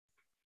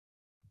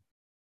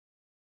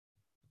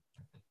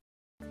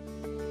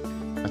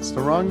That's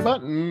the wrong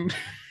button.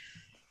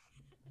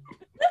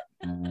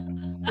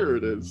 Here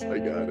it is. I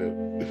got it.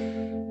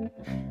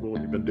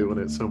 We've been doing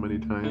it so many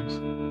times.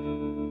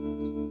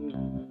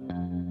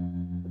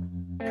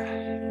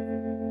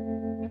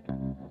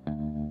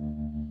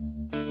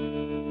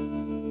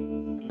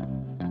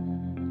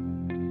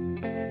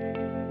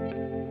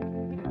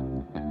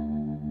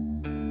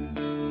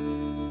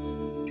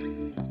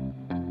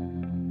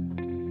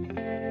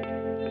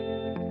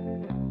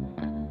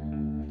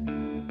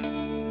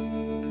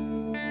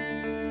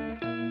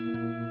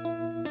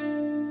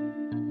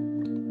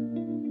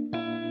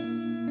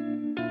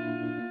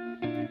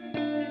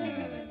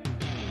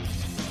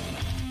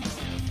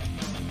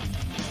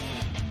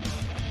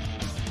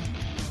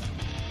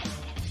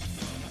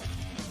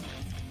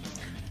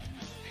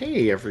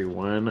 Hey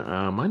everyone,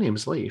 my name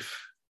is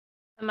Leif.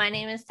 My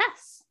name is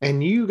Tess.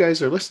 And you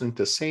guys are listening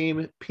to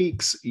Same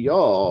Peaks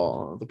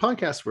Y'all, the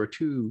podcast where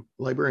two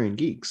librarian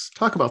geeks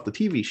talk about the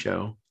TV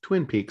show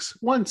Twin Peaks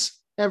once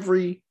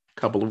every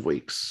couple of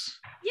weeks.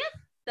 Yep,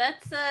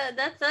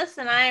 that's us,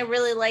 and I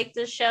really like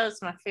this show.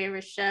 It's my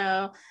favorite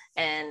show,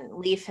 and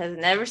Leif has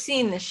never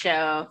seen the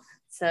show,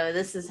 so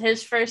this is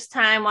his first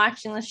time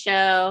watching the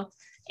show.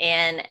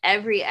 And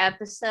every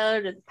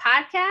episode of the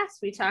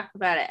podcast, we talk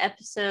about an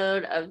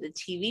episode of the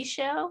TV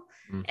show,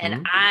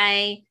 and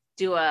I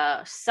do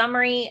a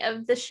summary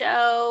of the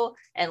show,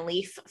 and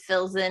Leif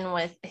fills in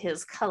with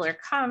his color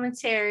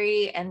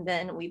commentary, and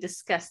then we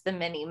discuss the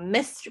many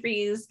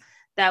mysteries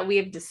that we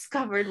have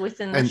discovered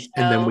within the show.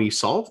 And then we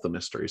solve the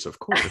mysteries, of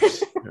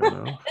course.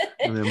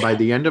 And then by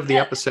the end of the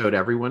episode,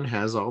 everyone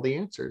has all the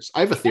answers.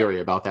 I have a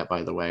theory about that,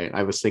 by the way.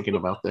 I was thinking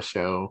about the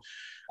show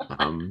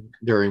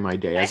during my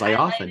day, as I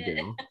often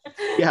do.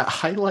 Yeah,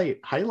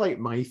 highlight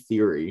my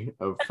theory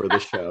for the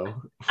show.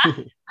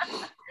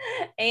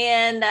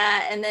 And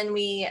then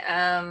we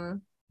have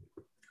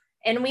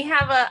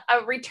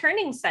a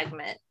returning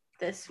segment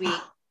this week.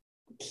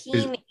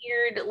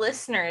 Keen-eared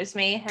listeners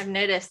may have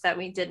noticed that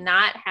we did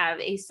not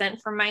have a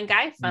Sent from My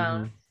Guy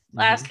phone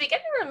last week. I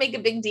didn't really make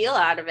a big deal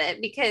out of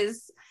it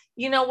because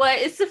you know what?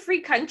 It's a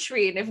free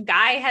country. And if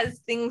Guy has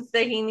things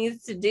that he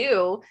needs to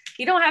do,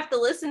 you don't have to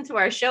listen to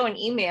our show and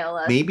email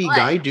us. Maybe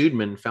Guy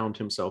Dudeman found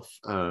himself,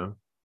 I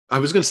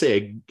was going to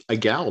say a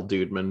gal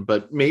Dudeman,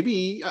 but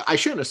maybe I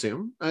shouldn't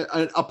assume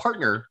a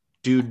partner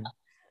dude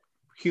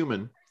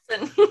human.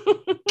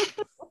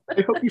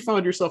 I hope you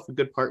found yourself a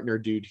good partner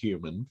dude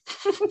human.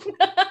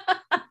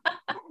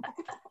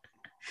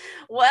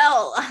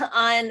 Well,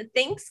 on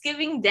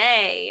Thanksgiving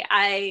Day,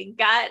 I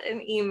got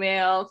an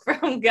email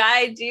from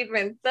Guy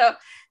Dudeman. So,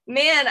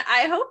 man,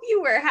 I hope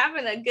you were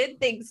having a good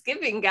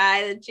Thanksgiving,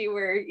 Guy, that you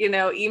were,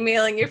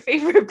 emailing your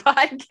favorite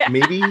podcast.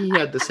 Maybe he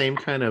had the same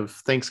kind of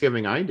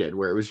Thanksgiving I did,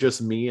 where it was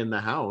just me in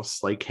the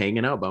house, like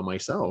hanging out by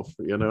myself,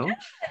 Yeah,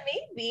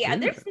 maybe. Yeah.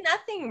 There's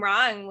nothing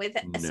wrong with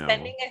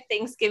spending a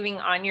Thanksgiving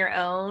on your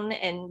own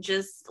and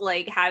just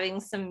like having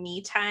some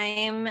me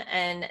time.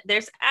 And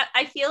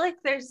I feel like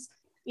there's,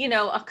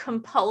 a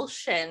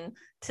compulsion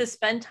to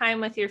spend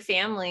time with your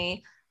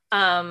family,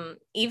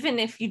 even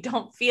if you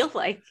don't feel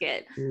like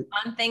it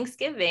on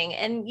Thanksgiving.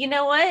 And you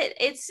know what?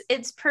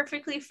 It's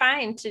perfectly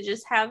fine to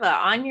just have a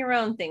on your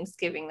own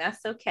Thanksgiving.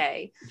 That's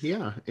okay.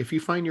 Yeah. If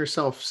you find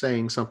yourself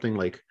saying something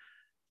like,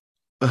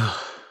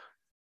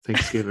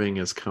 Thanksgiving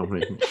is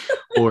coming,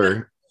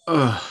 or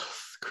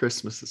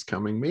Christmas is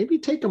coming, maybe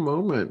take a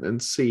moment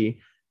and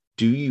see,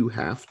 do you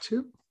have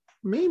to?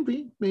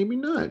 Maybe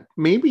not.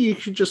 Maybe you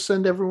should just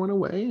send everyone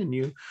away and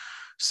you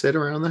sit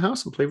around the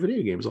house and play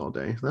video games all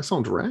day. That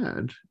sounds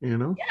rad, Yeah,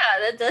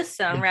 that does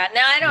sound rad.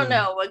 Now, I don't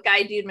know what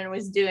Guy Dudeman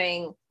was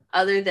doing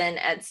other than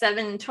at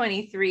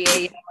 7:23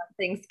 a.m. on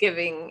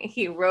Thanksgiving,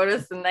 he wrote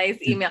us a nice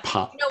email.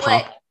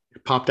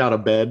 Popped out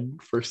of bed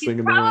first thing in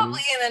the morning.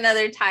 Probably in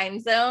another time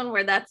zone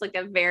where that's like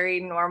a very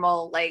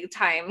normal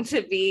time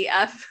to be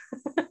up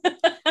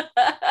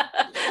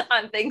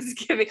on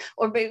Thanksgiving,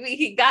 or maybe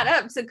he got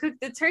up to cook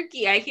the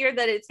turkey. I hear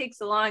that it takes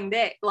a long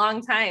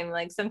time,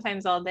 like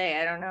sometimes all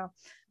day. I don't know,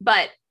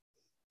 but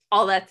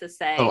all that to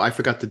say, I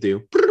forgot to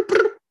do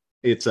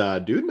it's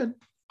Dudeman.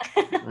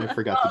 I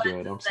forgot to do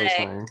it. I'm so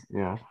sorry.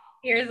 Yeah,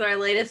 here's our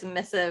latest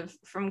missive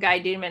from Guy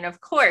Dudeman, of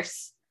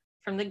course,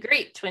 from the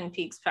great Twin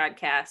Peaks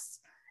podcast.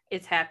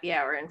 It's Happy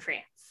Hour in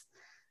France.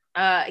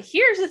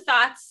 Here's the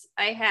thoughts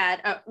I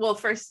had. Well,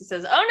 first he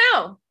says, "Oh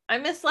no, I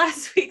missed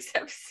last week's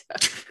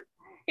episode."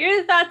 Here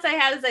are the thoughts I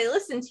had as I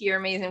listened to your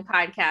amazing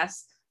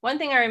podcast. One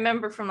thing I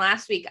remember from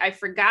last week, I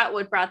forgot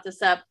what brought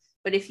this up,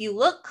 but if you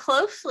look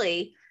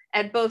closely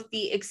at both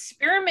the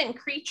experiment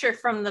creature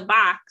from the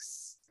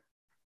box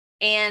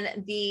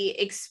and the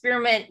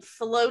experiment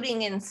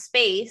floating in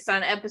space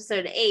on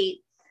episode 8,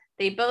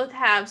 they both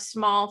have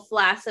small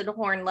flaccid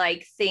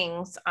horn-like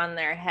things on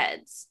their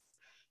heads.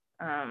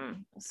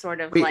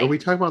 Wait, are we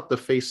talking about the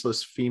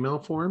faceless female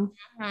form?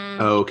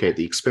 Mm-hmm. Oh, okay.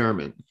 The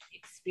experiment.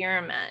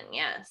 Experiment,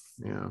 yes.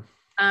 Yeah.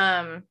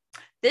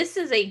 This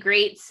is a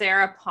great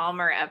Sarah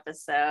Palmer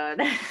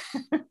episode.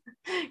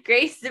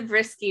 Grace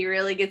Zabriskie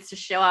really gets to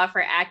show off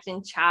her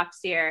acting chops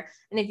here.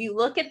 And if you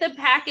look at the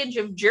package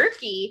of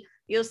jerky,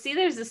 you'll see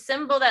there's a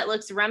symbol that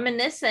looks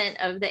reminiscent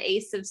of the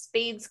Ace of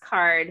Spades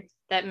card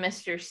that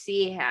Mr.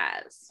 C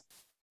has.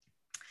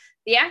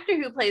 The actor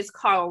who plays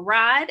Carl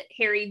Rodd,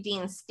 Harry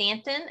Dean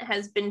Stanton,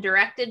 has been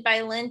directed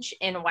by Lynch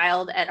in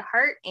Wild at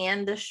Heart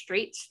and The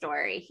Straight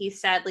Story. He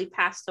sadly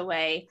passed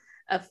away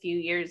a few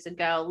years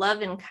ago.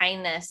 Love and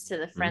kindness to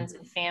the friends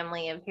and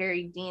family of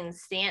Harry Dean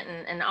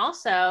Stanton. And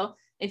also,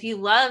 if you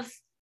love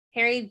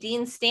Harry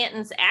Dean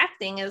Stanton's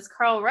acting as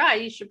Carl Rodd,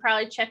 you should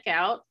probably check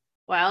out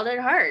Wild at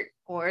Heart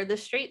or The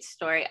Straight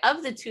Story.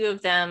 Of the two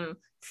of them,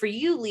 for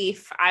you,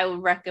 Leaf, I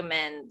would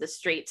recommend The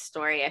Straight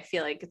Story. I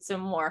feel like it's a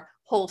more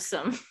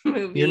wholesome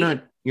movie.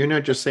 You're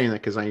not just saying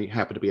that because I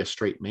happen to be a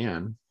straight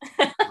man.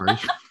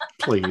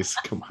 Please,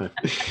 come on.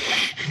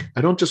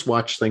 I don't just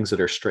watch things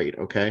that are straight,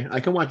 okay? I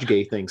can watch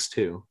gay things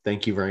too.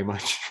 Thank you very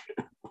much.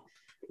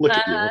 Look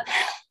at you.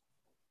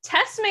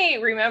 Tess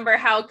may remember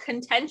how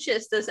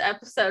contentious this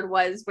episode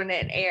was when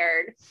it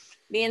aired.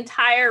 The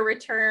entire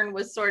return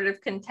was sort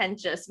of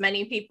contentious.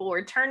 Many people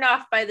were turned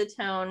off by the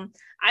tone.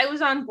 I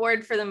was on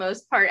board for the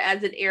most part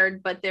as it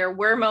aired, but there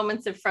were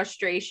moments of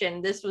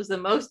frustration. This was the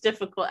most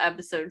difficult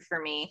episode for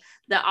me.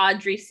 The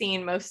Audrey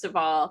scene, most of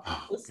all.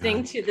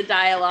 Listening to the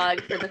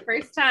dialogue for the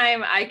first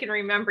time, I can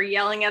remember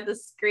yelling at the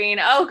screen,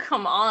 "Oh,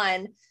 come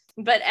on."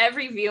 But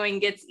every viewing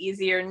gets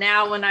easier.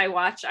 Now when I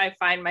watch, I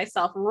find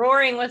myself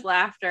roaring with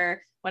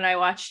laughter when I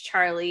watch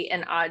Charlie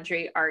and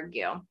Audrey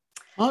argue.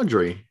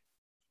 Audrey?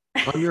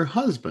 I'm your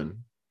husband.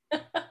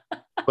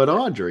 But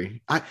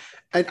Audrey,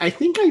 I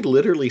think I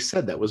literally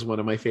said that was one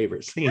of my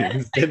favorite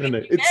scenes, didn't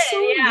it? It's so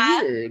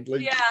weird.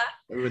 Like,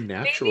 I'm a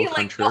natural maybe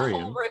contrarian. Like the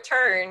whole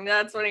return.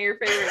 That's one of your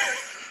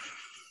favorites.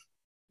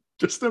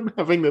 Just them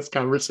having this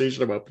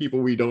conversation about people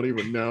we don't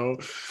even know.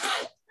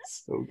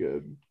 So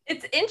good.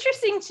 It's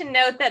interesting to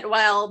note that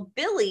while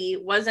Billy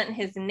wasn't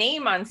his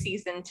name on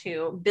season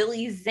 2,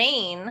 Billy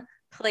Zane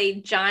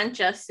played John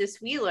Justice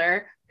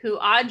Wheeler, who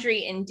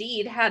Audrey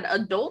indeed had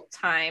adult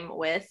time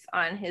with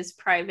on his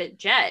private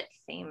jet,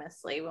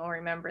 famously. We'll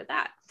remember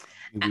that.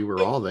 We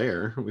were all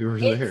there. We were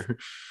there.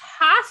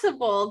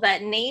 Possible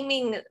that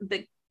naming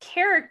the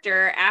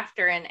character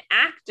after an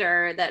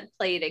actor that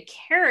played a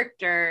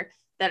character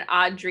that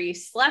Audrey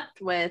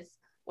slept with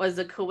was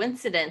a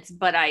coincidence,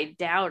 but I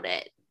doubt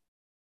it.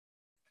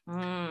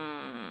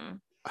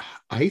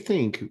 I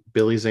think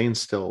Billy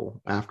Zane's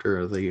still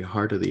after the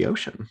heart of the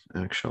ocean,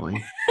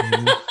 actually.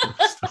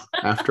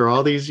 After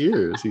all these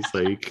years, he's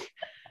like,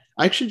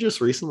 I actually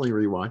just recently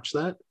rewatched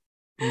that.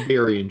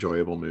 Very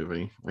enjoyable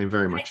movie. I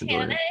very much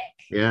enjoyed it.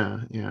 Yeah.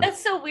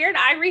 That's so weird.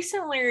 I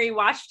recently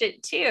rewatched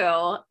it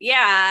too.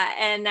 Yeah,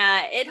 and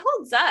it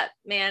holds up,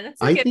 man.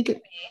 It's I think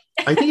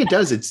it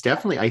does. It's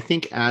definitely, I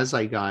think as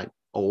I got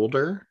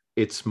older,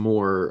 it's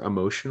more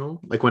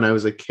emotional. Like when I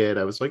was a kid,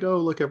 I was like, oh,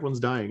 look, everyone's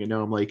dying. And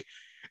now I'm like,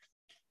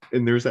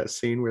 and there's that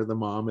scene where the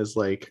mom is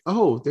like,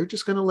 oh, they're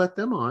just going to let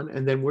them on.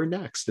 And then we're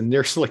next. And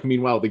there's like,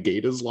 meanwhile, the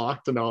gate is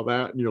locked and all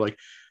that. And you're like,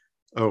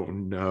 oh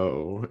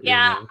no.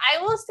 Yeah,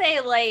 I will say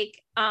like,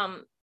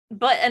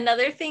 but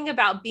another thing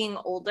about being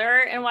older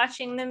and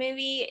watching the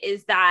movie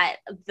is that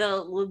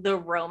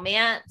the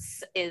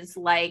romance is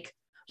like,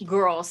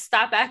 girl,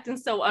 stop acting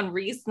so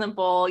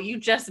unreasonable. You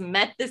just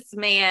met this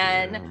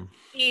man. Yeah.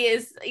 He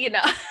is,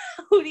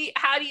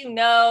 how do you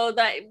know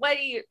that? What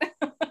do you?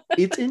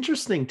 It's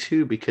interesting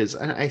too, because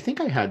I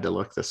think I had to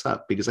look this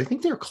up because I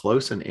think they're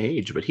close in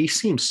age, but he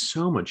seems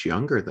so much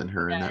younger than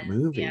her in that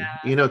movie. Yeah.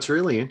 It's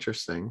really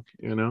interesting,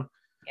 Yeah.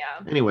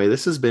 Anyway,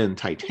 this has been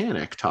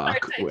Titanic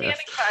Talk with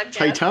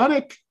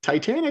Titanic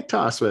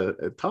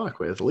Talk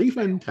with Leaf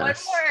and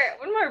Tess.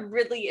 One more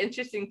really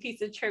interesting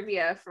piece of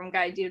trivia from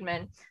Guy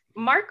Dudeman.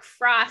 Mark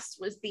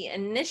Frost was the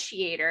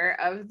initiator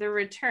of the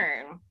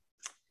return.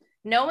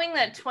 Knowing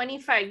that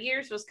 25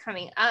 years was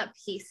coming up,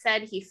 he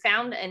said he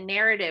found a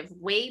narrative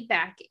way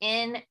back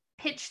in,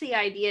 pitched the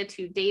idea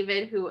to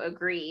David, who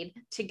agreed.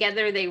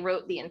 Together, they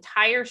wrote the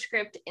entire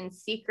script in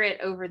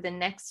secret over the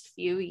next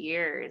few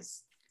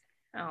years.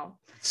 Oh,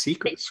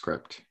 secret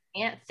script.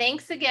 Yeah.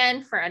 Thanks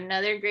again for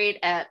another great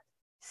ep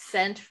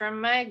sent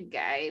from my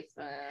guy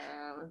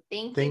phone.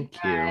 Thank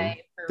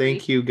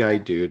you, Guy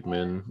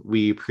Dudeman.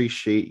 We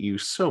appreciate you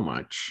so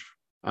much.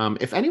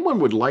 If anyone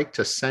would like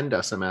to send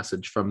us a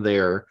message from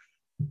their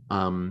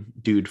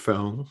dude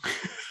phone,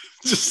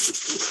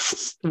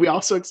 we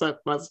also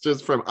accept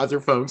messages from other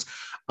phones.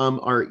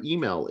 Our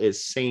email is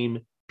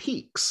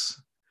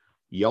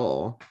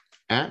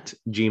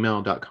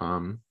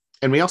samepeaks@gmail.com.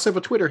 And we also have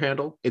a Twitter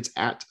handle. It's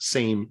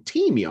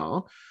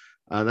 @sameteamyall.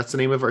 That's the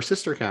name of our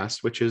sister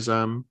cast, which is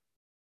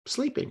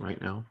sleeping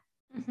right now.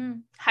 Mm-hmm.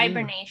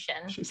 Hibernation.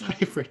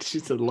 Yeah.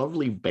 She's a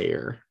lovely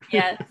bear.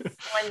 Yes.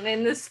 When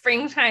in the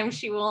springtime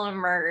she will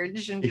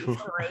emerge and be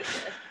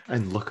ferocious.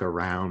 And look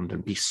around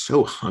and be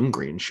so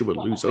hungry, and she would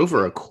lose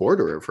over a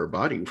quarter of her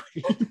body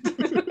weight.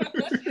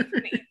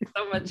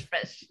 So much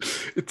fish.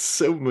 It's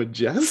so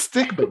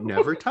majestic, but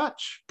never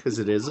touch, because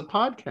it is a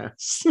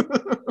podcast.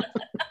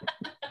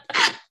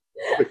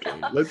 Okay,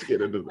 let's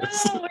get into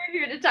this. We're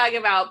here to talk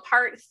about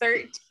part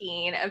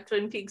 13 of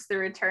Twin Peaks: The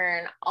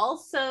Return,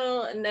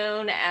 also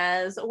known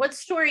as What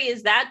Story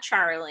Is That,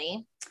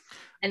 Charlie?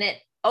 And it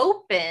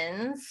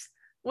opens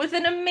with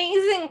an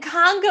amazing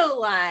conga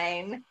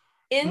line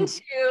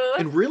into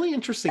and really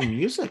interesting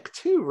music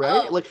too,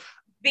 right? like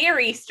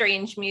very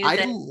strange music.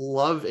 I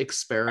love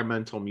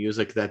experimental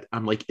music that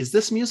I'm like, is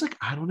this music?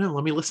 I don't know.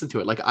 Let me listen to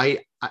it. Like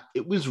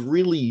it was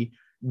really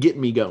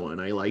getting me going.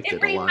 I liked it a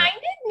lot. It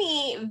reminded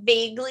me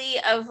vaguely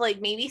of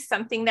like maybe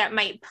something that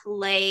might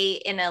play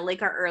in a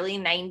like our early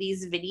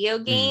 90s video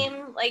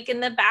game, like in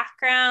the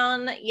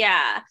background.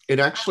 Yeah. It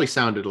actually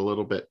sounded a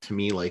little bit to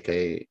me like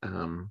a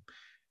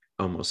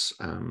almost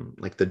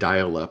like the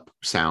dial-up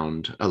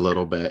sound a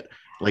little bit.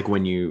 Like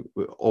when you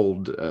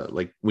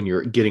like when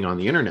you're getting on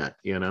the internet,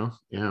 you know?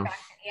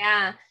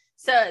 Yeah.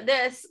 So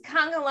this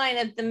conga line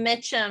of the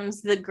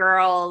Mitchums, the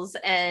girls,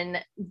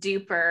 and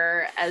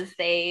Duper as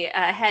they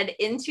head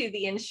into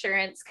the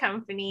insurance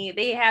company.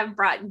 They have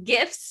brought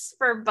gifts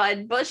for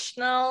Bud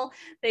Bushnell.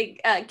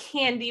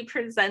 Candy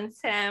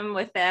presents him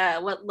with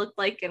what looked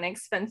like an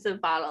expensive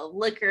bottle of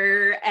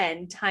liquor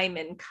and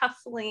diamond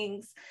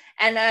cufflinks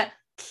and a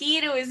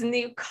key to his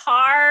new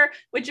car,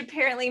 which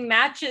apparently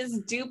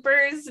matches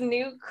Duper's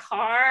new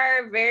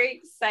car. Very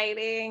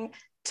exciting.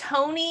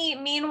 Tony,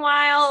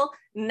 meanwhile,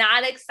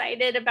 not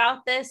excited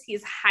about this.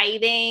 He's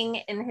hiding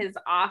in his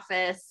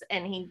office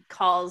and he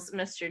calls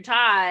Mr.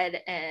 Todd,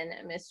 and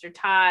Mr.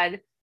 Todd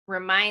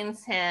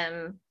reminds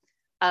him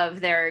of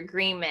their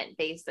agreement.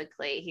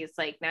 Basically, he's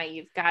like, now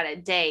you've got a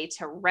day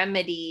to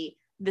remedy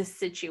the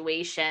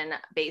situation,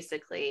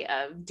 basically,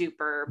 of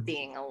Duper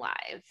being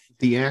alive.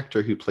 The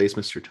actor who plays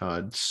Mr.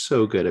 Todd,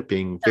 so good at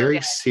being very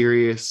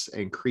serious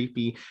and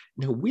creepy.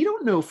 No, we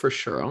don't know for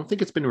sure. I don't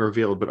think it's been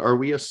revealed, but are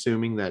we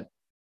assuming that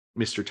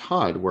Mr.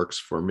 Todd works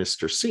for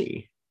Mr.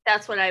 C?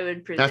 That's what I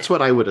would presume. That's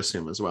what I would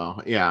assume as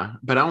well. Yeah,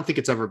 but I don't think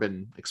it's ever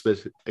been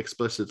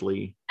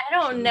explicitly. I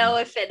don't know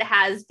if it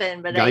has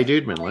been, but Guy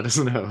Dudeman, let us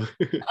know.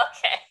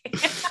 Okay.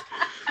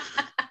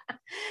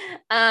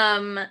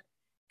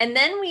 And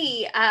then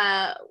we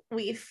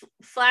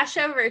flash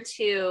over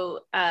to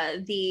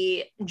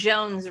the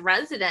Jones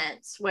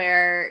residence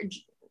where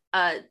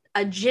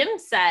a gym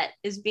set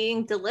is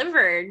being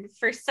delivered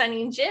for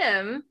Sonny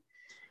Jim.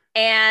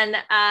 And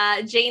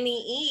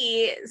Janie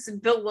E is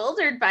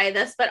bewildered by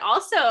this, but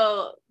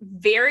also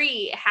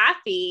very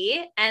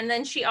happy. And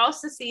then she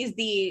also sees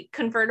the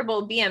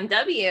convertible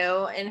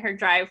BMW in her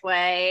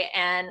driveway.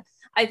 And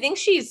I think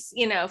she's,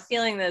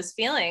 feeling those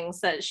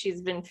feelings that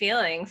she's been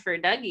feeling for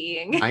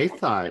Dougie. I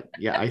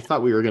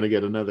thought we were going to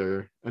get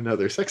another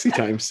sexy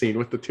time scene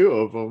with the two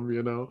of them,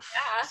 Yeah.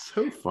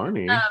 So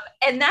funny.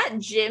 And that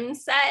gym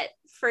set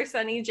for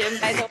Sonny Jim,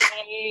 by the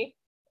way,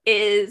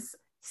 is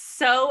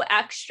so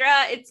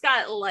extra. It's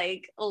got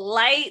like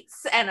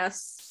lights and a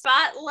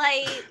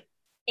spotlight,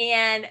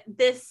 and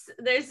there's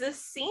this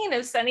scene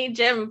of Sonny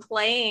Jim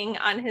playing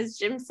on his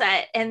gym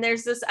set, and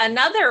there's this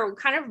another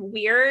kind of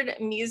weird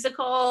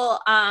musical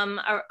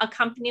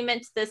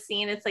accompaniment to this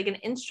scene. It's like an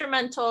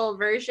instrumental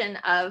version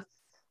of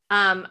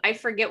I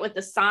forget what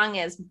the song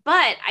is,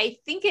 but I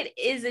think it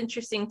is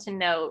interesting to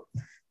note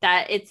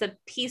that it's a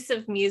piece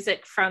of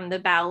music from the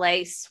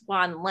ballet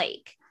Swan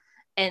Lake.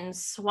 And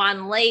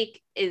Swan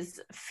Lake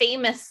is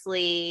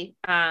famously,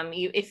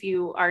 if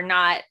you are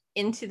not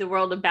into the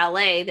world of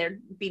ballet,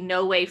 there'd be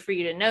no way for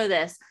you to know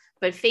this,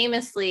 but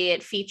famously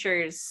it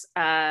features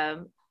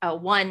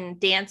one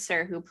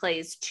dancer who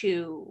plays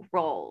two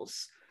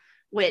roles,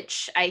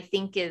 which I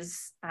think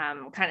is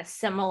kind of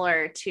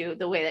similar to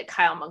the way that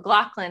Kyle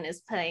MacLachlan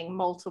is playing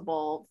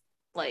multiple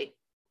like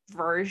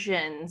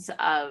versions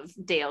of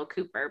Dale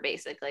Cooper,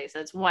 basically.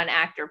 So it's one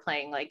actor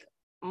playing like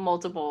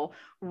multiple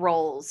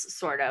roles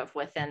sort of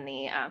within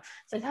the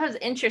so I thought it was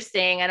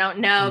interesting. I don't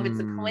know if it's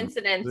a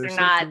coincidence or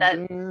not.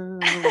 I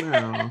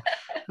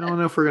don't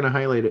know if we're going to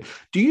highlight it.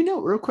 Do you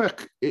know, real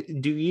quick,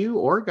 do you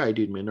or Guy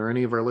Dudeman or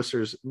any of our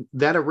listeners,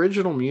 that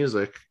original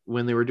music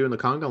when they were doing the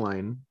conga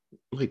line,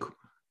 like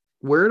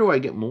where do I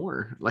get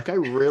more? Like I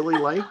really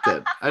liked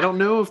it. I don't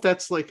know if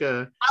that's like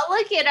I'll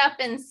look it up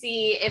and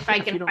see if I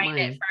can find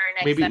it for our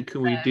next maybe episode.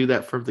 Can we do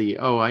that for the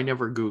I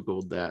never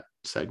Googled that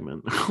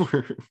segment.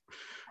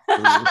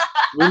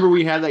 Remember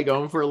we had that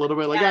going for a little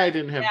bit. Like I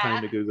didn't have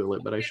time to Google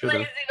it, but I should have.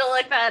 Lazy to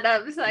look that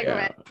up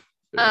segment.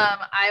 Yeah.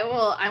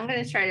 I'm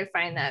gonna try to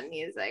find that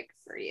music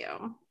for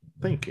you.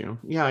 Thank you.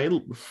 Yeah, I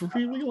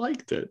really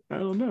liked it. I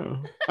don't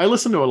know. I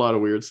listen to a lot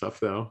of weird stuff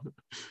though.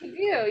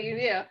 You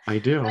do. I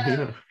do.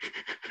 Yeah.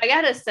 I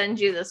gotta send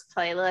you this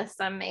playlist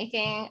I'm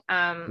making.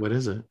 What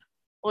is it?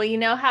 Well, you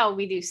know how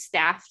we do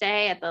staff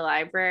day at the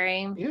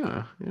library?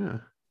 Yeah.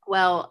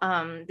 Well,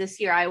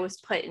 this year I was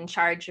put in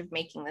charge of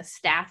making the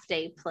staff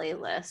day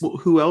playlist. Well,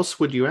 who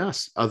else would you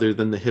ask other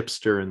than the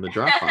hipster in the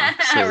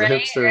Dropbox? So the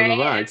hipster in the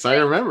box. I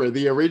remember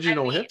the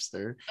original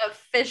hipster.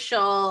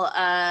 Official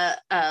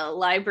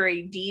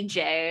library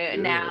DJ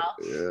now.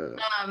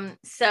 Yeah.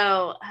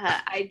 So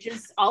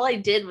all I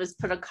did was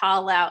put a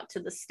call out to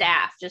the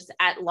staff, just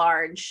at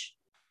large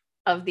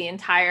of the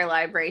entire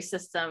library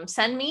system.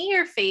 Send me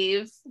your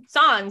fave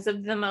songs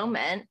of the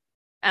moment,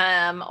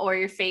 or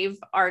your fave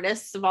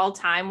artists of all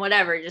time,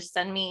 whatever. Just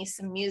send me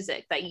some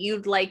music that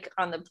you'd like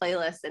on the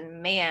playlist.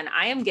 And man,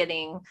 I am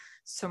getting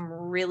some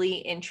really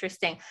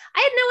interesting, I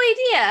had no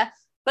idea,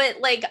 but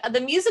like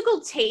the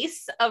musical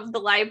tastes of the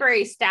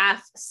library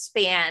staff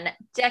span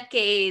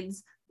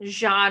decades,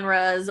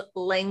 genres,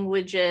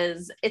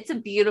 languages. It's a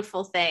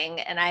beautiful thing.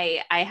 And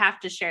I have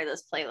to share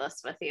this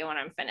playlist with you when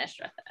I'm finished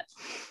with it.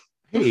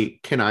 Hey,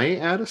 can I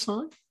add a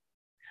song?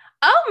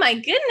 Oh my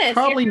goodness.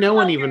 Probably no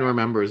one even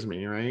remembers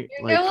me, right?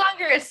 You're no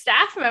longer a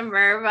staff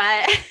member,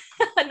 but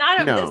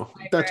not of no,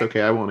 that's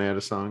okay. I won't add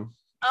a song.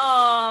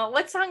 Oh,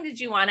 what song did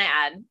you want to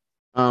add?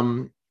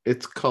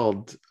 It's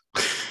called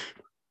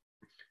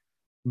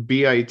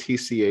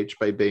BITCH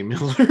by Bay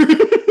Miller.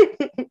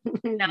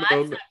 No, that's not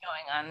going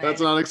on there.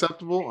 That's not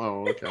acceptable?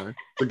 Oh, okay.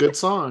 It's a good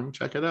song.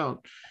 Check it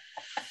out.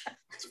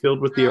 It's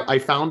filled with the I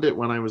found it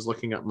when I was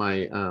looking at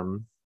my I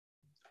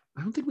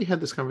don't think we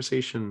had this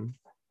conversation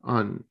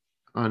on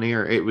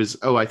air. It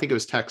was I think it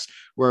was text,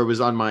 where it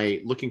was on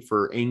my looking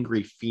for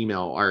angry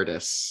female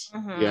artists.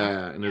 Mm-hmm.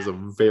 Yeah, and it's a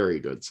very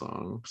good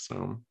song.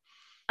 So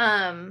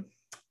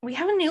we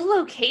have a new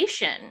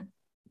location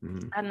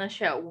on the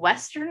show.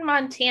 Western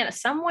Montana.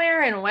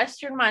 Somewhere in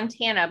Western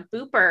Montana,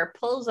 Booper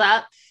pulls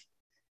up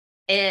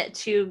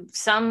to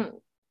some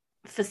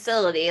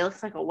facility. It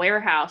looks like a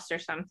warehouse or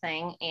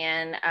something,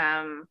 and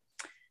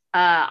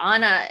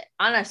on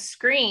a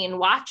screen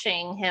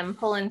watching him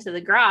pull into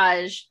the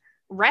garage,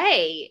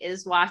 Ray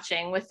is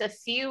watching with a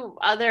few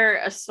other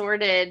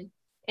assorted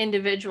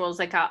individuals,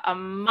 like a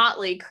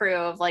motley crew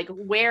of like,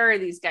 where are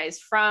these guys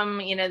from?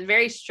 You know,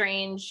 very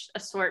strange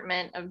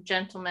assortment of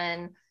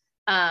gentlemen,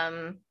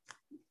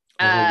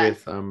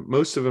 with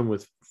most of them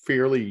with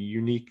fairly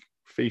unique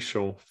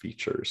facial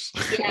features.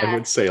 Yeah. I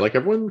would say, like,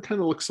 everyone kind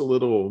of looks a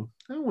little,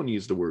 I don't want to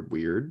use the word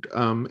weird,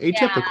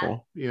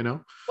 atypical, you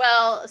know.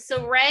 Well,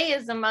 so Ray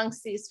is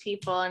amongst these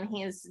people and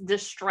he's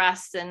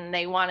distressed, and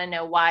they want to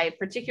know why,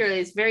 particularly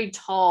this very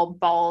tall,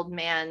 bald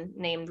man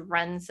named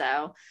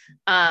Renzo.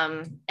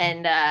 And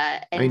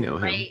I know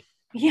Ray, him.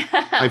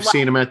 Yeah, I've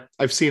seen him at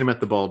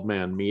the Bald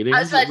Man meeting. I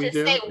was about to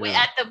say,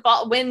 at the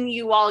when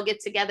you all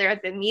get together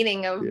at the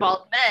meeting of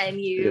Bald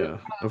Men,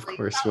 of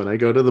course, when I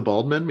go to the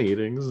Bald Men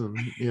meetings, and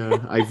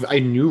I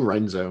knew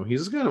Renzo.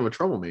 He's kind of a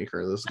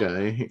troublemaker, this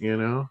guy, you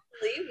know.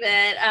 Believe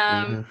it.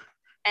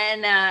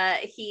 And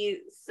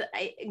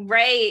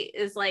Ray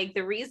is like,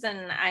 the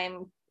reason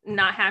I'm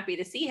not happy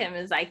to see him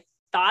is I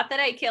thought that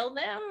I killed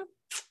him,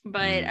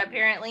 but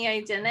apparently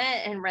I didn't.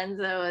 And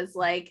Renzo is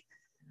like,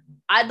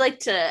 I'd like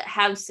to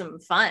have some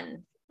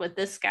fun with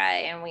this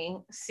guy. And we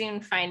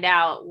soon find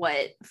out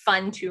what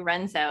fun to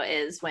Renzo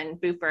is when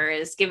Booper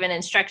is given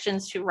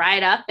instructions to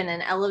ride up in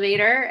an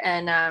elevator,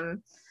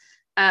 and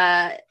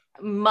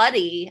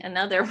Muddy,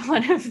 another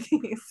one of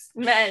these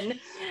men,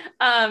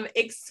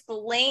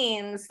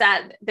 explains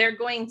that they're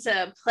going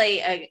to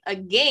play a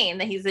game,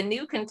 that he's a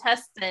new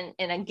contestant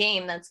in a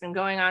game that's been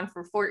going on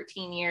for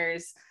 14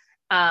 years.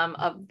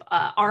 Of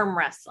arm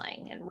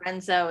wrestling, and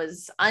Renzo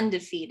is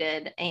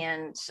undefeated,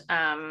 and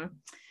so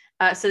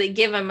they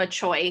give him a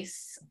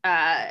choice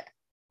that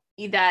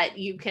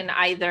you can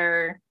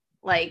either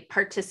like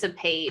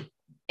participate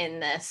in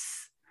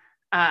this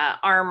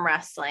arm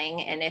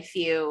wrestling, and if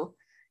you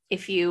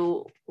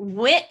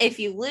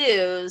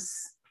lose,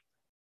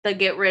 they'll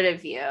get rid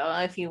of you.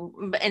 If he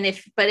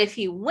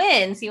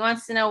wins, he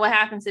wants to know what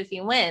happens if he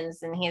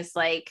wins, and he's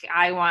like,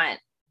 I want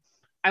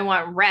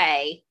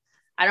Ray.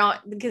 I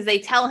don't, because they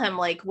tell him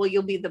like, well,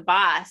 you'll be the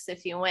boss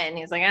if you win.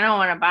 He's like, I don't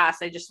want a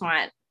boss. I just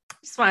want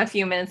a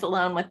few minutes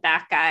alone with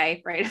that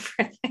guy right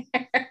over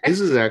there. This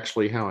is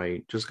actually how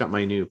I just got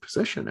my new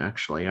position.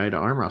 Actually, I had to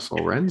arm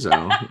wrestle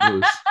Renzo.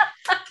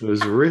 It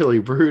was really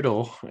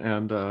brutal,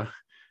 and then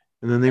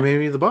they made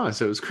me the boss.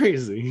 It was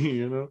crazy,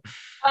 you know.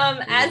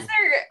 As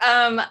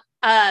they're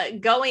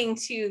going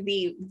to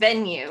the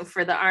venue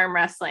for the arm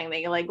wrestling,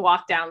 they like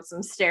walk down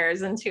some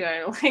stairs into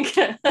a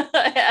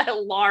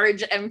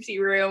large empty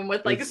room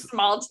with like a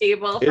small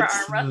table for arm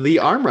wrestling. The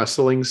arm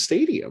wrestling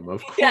stadium,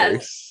 of course.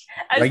 Yes.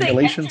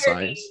 Regulation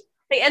size.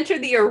 They enter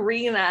the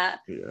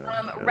arena.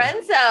 Yeah.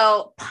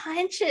 Renzo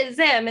punches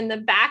him in the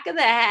back of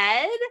the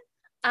head.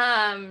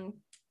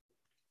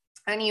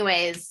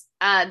 Anyways,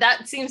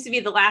 that seems to be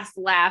the last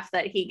laugh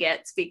that he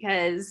gets,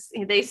 because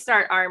they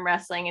start arm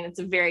wrestling, and it's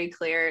very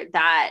clear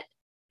that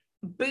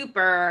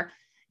Booper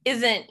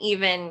isn't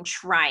even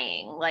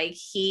trying. Like,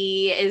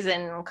 he is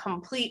in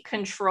complete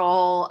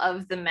control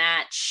of the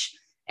match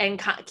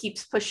and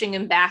keeps pushing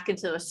him back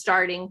into a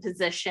starting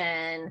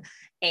position,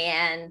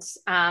 and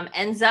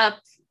ends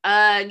up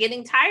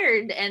getting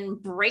tired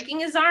and breaking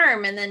his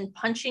arm and then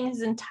punching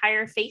his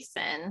entire face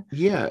in.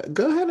 Yeah,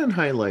 go ahead and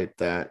highlight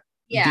that.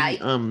 Yeah.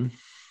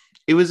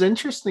 It was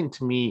interesting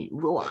to me.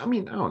 Well, I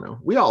mean, I don't know.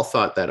 We all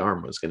thought that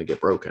arm was going to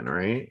get broken,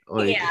 right?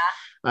 Like, yeah.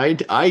 I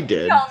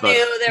did. We all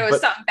knew there was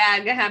something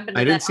bad going to happen.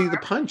 I didn't see the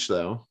punch,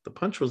 though. The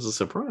punch was a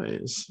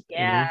surprise.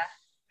 Yeah.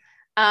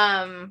 You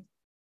know?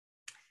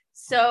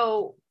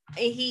 So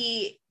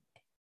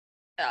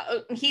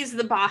he's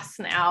the boss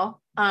now.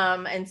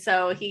 And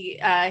so he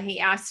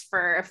asked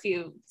for a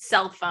few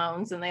cell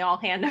phones, and they all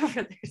hand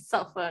over their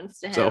cell phones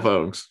to him. Cell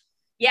phones.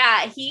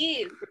 Yeah,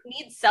 he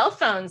needs cell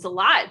phones a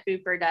lot,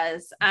 Booper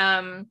does.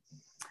 And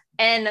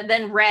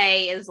then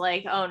Ray is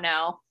like, oh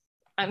no,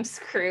 I'm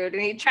screwed.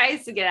 And he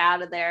tries to get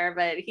out of there,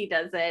 but he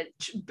doesn't.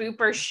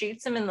 Booper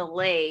shoots him in the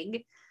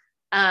leg.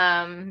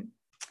 And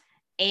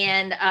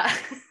there's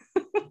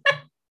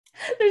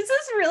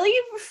this really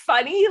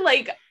funny,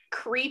 like,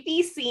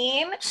 creepy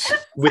scene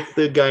with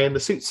the guy in the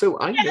suit. So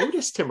I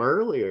noticed him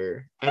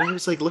earlier, and I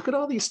was like, look at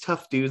all these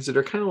tough dudes that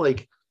are kind of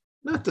like,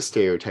 not the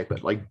stereotype,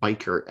 but like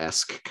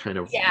biker-esque kind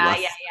of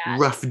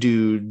rough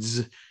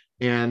dudes.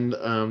 And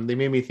they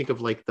made me think of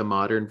like the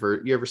modern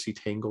you ever see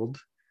Tangled?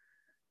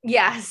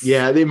 Yes.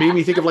 Yeah, they made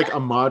me think of like a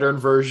modern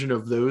version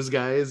of those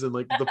guys in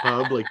like the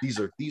pub. Like these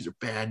are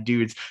bad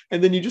dudes.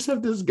 And then you just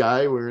have this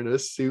guy wearing a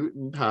suit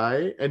and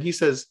tie, and he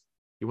says,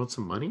 "You want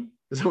some money?"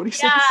 Is that what he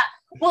says?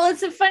 Well,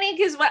 it's funny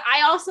because what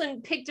I also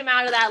picked him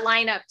out of that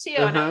lineup too,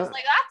 and I was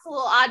like, that's a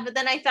little odd. But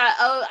then I thought,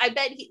 oh, I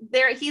bet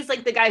he's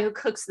like the guy who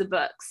cooks the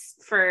books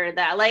for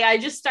that. Like I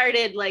just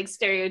started like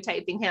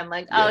stereotyping him,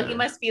 like, oh, he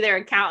must be their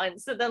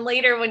accountant. So then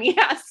later when he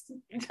asked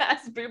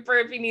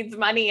Booper if he needs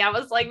money, I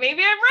was like,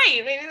 maybe I'm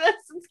right. Maybe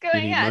that's what's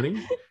going on.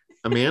 Money?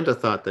 Amanda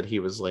thought that he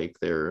was like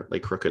their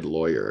like crooked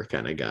lawyer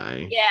kind of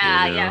guy.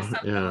 Yeah,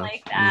 something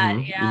like that.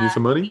 Mm-hmm. Yeah. You need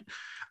some money?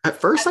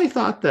 At first, I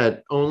thought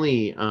that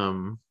only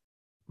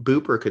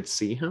Booper could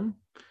see him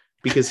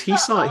because he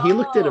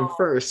looked at him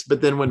first, but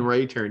then when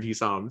Ray turned, he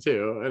saw him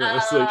too. And I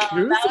was like,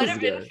 that would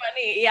have been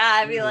funny. Yeah,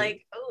 I'd be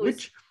like, oh.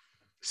 Which,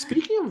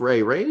 speaking of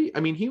Ray,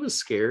 I mean, he was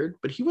scared,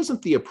 but he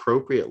wasn't the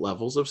appropriate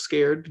levels of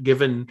scared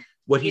given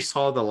what he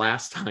saw the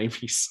last time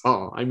he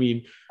saw. I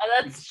mean,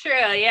 that's true.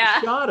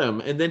 Yeah. He shot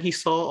him, and then he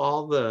saw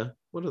all the,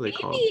 what are they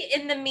called?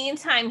 In the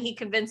meantime, he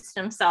convinced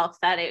himself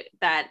that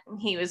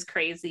he was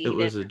crazy. It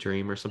was a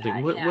dream or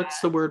something. What's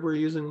the word we're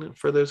using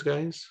for those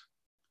guys?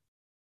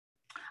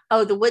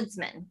 Oh, the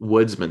woodsman.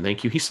 Woodsman,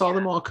 thank you. He saw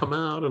them all come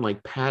out and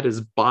like pat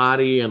his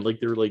body, and like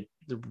they're like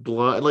the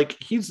blood. Like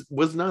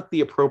was not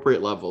the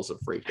appropriate levels of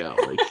freaked out.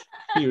 Like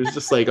he was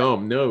just like, oh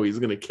no, he's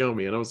gonna kill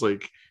me. And I was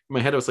like, in my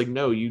head, I was like,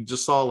 no, you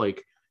just saw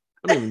like,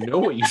 I don't even know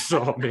what you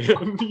saw,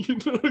 man.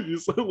 You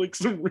saw like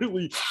some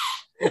really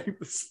like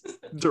this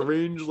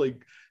deranged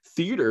like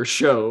theater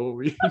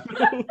show.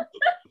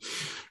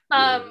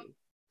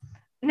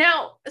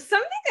 Now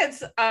something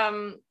that's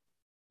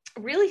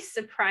really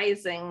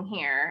surprising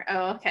here.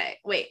 Oh, okay.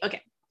 Wait,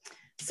 okay.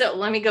 So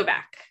let me go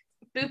back.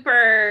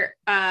 Booper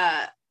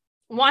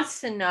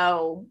wants to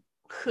know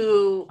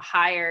who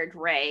hired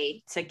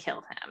Ray to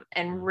kill him.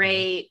 And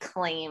Ray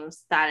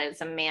claims that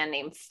it's a man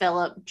named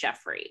Philip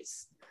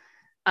Jeffries,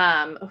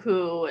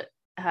 who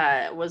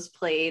was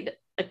played.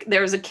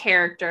 There was a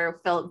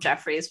character, Philip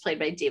Jeffries, played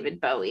by David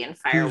Bowie in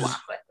Fire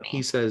Walk With Me.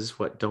 He says,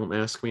 what? Don't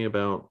ask me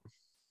about.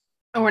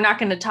 And we're not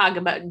going to talk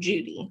about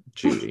Judy.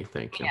 Judy,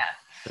 thank you. Yeah.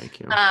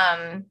 Thank you.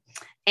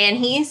 And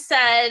he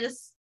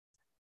says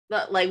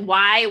that like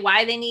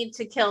why they need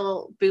to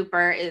kill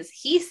Booper is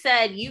he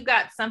said you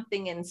got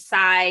something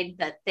inside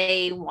that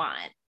they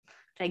want.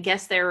 I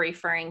guess they're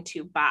referring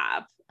to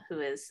Bob, who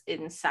is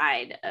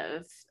inside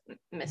of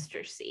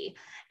Mr. C.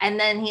 And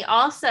then he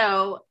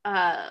also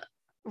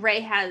Ray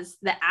has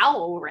the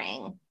owl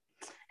ring,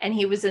 and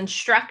he was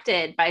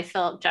instructed by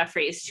Philip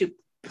Jeffries to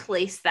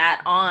place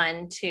that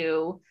on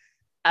to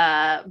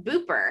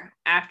Booper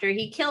after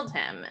he killed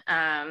him.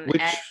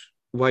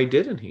 Why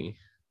didn't he?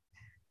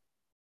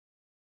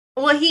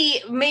 Well,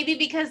 maybe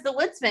because the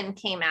woodsman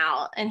came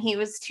out and he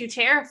was too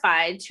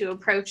terrified to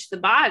approach the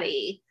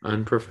body.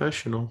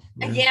 Unprofessional.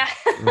 Yeah.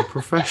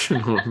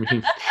 Unprofessional. I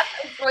mean,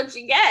 that's what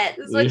you get.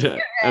 That's what you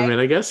get, I mean,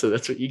 I guess so.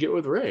 That's what you get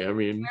with Ray. I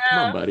mean, come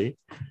on, buddy.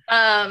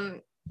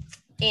 And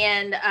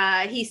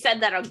he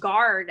said that a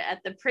guard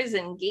at the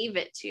prison gave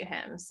it to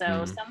him.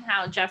 So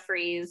somehow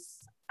Jeffries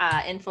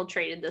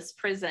infiltrated this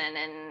prison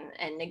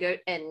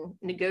and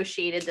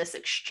negotiated this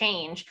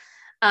exchange.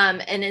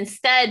 And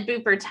instead,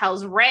 Booper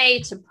tells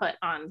Ray to put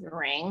on the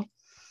ring.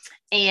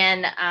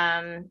 And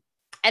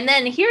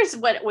then here's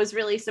what was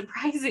really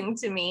surprising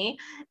to me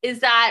is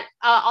that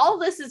all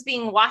this is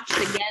being watched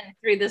again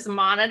through this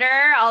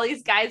monitor. All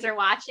these guys are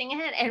watching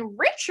it, and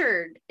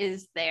Richard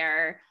is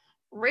there.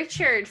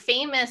 Richard,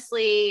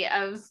 famously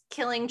of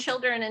killing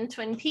children in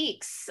Twin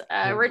Peaks,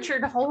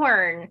 Richard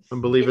Horn. I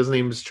believe his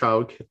name is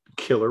Child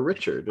Killer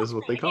Richard, is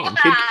what they call him.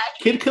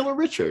 Kid Killer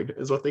Richard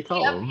is what they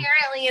call him.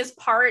 Apparently is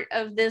part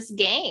of this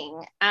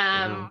gang.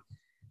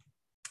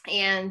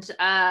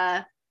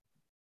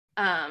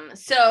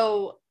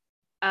 So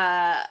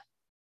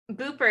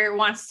Booper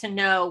wants to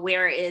know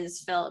where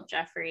is Philip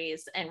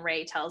Jeffries, and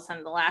Ray tells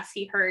him the last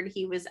he heard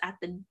he was at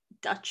the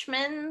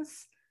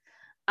Dutchman's.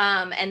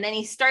 And then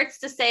he starts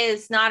to say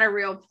it's not a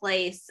real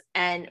place,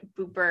 and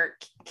Booper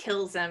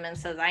kills him and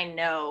says, I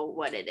know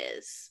what it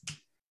is.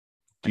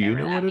 Do you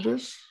know what it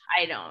is?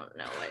 I don't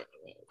know what it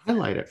means.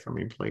 Highlight it for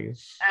me,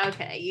 please.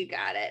 Okay, you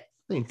got it.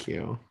 Thank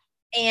you.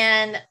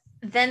 And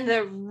then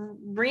the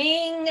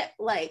ring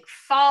like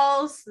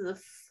falls to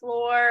the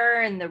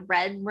floor in the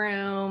red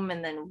room,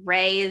 and then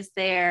Ray is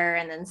there,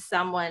 and then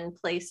someone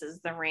places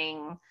the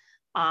ring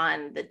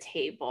on the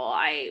table.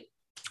 I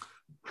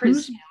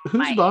Whose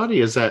presume body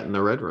is that in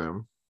the red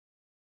room?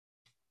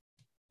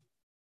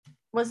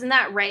 Wasn't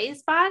that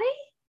Ray's body?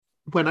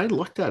 When I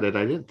looked at it,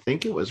 I didn't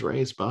think it was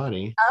Ray's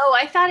body. Oh,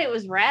 I thought it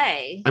was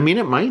Ray. I mean,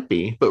 it might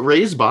be, but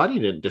Ray's body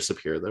didn't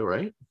disappear though,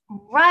 right?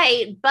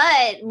 Right,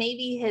 but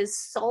maybe his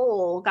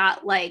soul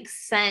got like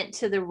sent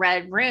to the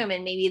red room,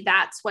 and maybe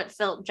that's what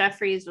Philip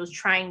Jeffries was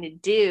trying to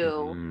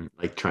do.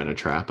 Like trying to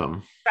trap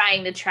him.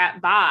 Trying to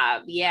trap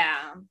Bob,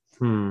 yeah.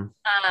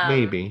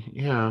 Maybe.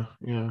 Yeah.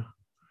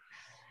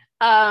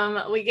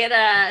 We get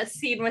a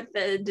scene with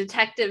the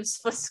detectives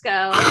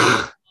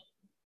Fusco.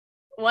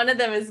 One of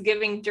them is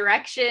giving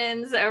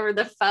directions over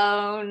the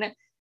phone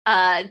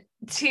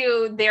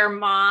to their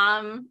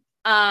mom.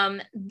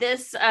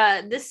 This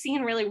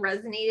scene really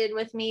resonated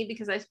with me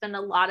because I spend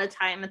a lot of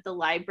time at the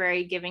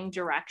library giving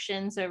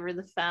directions over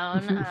the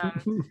phone.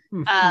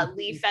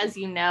 Leaf, as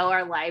you know,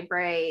 our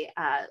library,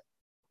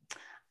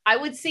 I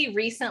would say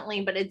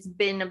recently, but it's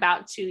been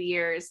about 2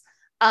 years,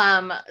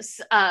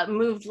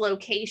 moved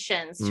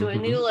locations to a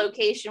new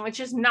location, which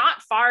is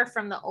not far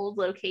from the old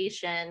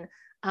location.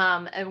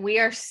 And we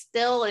are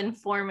still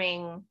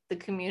informing the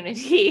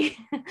community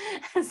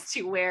as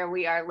to where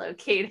we are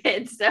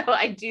located. So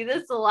I do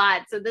this a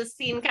lot. So this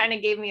scene kind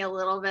of gave me a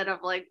little bit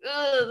of like,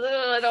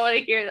 I don't want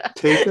to hear that.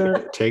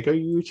 Take a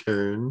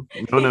U-turn.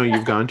 No,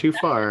 you've gone too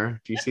far.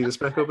 Do you see the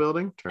Specco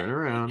building? Turn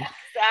around.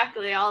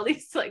 Exactly. All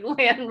these like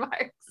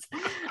landmarks.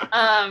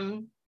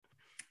 And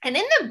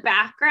in the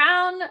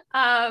background,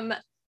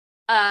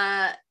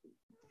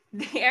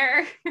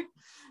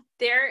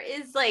 there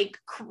is like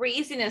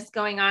craziness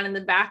going on in the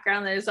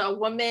background. There's a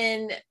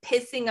woman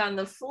pissing on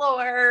the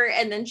floor,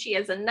 and then she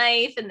has a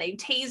knife, and they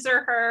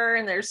taser her,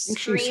 and they're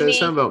screaming. She says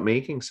something about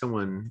making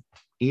someone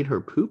eat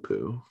her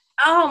poo-poo.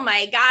 Oh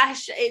my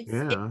gosh. It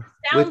sounds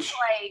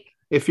like,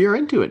 if you're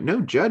into it, no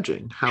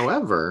judging.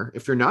 However,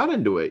 if you're not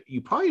into it,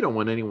 you probably don't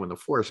want anyone to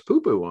force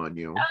poo-poo on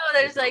you. Oh,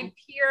 there's like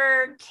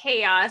pure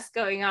chaos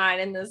going on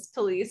in this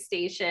police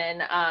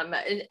station.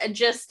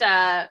 Just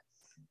a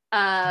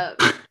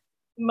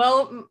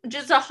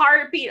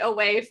heartbeat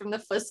away from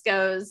the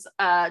Fuscos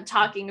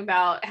talking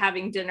about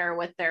having dinner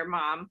with their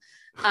mom.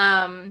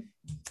 And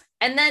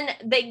then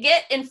they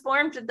get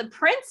informed that the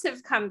prints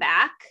have come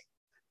back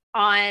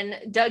on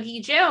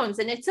Dougie Jones,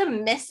 and it's a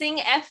missing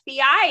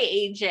FBI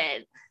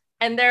agent.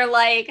 And they're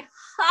like,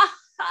 ha,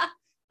 ha,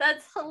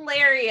 that's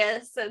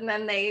hilarious. And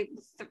then they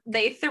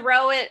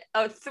throw it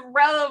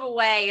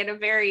away in a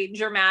very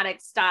dramatic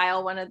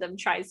style. One of them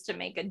tries to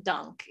make a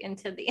dunk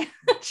into the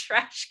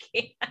trash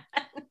can.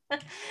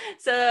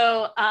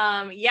 So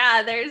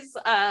there's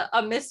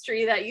a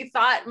mystery that you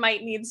thought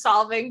might need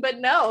solving, but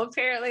no,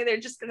 apparently they're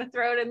just going to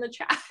throw it in the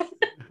trash.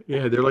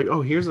 Yeah, they're like,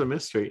 oh, here's a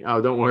mystery.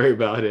 Oh, don't worry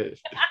about it.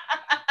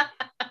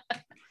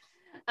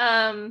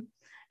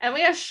 And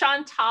we have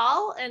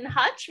Chantal and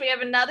Hutch. We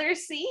have another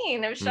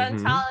scene of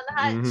Chantal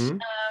and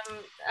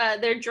Hutch.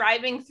 They're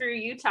driving through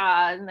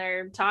Utah, and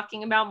they're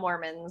talking about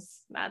Mormons.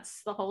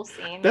 That's the whole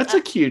scene. That's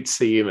a cute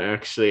scene,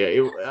 actually.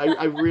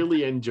 I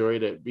really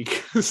enjoyed it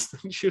because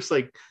she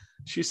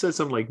said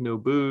something like, no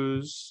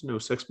booze, no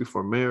sex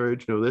before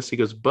marriage, no this. He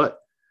goes, but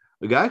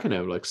a guy can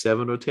have like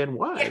 7 or 10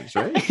 wives,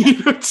 right?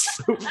 It's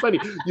so funny.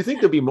 You think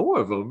there'll be more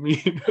of them?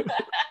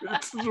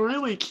 It's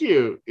really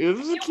cute. It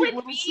was a cute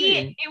little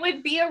scene. It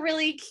would be a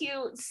really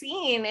cute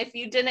scene if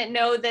you didn't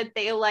know that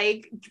they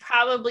like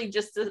probably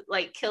just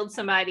like killed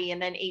somebody and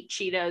then ate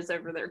Cheetos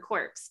over their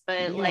corpse. But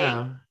I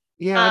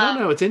don't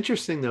know. It's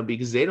interesting though,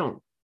 because they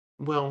don't.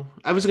 Well,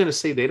 I was gonna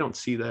say they don't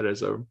see that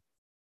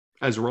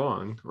as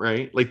wrong,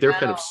 right? Like they're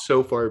kind of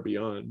so far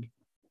beyond.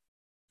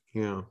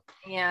 Yeah.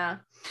 Yeah.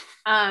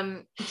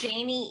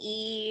 Janie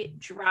E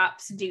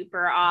drops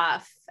Duper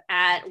off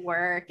at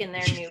work in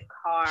their new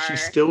car.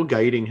 She's still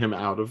guiding him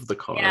out of the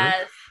car.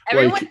 Yes.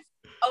 Everyone's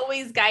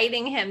always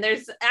guiding him.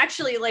 There's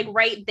actually like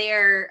right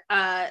there,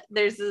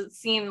 there's a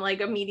scene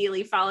like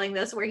immediately following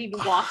this where he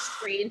walks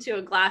straight into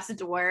a glass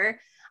door.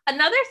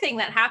 Another thing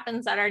that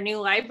happens at our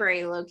new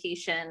library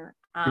location.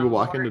 People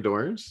walk into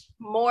doors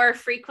more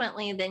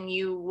frequently than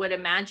you would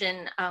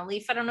imagine.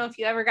 Leaf, I don't know if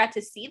you ever got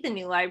to see the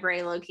new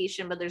library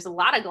location, but there's a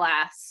lot of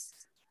glass.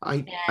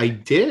 I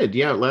did.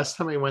 Yeah. Last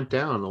time I went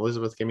down,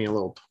 Elizabeth gave me a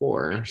little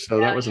tour. So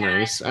that was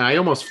nice. I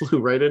almost flew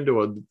right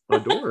into a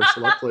door.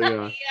 So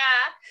luckily,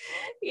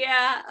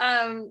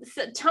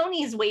 so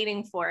Tony's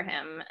waiting for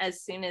him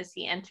as soon as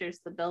he enters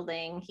the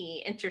building.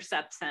 He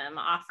intercepts him,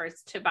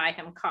 offers to buy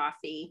him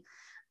coffee.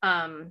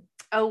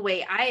 Oh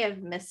wait, I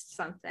have missed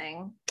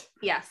something.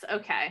 Yes,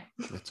 okay.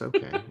 It's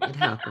okay. It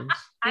happens.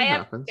 I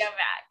have to go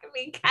back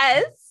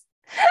because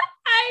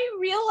I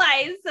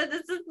realized that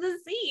this is the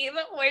scene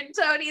where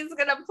Tony's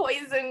gonna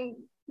poison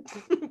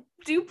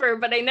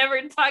Duper, but I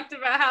never talked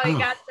about how he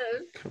got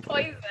the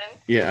poison.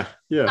 Yeah.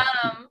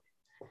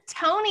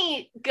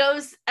 Tony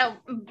goes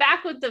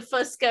back with the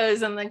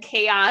Fuscos and the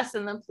chaos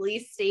in the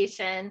police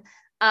station.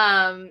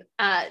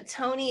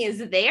 Tony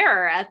is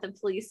there at the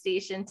police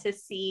station to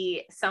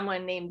see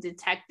someone named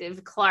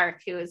Detective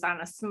Clark, who is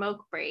on a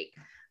smoke break,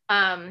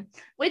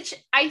 which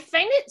I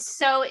find it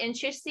so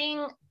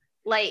interesting.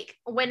 Like,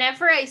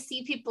 whenever I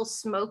see people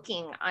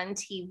smoking on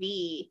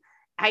TV,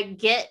 I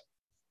get,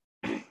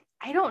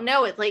 I don't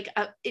know,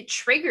 it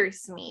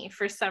triggers me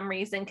for some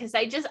reason, because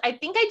I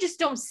think I just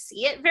don't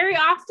see it very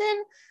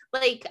often.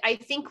 Like, I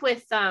think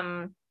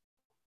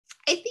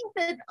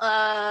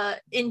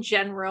that in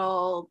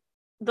general,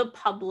 the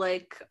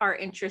public are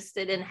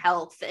interested in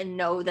health and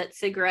know that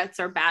cigarettes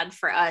are bad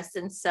for us.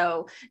 And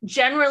so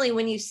generally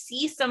when you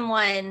see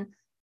someone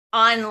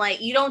on,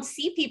 like, you don't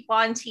see people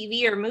on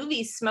TV or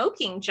movies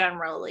smoking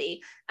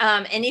generally.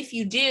 And if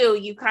you do,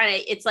 you kind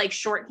of, it's like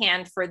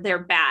shorthand for they're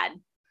bad.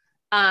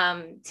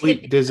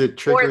 Wait, does it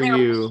trigger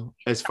you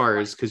as far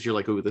as, because you're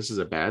like, oh, this is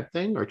a bad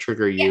thing, or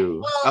trigger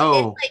you? It's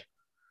like,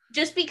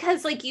 just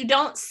because, like, you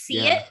don't see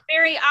it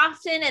very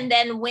often, and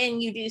then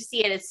when you do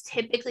see it, it's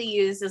typically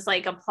used as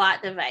like a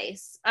plot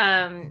device,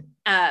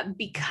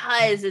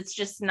 because it's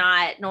just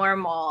not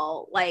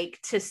normal, like,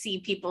 to see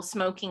people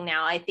smoking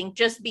now. I think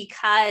just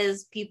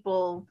because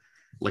people,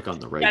 like, on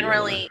the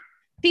regular,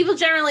 people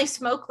generally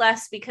smoke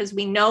less because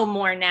we know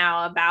more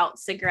now about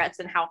cigarettes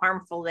and how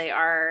harmful they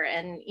are.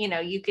 And, you know,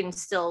 you can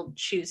still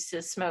choose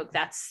to smoke.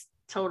 That's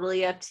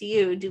totally up to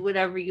you. Do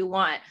whatever you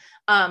want.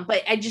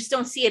 But I just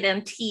don't see it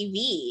on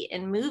TV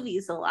and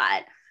movies a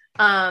lot.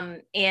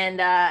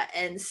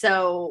 And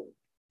so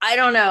I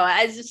don't know.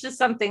 It's just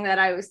something that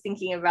I was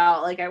thinking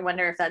about. Like, I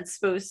wonder if that's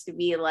supposed to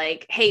be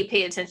like, hey,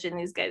 pay attention,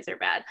 these guys are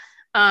bad.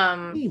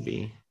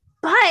 Maybe.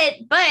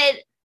 But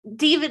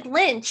David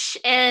Lynch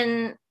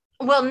and,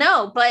 well,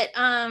 no, but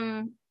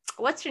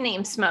what's her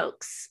name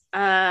smokes?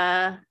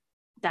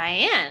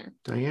 Diane.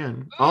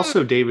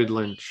 Also David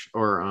Lynch,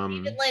 or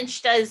David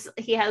Lynch does,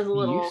 he has a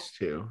little,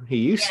 he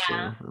used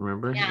to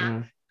remember.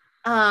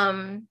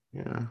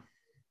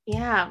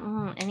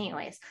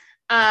 Anyways,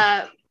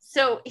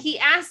 so he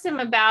asked him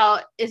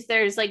about if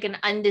there's like an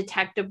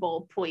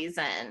undetectable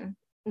poison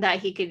that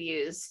he could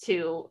use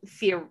to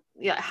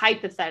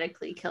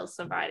hypothetically kill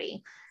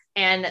somebody.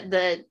 And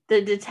the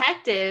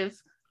detective,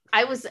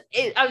 I was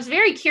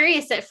very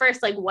curious at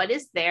first, like, what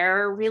is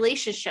their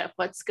relationship?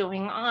 What's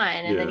going on?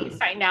 And then you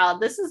find out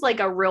this is like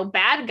a real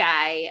bad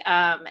guy.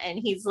 And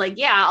he's like,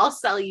 yeah, I'll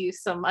sell you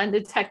some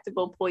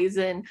undetectable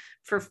poison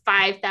for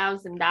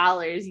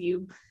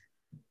 $5,000.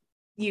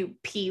 You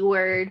P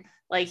word.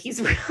 Like,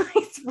 he's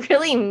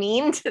really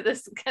mean to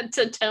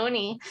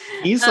Tony.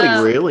 He's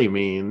like really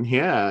mean.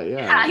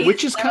 Yeah.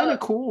 Which is kind of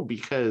cool,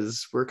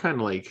 because we're kind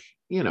of like,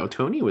 you know,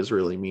 Tony was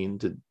really mean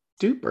to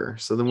Duper.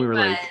 So then we were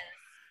like,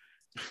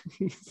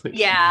 he's like,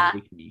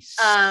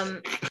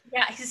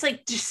 he's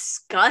like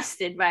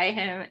disgusted by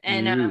him.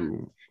 And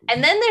then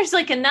there's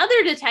like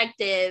another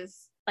detective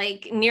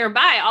like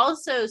nearby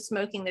also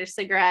smoking their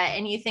cigarette,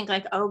 and you think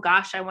like, oh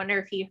gosh, I wonder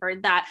if he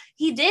heard that.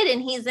 He did,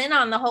 and he's in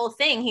on the whole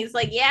thing. He's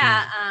like,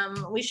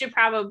 we should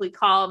probably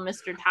call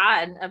Mr.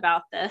 Todd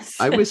about this.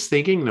 I was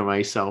thinking to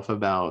myself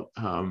about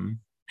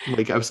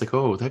like, I was like,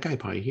 oh, that guy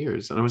probably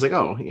hears. And I was like,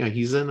 oh, yeah,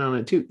 he's in on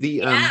it too.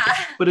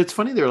 But it's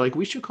funny, they're like,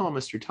 we should call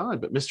Mr. Todd.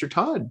 But Mr.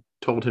 Todd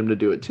told him to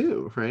do it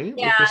too, right?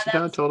 Yeah, like, Mr.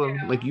 Todd told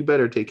him, like, you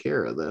better take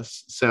care of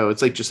this. So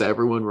it's like just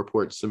everyone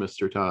reports to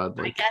Mr. Todd.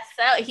 Like, I guess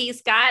so.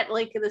 He's got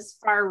like this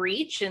far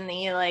reach in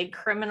the like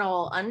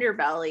criminal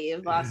underbelly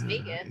of Las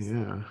Vegas.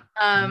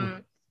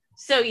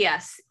 So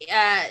yes,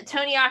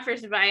 Tony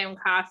offers to buy him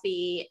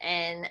coffee,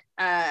 and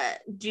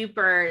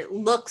Duper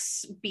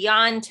looks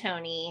beyond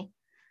Tony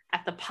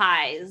at the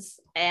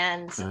pies,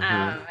 and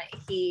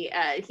he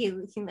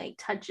like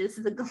touches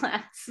the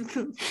glass.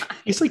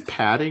 He's like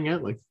patting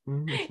it, like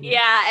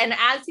yeah. And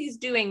as he's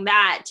doing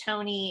that,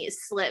 Tony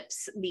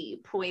slips the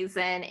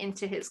poison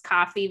into his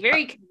coffee.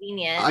 Very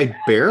convenient. I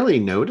barely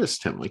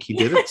noticed him. Like, he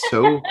did it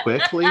so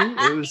quickly.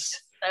 It was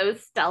so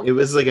stealthy. It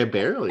was like I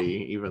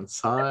barely even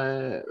saw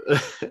it.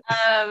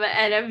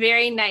 And a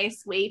very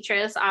nice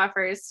waitress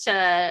offers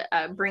to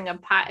bring a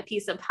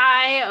piece of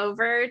pie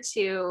over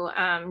to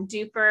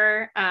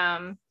Duper.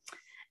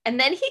 And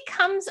then he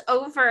comes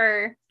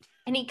over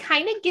and he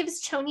kind of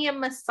gives Tony a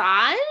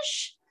massage.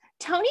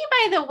 Tony,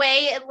 by the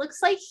way, it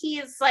looks like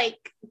he's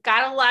like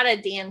got a lot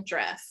of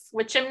dandruff,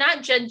 which I'm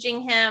not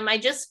judging him. I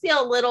just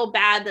feel a little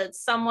bad that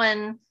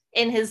someone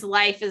in his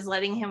life is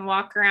letting him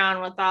walk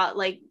around without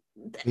like,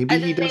 maybe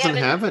he doesn't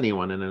have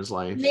anyone in his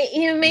life.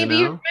 Maybe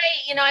you're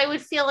right. I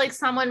would feel like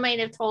someone might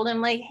have told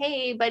him like,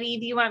 hey buddy,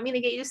 do you want me to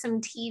get you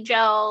some tea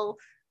gel?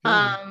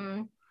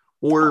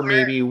 Or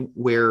maybe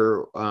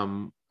wear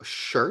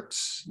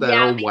shirts that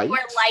are white.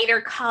 Wear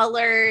lighter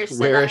colors.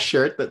 Wear a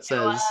shirt that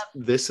says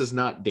this is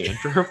not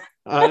dandruff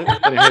on it,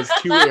 and it has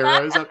 2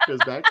 arrows up to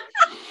his back.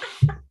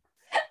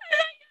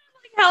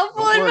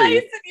 Helpful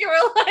advice if you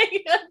were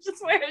like,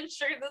 just wear a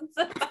shirt that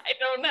says I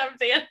don't have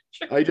dandruff.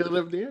 I don't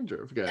have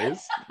dandruff,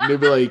 guys.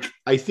 Maybe like,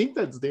 I think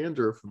that's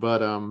dandruff,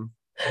 but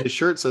His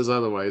shirt says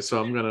otherwise,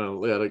 so I'm gonna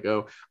let it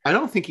go. I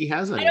don't think he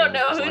has I anyone don't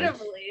in know his who to life.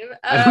 believe.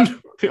 I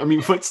don't. I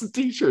mean, what's the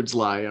t-shirts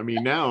lie? I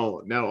mean,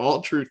 now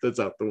all truth is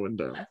out the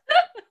window.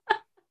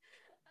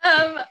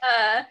 Um,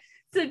 uh,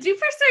 so Duper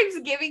starts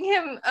giving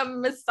him a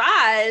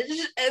massage,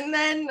 and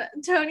then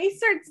Tony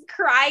starts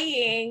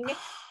crying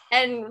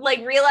and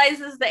like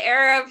realizes the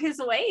error of his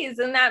ways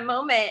in that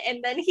moment.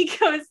 And then he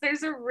goes,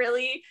 there's a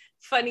really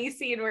funny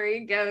scene where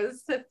he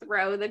goes to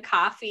throw the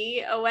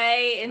coffee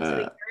away into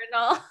the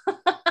urinal.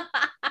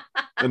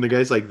 And the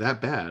guy's like, that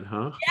bad,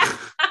 huh? Yeah.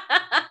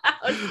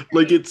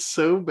 Like, it's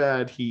so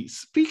bad.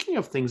 Speaking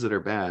of things that are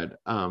bad,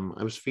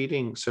 I was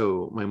feeding,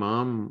 so my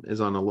mom is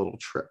on a little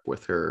trip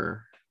with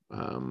her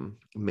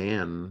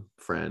man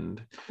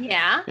friend.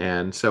 Yeah.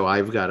 And so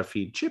I've got to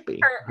feed Chippy,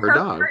 her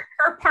dog.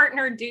 Her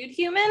partner dude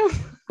human.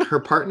 Her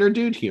partner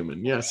dude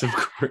human. Yes, of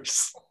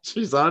course.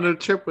 She's on a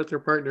trip with her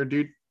partner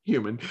dude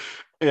human.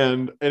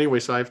 And anyway,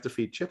 so I have to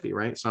feed Chippy,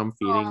 right? So I'm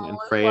feeding and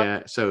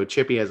Freya. So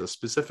Chippy has a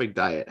specific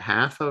diet,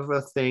 half of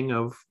a thing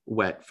of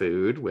wet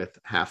food with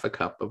half a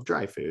cup of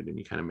dry food, and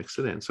you kind of mix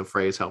it in. So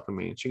Freya's helping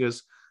me, and she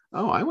goes,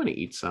 "Oh, I want to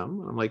eat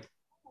some." I'm like,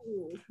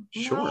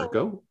 "Sure,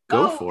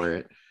 go for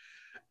it."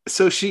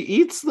 So she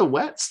eats the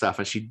wet stuff,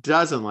 and she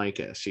doesn't like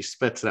it. She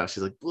spits it out.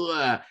 She's like,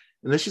 "Blah."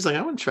 And then she's like,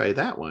 "I want to try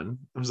that one."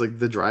 I was like,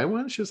 "The dry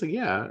one?" She was like,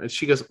 "Yeah." And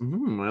she goes, "I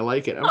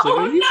like it." I was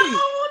like,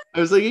 I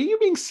was like, "Are you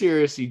being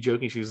serious? Are you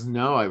joking?" She goes,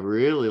 "No, I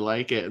really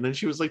like it." And then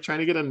she was like trying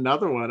to get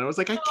another one. I was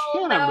like, I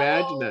can't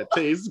imagine that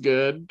tastes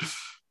good.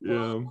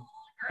 Yeah.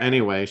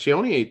 Anyway, she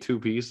only ate 2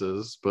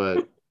 pieces,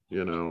 but I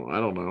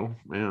don't know,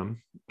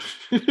 man.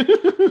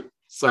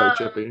 Sorry,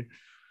 Chippy.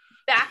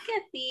 Back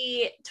at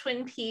the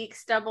Twin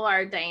Peaks Double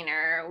R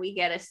diner, we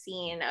get a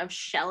scene of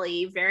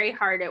Shelly very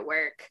hard at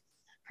work.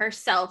 Her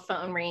cell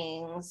phone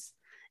rings.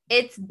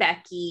 It's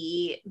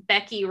Becky.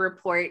 Becky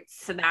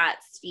reports that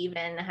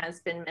Steven has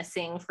been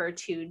missing for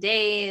 2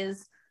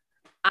 days.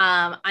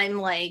 I'm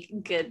like,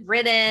 good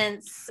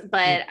riddance,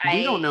 but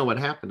we don't know what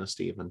happened to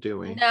Steven, do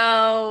we?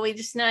 No, we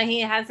just know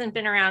he hasn't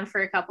been around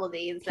for a couple of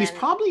days. He's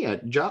probably a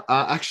job.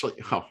 Actually,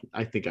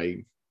 I think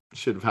I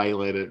should have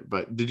highlighted,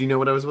 but did you know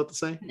what I was about to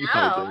say? No. You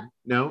probably did.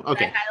 No?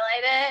 Okay. Did I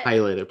highlight it?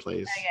 Highlight it,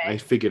 please. Okay. I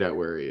figured out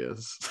where he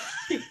is.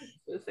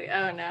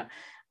 Oh no.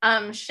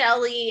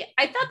 Shelly,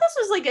 I thought this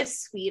was like a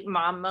sweet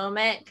mom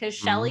moment because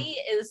Shelly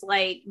is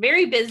like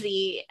very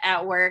busy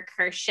at work.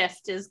 Her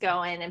shift is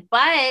going,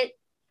 but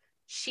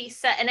she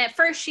said, and at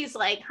first she's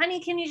like,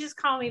 honey, can you just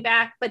call me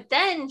back? But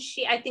then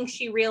I think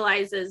she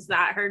realizes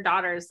that her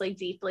daughter is like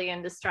deeply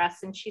in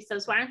distress. And she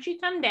says, why don't you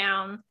come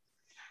down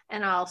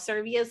and I'll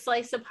serve you a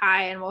slice of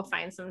pie and we'll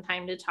find some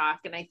time to talk.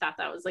 And I thought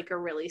that was like a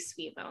really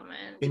sweet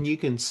moment. And you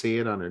can see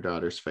it on her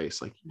daughter's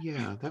face. Like,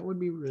 yeah, that would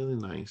be really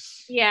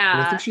nice. Yeah.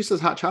 And I think she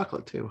says hot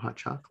chocolate too. Hot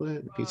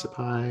chocolate, a piece of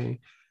pie.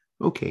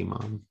 Okay,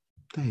 Mom.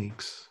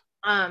 Thanks.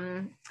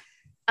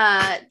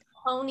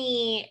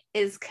 Tony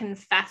is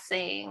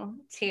confessing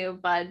to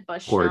Bud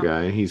Bushnell. Poor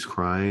guy, he's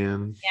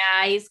crying.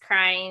 Yeah, he's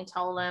crying.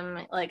 Told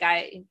him, like,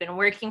 I've been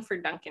working for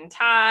Duncan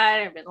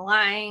Todd. I've been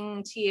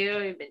lying to you.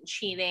 I've been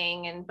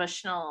cheating. And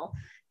Bushnell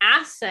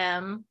asked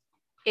him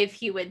if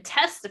he would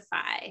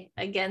testify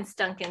against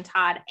Duncan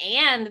Todd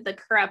and the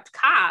corrupt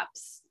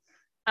cops.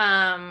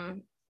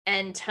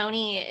 And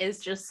Tony is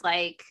just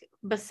like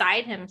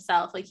beside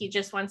himself. Like he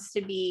just wants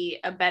to be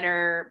a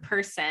better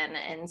person.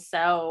 And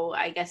so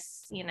I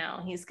guess,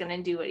 he's going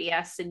to do what he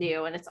has to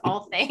do. And it's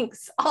all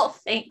thanks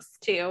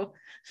to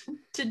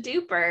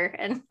Duper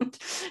and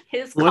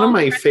his. One of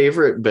my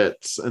favorite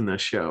bits in the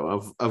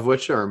show, of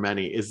which there are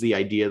many, is the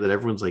idea that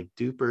everyone's like,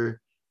 Duper,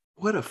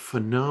 what a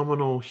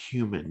phenomenal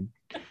human.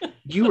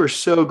 You are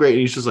so great.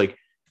 And he's just like,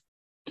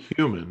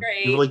 human.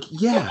 You're like,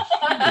 yeah,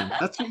 human.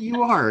 That's what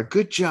you are.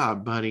 Good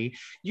job, buddy.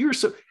 You're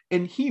so.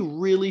 And he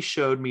really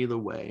showed me the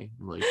way.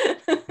 I'm like,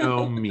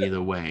 show me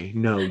the way.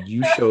 No,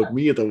 you showed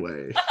me the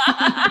way.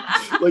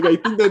 Like, I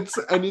think that's,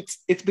 and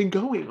it's been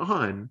going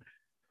on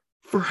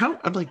for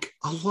like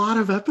a lot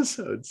of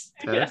episodes,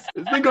 Tess.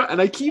 It's been going,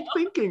 and I keep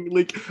thinking,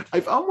 like,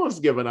 I've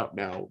almost given up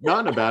now.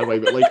 Not in a bad way,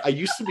 but like I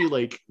used to be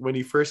like when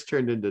he first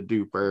turned into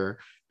Duper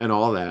and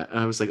all that. And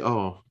I was like,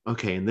 oh,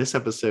 okay, in this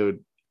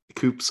episode,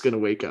 Coop's gonna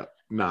wake up.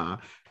 Nah.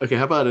 Okay,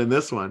 how about in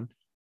this one?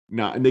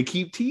 Nah. And they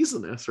keep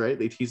teasing us, right?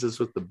 They tease us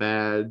with the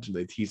badge, and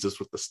they tease us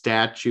with the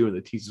statue, and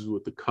they tease us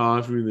with the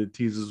coffee, and they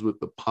tease us with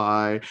the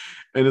pie.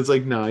 And it's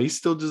like, nah, he's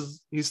still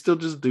just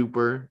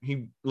Duper.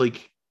 He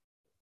like,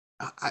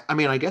 I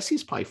mean, I guess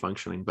he's probably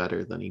functioning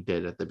better than he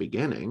did at the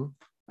beginning.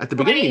 At the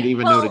beginning, he didn't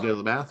even know to go to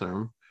the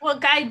bathroom. Well,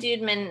 Guy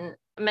Dudeman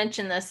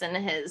mentioned this in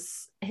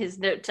his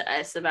note to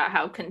us about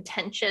how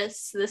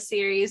contentious the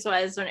series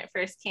was when it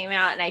first came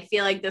out, and I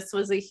feel like this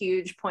was a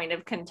huge point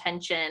of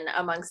contention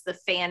amongst the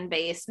fan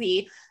base.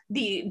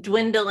 The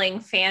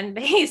dwindling fan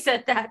base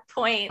at that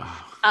point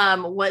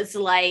was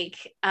like,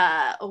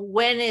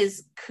 when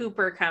is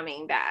Cooper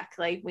coming back?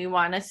 Like, we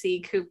want to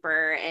see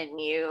Cooper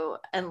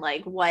and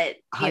like what.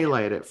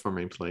 Highlight it for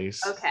me,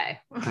 please. Okay.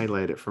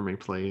 Highlight it for me,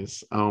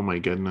 please. Oh my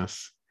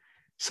goodness.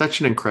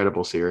 Such an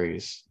incredible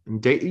series.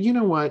 And you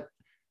know what?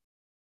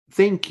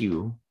 Thank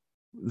you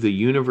the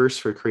universe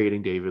for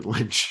creating David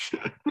Lynch.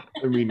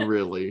 I mean,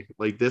 really,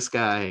 like this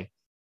guy,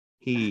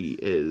 he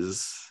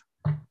is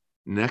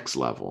next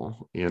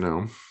level, you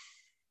know.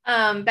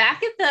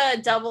 Back at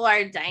the Double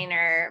R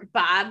Diner,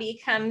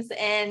 Bobby comes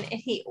in and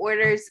he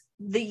orders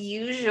the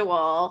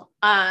usual,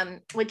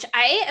 which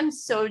I am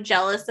so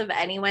jealous of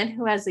anyone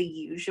who has a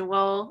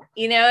usual.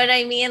 You know what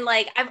I mean?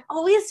 Like, I've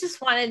always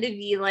just wanted to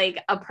be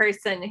like a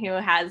person who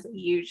has a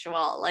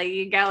usual. Like,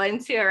 you go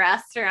into a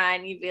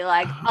restaurant, you'd be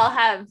like, I'll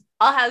have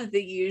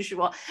the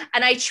usual.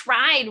 And I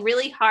tried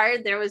really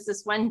hard. There was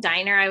this one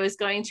diner I was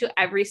going to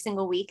every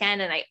single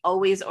weekend, and I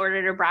always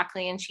ordered a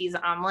broccoli and cheese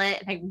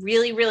omelet. And I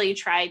really, really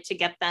tried to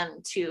get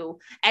them to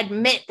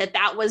admit that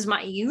that was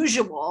my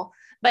usual.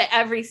 But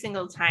every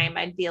single time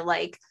I'd be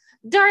like,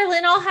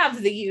 darling, I'll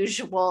have the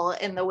usual.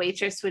 And the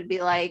waitress would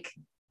be like,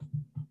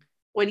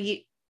 what do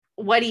you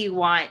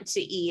want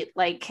to eat?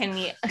 Like, can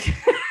you...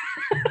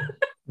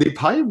 They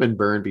probably have been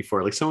burned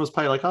before. Like someone's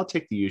probably like, I'll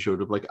take the usual.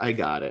 They're like, I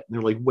got it. And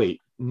they're like, wait,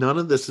 none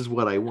of this is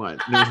what I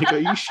want. And they're like, are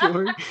you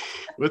sure?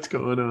 What's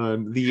going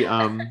on?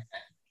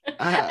 And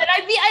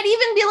I'd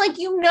even be like,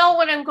 you know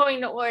what I'm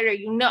going to order.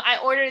 You know, I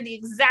order the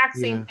exact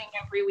same thing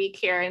every week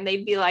here. And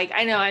they'd be like,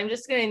 I know, I'm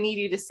just going to need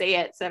you to say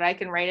it so that I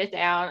can write it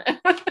down.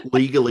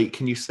 Legally,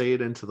 can you say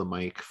it into the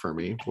mic for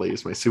me,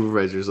 please? My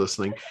supervisor's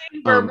listening.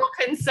 Verbal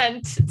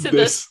consent to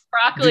this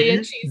broccoli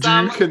and cheese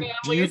omelet.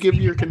 Do you give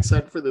your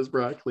consent for this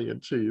broccoli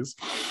and cheese?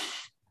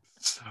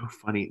 So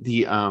funny.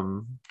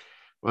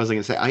 What was I going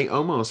to say? I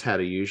almost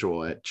had a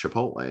usual at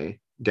Chipotle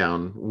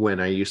down when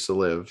I used to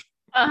live,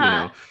 you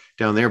know,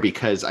 down there,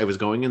 because I was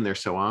going in there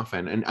so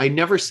often, and I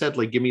never said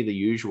like give me the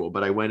usual,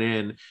 but I went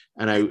in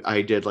and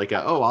I did like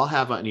I'll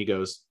have it, and he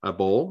goes, a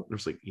bowl, and I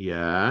was like,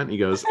 yeah, and he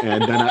goes,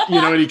 and then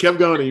and he kept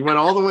going, and he went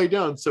all the way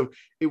down. So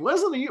it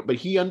wasn't but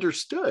he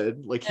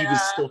understood, like he was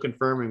still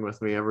confirming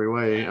with me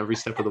every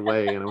step of the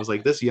way, and I was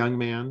like, this young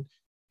man,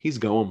 he's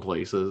going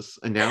places,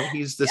 and now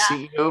he's the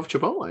CEO of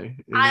Chipotle.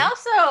 You know? I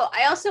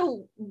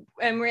also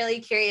am really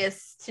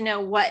curious to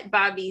know what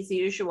Bobby's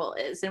usual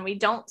is, and we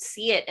don't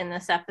see it in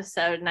this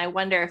episode, and I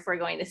wonder if we're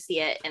going to see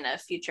it in a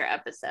future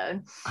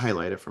episode.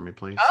 Highlight it for me,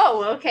 please.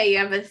 Oh, okay. You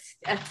have a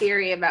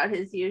theory about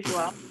his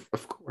usual.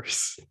 Of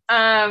course.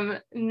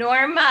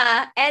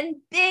 Norma and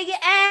Big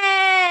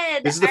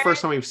Ed. This is the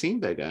first time we've seen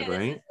Big Ed,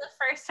 right? This is the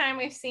first time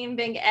we've seen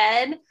Big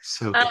Ed.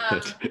 So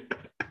good.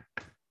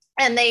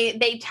 And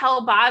they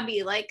tell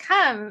Bobby, like,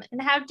 come and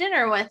have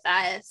dinner with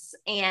us.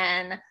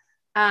 And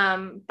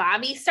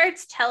Bobby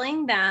starts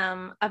telling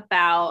them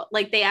about,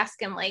 like, they ask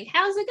him, like,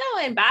 how's it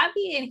going,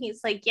 Bobby? And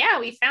he's like,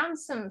 yeah, we found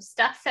some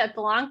stuff that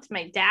belonged to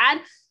my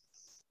dad,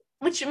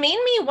 which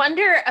made me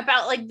wonder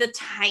about, like, the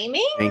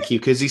timing. Thank you,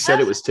 because he said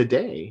it was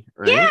today,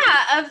 right?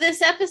 Yeah, of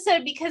this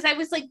episode, because I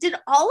was like, did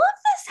all of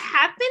this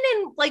happen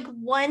in, like,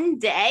 one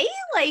day?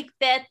 Like,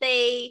 that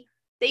they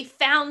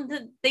found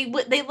that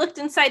they looked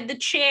inside the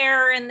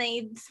chair and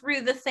they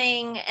threw the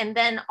thing, and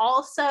then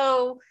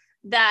also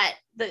that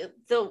the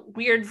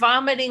weird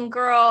vomiting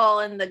girl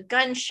and the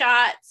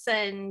gunshots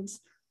and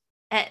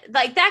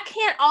like that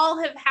can't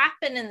all have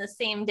happened in the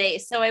same day.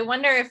 So I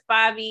wonder if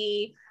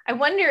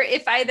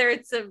either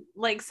it's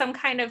like some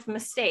kind of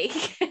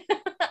mistake.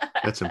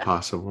 That's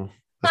impossible.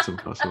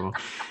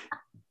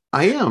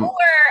 I am.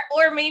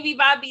 Or maybe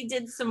Bobby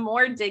did some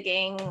more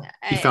digging.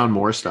 He found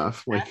more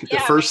stuff. Like the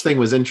first thing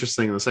was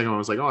interesting, and the second one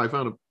was like, oh, I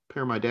found a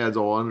pair of my dad's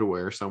old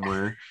underwear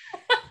somewhere.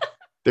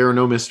 There are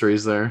no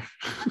mysteries there.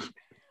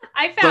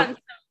 I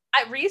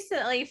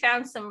recently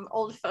found some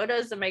old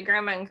photos of my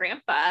grandma and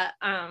grandpa.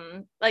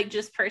 Like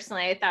just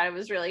personally, I thought it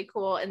was really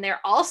cool, and they're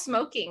all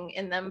smoking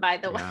in them, by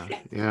the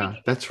way. Yeah,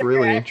 that's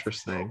really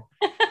interesting.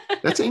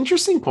 That's an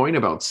interesting point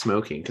about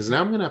smoking, because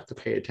now I'm gonna have to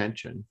pay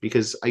attention,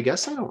 because I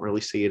guess I don't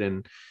really see it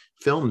in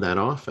film that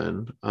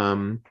often.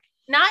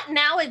 Not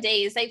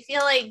nowadays. I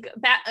feel like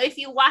if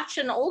you watch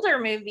an older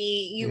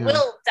movie, you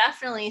will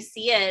definitely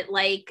see it.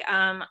 Like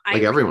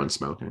everyone's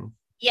smoking.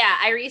 Yeah,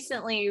 I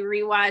recently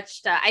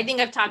rewatched. I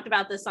think I've talked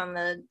about this on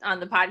the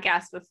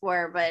podcast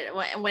before,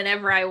 but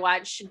whenever I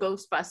watch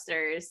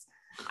Ghostbusters,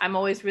 I'm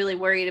always really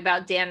worried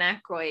about Dan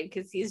Aykroyd,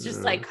 because he's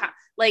just like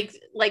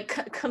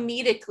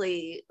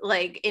comedically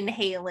like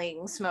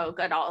inhaling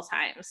smoke at all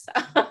times.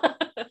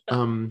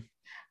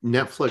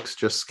 Netflix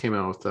just came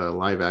out with a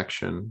live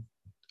action.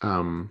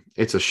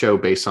 It's a show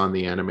based on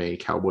the anime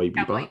Cowboy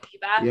Bebop.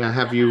 Yeah,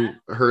 have you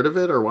heard of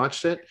it or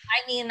watched it?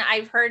 I mean,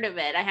 I've heard of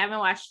it. I haven't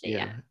watched it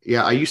yet.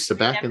 Yeah, I used to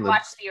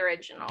watch the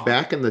original.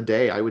 Back in the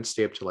day, I would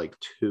stay up to like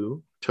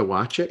 2 to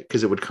watch it,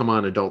 because it would come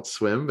on Adult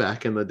Swim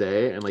back in the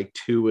day, and like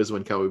 2 was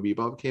when Cowboy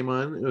Bebop came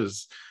on. It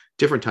was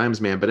different times,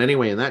 man. But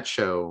anyway, in that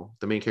show,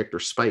 the main character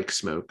Spike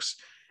smokes,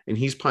 and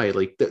he's probably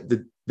like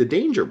the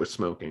danger with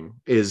smoking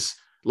is,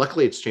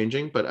 luckily it's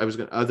changing, but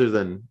other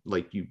than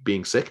like you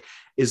being sick,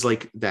 is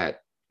like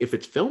that if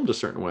it's filmed a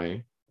certain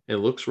way, it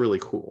looks really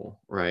cool,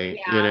 right?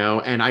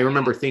 Yeah. And I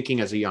remember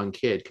thinking as a young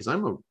kid, because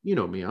I'm a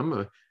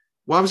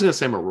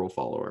rule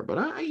follower, but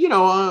I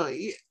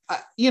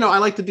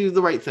like to do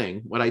the right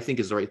thing, what I think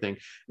is the right thing.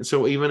 And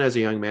so even as a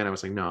young man, I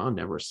was like, no, I'll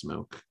never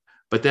smoke.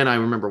 But then I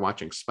remember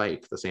watching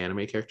Spike, this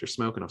anime character,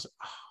 smoke, and I was like,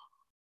 oh,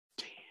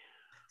 damn.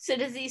 So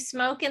does he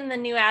smoke in the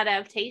new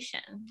adaptation?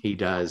 He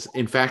does.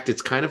 In fact,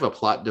 it's kind of a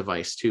plot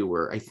device too,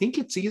 where I think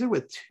it's either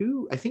with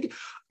two. I think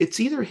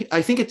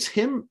it's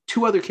him.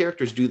 Two other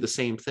characters do the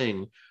same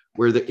thing,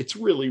 where it's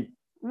really,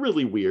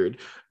 really weird.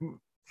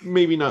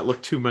 Maybe not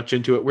look too much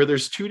into it. Where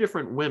there's two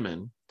different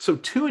women, so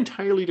two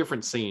entirely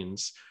different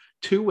scenes,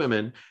 two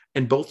women,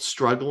 and both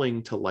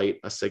struggling to light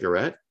a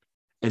cigarette,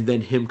 and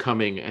then him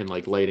coming and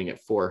like lighting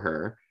it for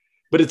her.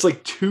 But it's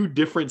like two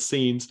different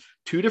scenes,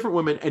 two different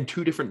women, and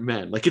two different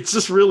men. Like, it's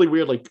just really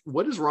weird. Like,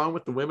 what is wrong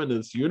with the women in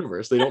this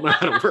universe? They don't know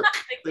how to work.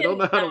 They don't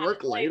know how to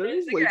work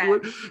lighters. Like,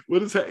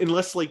 what is that?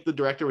 Unless like the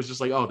director was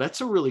just like, oh,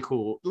 that's a really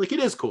cool. Like, it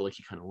is cool. Like,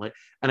 he kind of lit.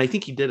 And I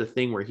think he did a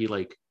thing where he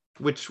like,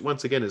 which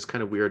once again is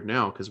kind of weird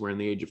now because we're in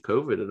the age of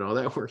COVID and all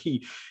that, where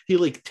he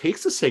like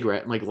takes a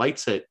cigarette and like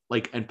lights it,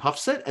 like, and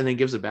puffs it and then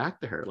gives it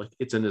back to her. Like,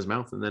 it's in his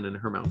mouth and then in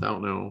her mouth. I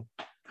don't know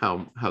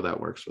how that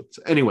works.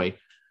 Anyway,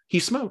 he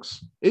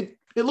smokes.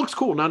 It looks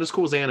cool. Not as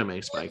cool as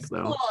anime Spike,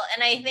 though. Cool.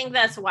 And I think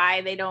that's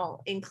why they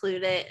don't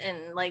include it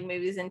in like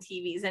movies and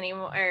TVs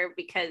anymore,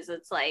 because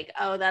it's like,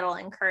 oh, that'll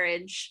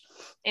encourage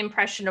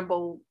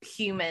impressionable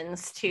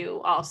humans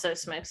to also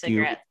smoke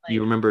cigarettes.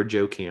 You remember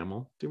Joe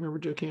Camel? Do you remember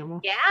Joe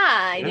Camel? Yeah,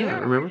 I do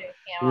remember Joe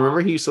Camel.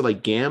 Remember he used to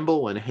like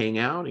gamble and hang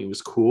out, and he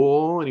was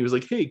cool, and he was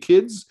like, hey,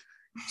 kids,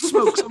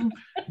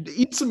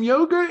 eat some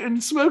yogurt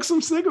and smoke some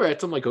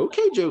cigarettes. I'm like,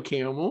 okay, Joe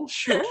Camel,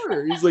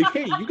 sure. He's like,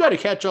 hey, you got to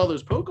catch all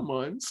those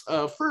Pokemons.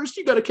 First,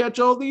 you got to catch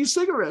all these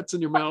cigarettes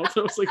in your mouth.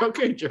 I was like,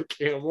 okay, Joe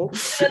Camel.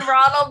 And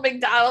Ronald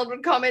McDonald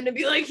would come in and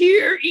be like,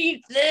 here,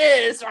 eat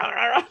this.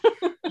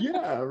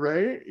 Yeah,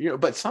 right.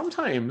 But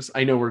sometimes,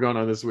 I know we're going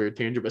on this weird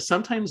tangent, but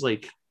sometimes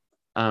like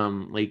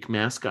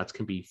mascots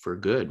can be for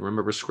good.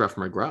 Remember Scruff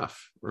McGruff?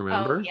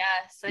 Remember? Oh,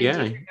 yes, I do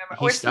remember.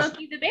 Or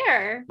Smokey the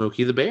Bear.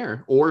 Smokey the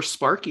Bear. Or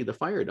Sparky the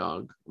Fire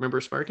Dog. Remember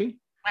Sparky?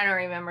 I don't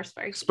remember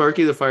Sparky.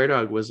 Sparky the Fire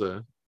Dog was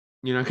you're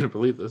not going to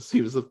believe this.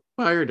 He was a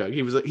fire dog.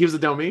 He was a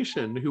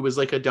Dalmatian who was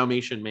like a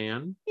Dalmatian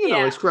man.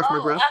 Like Scruff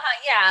McGruff.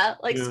 Yeah,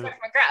 like Scruff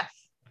McGruff.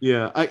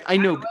 Yeah, I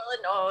know.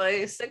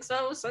 Illinois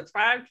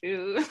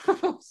 60652.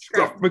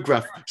 Scruff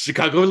McGruff,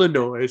 Chicago,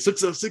 Illinois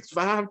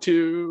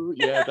 60652.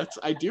 Yeah,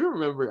 I do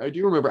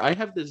remember. I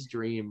have this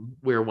dream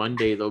where one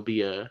day there'll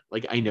be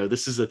I know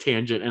this is a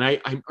tangent, and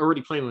I'm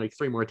already planning like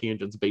 3 more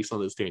tangents based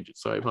on this tangent,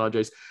 so I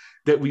apologize.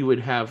 That we would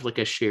have like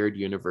a shared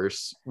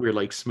universe where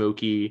like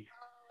Smokey,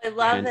 I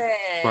love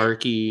it,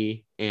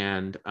 Sparky,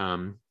 and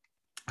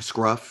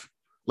Scruff.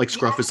 Like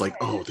Scruff is like,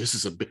 oh, this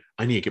is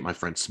I need to get my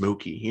friend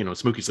Smokey.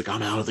 Smokey's like,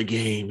 I'm out of the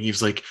game.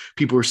 He's like,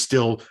 people are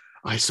still,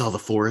 I saw the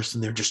forest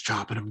and they're just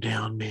chopping them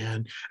down,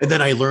 man. And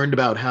then I learned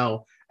about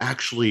how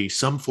actually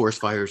some forest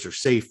fires are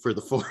safe for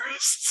the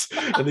forests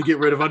and they get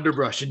rid of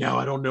underbrush. And now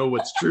I don't know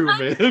what's true,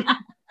 man.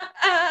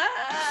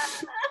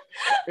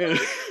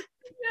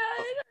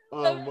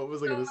 What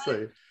was I going to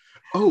say?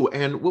 Oh,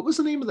 and what was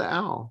the name of the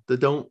owl? The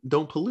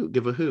don't pollute,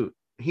 give a hoot.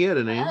 He had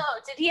a name. Oh,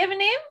 did he have a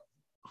name?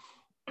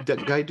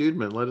 Guy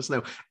Dudeman, let us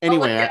know.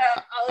 Anyway,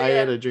 I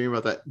had a dream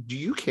about that. Do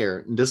you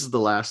care? This is the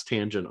last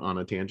tangent on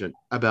a tangent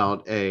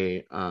about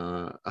a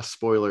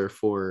spoiler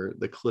for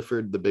the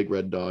Clifford the Big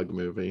Red Dog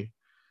movie.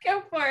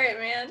 Go for it,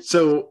 man.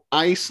 So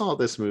I saw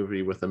this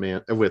movie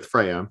with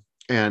Freya,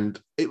 and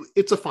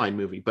it's a fine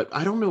movie, but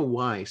I don't know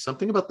why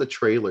something about the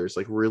trailers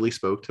like really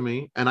spoke to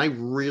me, and I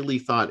really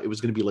thought it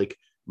was going to be like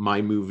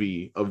my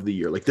movie of the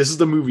year. Like, this is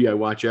the movie I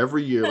watch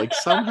every year. Like,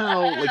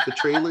 somehow like the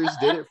trailers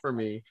did it for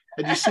me.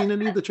 Had you seen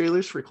any of the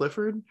trailers for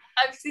Clifford?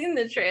 I've seen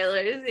the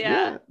trailers,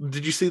 yeah.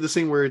 Did you see the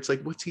scene where it's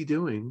like, what's he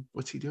doing?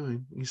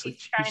 He's like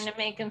trying to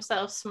make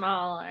himself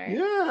smaller.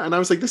 Yeah, and I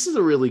was like, this is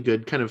a really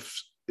good kind of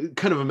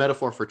a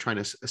metaphor for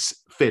trying to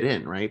fit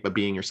in, right? But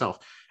being yourself.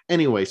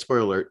 Anyway, spoiler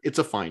alert, it's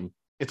a fine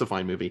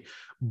movie.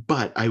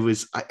 But I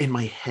was in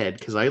my head,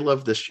 because I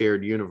love this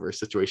shared universe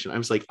situation, I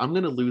was like, I'm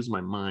gonna lose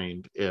my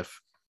mind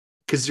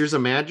because there's a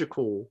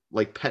magical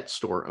like pet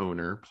store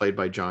owner played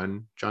by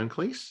John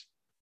Cleese,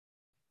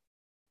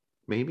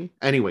 maybe,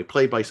 anyway,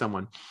 played by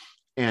someone,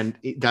 and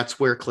that's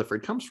where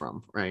Clifford comes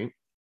from, right?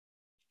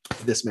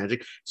 This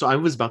magic. So I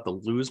was about to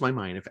lose my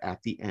mind if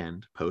at the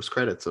end, post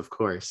credits, of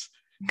course,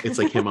 it's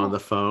like him on the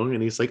phone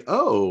and he's like,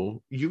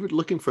 oh, you were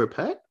looking for a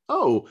pet?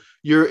 Oh,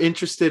 you're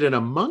interested in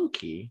a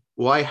monkey?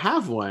 Well, I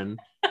have one.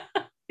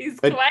 He's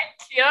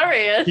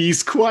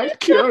quite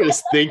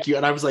curious. Thank you.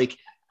 And I was like,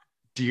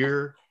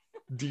 dear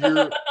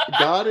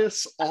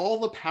goddess,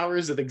 all the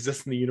powers that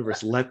exist in the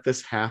universe, let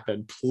this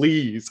happen,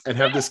 please, and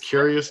have this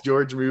Curious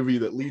George movie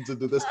that leads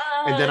into this.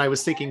 And then I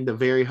was thinking the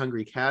Very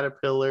Hungry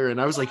Caterpillar,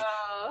 and I was like,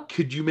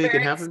 could you make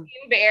it happen?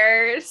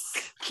 Bears.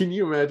 Can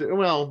you imagine?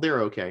 Well, they're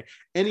okay.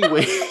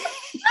 Anyway,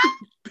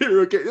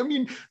 they're okay. I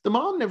mean, the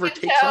mom never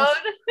takes off.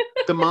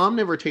 The mom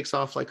never takes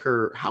off like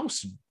her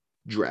house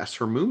dress,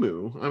 her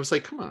muumuu. I was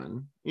like, come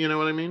on, you know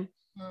what I mean?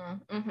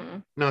 Mm-hmm.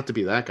 Not to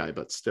be that guy,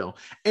 but still.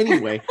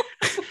 Anyway,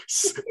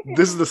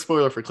 this is the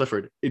spoiler for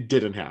Clifford. It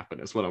didn't happen,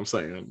 is what I'm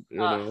saying. You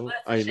know,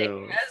 I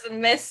know. That's a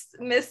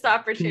missed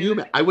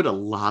opportunity. I would have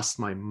lost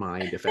my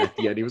mind if at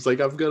the end he was like,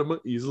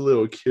 he's a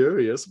little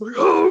curious. I'm like,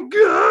 oh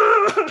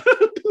God.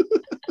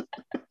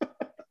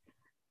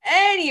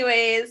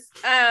 Anyways,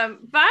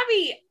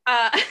 Bobby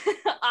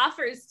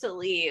offers to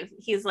leave.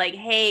 He's like,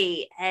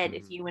 hey, Ed,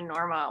 if you and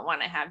Norma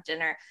want to have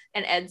dinner.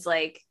 And Ed's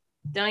like,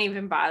 don't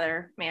even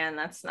bother, man.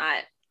 That's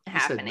not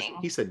happening.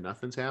 He said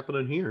nothing's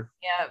happening here.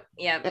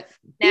 Yep.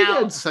 Now,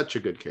 Ed's such a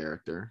good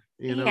character.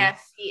 You know?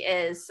 Yes, he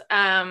is.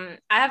 I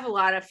have a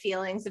lot of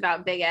feelings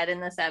about Big Ed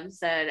in this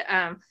episode.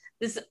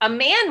 A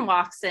man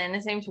walks in,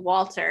 his name's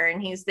Walter,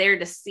 and he's there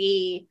to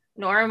see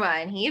Norma,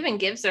 and he even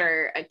gives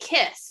her a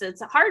kiss.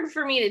 It's hard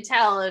for me to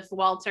tell if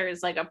Walter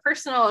is like a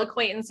personal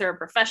acquaintance or a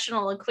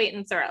professional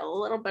acquaintance or a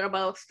little bit of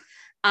both.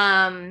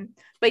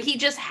 But he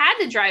just had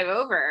to drive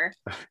over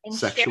and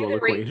sexual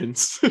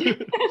acquaintance.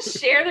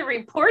 share the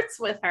reports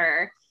with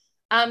her.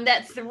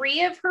 That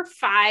 3 of her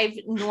 5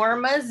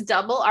 Norma's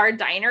Double R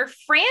Diner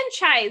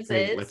franchises.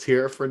 Hey, let's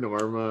hear it for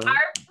Norma.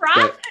 Are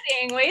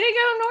profiting. Way to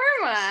go,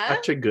 Norma.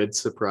 Such a good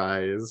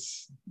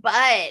surprise.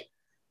 But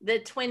the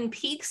Twin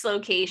Peaks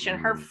location,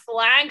 her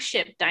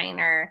flagship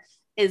diner,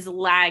 is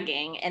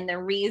lagging. And the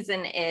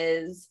reason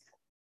is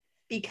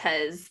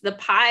because the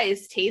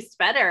pies taste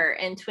better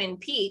in Twin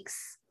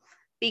Peaks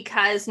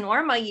because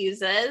Norma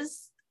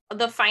uses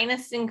the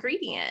finest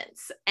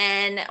ingredients.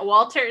 And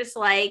Walter's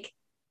like,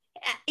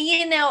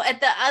 you know, at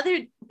the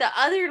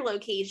other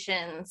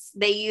locations,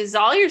 they use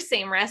all your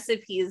same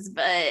recipes,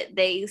 but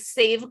they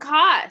save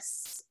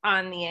costs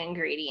on the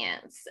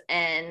ingredients.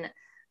 And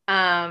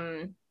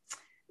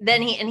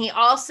then he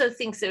also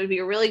thinks it would be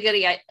a really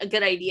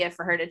good idea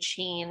for her to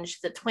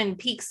change the Twin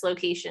Peaks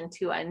location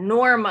to a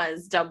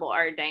Norma's Double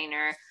R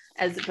Diner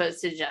as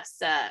opposed to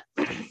just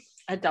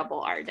a Double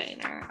R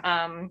Diner.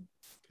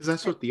 Because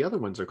that's what the other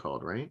ones are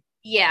called, right?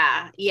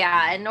 Yeah.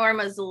 And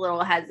Norma's a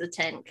little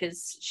hesitant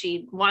because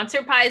she wants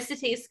her pies to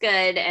taste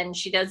good and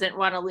she doesn't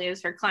want to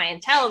lose her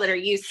clientele that are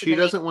used to. She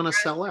doesn't want to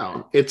sell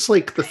out. It's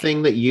like the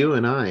thing that you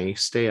and I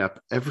stay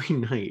up every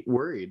night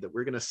worried that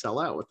we're going to sell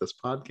out with this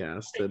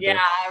podcast. And,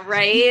 yeah,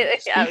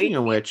 right. Speaking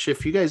of which,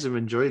 if you guys have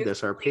enjoyed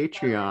this, our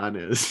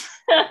Patreon is.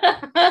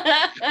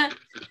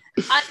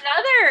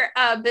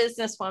 Another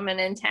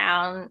businesswoman in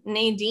town,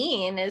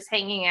 Nadine, is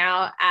hanging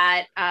out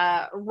at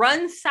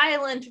Run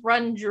Silent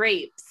Run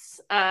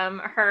Drapes,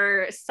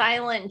 her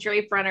silent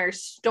drape runner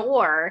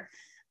store.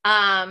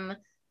 And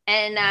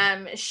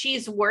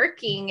she's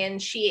working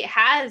and she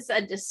has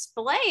a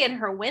display in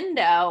her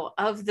window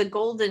of the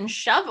golden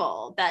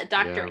shovel that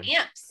Dr.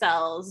 Amp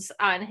sells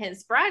on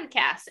his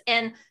broadcast.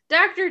 And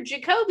Dr.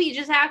 Jacoby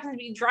just happens to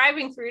be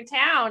driving through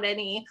town and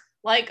he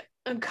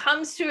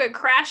comes to a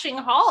crashing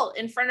halt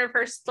in front of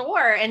her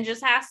store and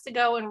just has to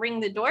go and ring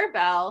the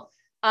doorbell.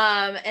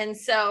 And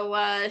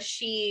so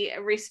she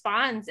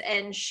responds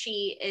and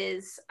she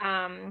is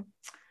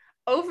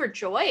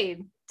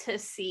overjoyed to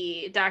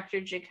see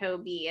Dr.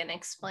 Jacoby and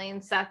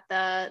explains that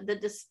the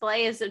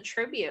display is a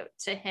tribute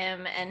to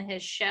him and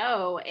his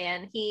show.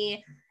 And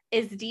he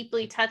is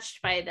deeply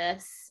touched by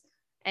this.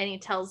 And he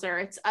tells her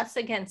it's us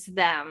against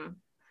them.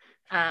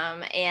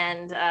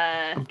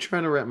 I'm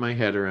trying to wrap my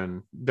head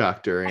around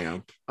Dr.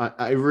 Amp.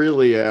 I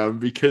really am,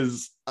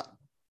 because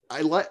I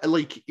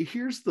like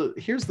here's the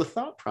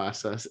thought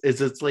process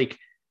is it's like,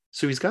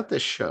 so he's got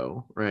this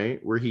show, right,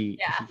 where he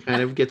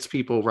kind of gets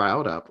people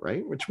riled up,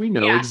 right, which we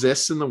know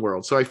exists in the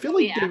world. So I feel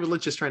like David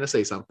Lynch is trying to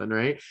say something,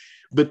 right,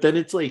 but then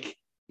it's like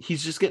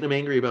he's just getting him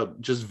angry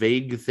about just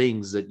vague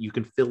things that you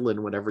can fill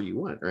in whatever you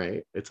want,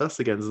 right? It's us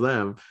against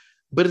them.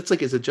 But it's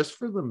like, is it just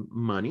for the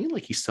money?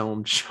 Like he's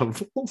selling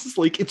shovels?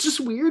 Like it's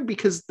just weird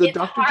because the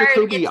Dr.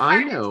 Jacoby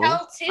I know,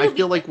 I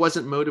feel like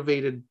wasn't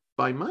motivated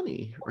by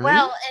money. Right?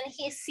 Well, and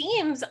he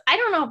seems, I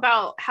don't know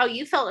about how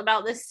you felt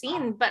about this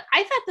scene, but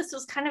I thought this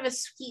was kind of a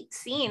sweet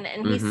scene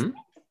and he's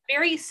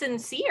very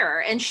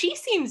sincere and she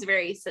seems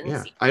very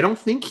sincere. Yeah, I don't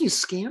think he's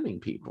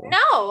scamming people.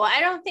 No, I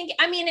don't think,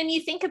 I mean, and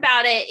you think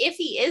about it, if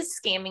he is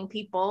scamming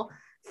people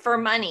for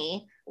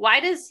money, why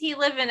does he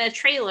live in a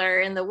trailer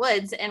in the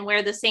woods and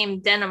wear the same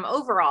denim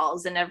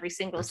overalls in every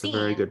single scene?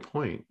 That's a very good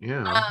point.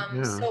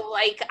 Yeah. So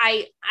like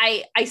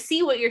I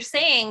see what you're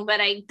saying, but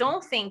I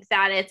don't think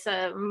that it's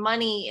a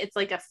money, it's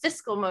like a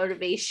fiscal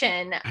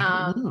motivation.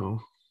 I don't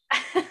know.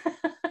 And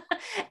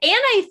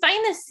I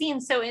find this scene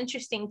so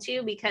interesting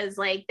too, because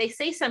like he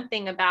says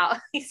something about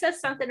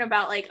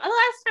like, oh, the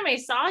last time I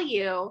saw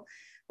you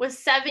was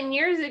 7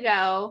 years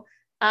ago.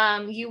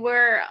 You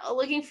were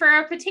looking for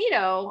a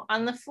potato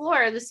on the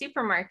floor of the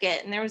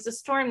supermarket and there was a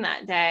storm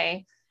that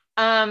day.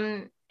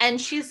 And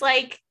she's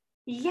like,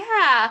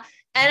 yeah.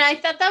 And I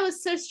thought that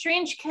was so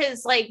strange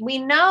because like we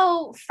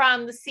know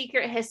from The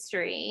Secret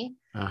History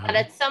that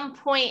at some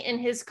point in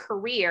his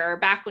career,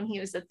 back when he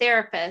was a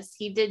therapist,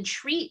 he did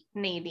treat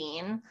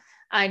Nadine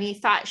and he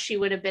thought she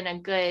would have been a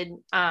good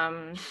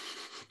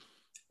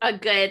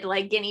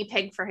like guinea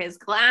pig for his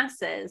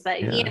glasses that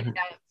he ended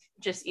up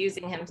just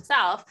using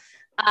himself.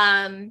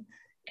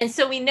 And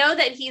so we know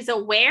that he's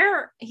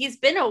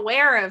been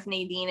aware of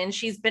Nadine and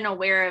she's been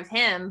aware of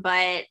him,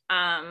 but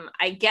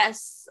I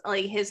guess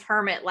like his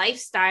hermit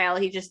lifestyle,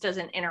 he just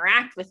doesn't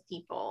interact with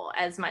people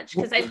as much.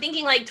 Because I'm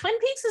thinking like Twin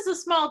Peaks is a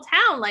small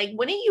town. Like,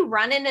 wouldn't you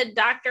run into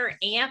Dr.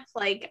 Amp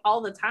like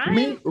all the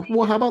time?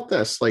 Well, how about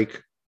this?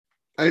 Like,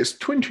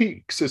 Twin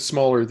Peaks is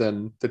smaller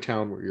than the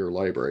town where your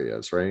library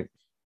is, right?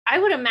 I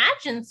would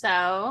imagine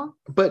so.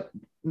 But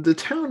the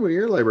town where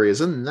your library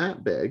isn't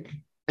that big.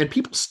 And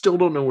people still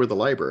don't know where the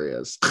library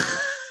is.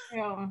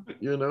 True.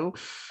 You know?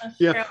 That's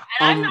Yeah. true.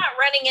 And I'm not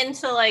running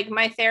into like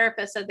my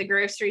therapist at the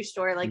grocery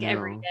store like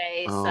every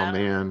day. Oh so.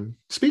 man.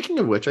 Speaking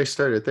of which, I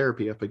started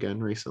therapy up again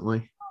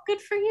recently.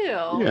 Good for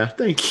you. Yeah,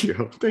 thank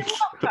you. Thank you.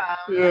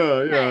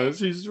 Welcome. Yeah.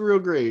 She's real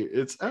great.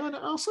 And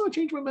also I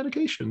changed my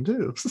medication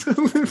too.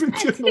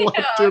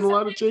 doing a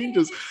lot of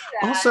changes.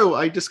 Also,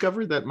 I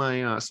discovered that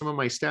my some of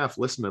my staff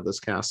listen to this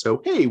cast.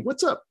 So hey,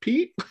 what's up,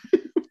 Pete?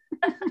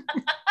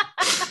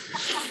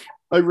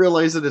 I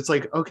realized that it's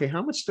like, okay,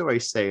 how much do I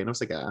say? And I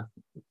was like,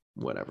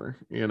 whatever,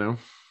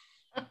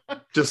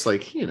 just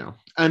like,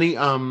 any,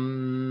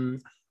 I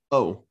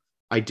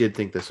did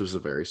think this was a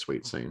very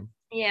sweet scene.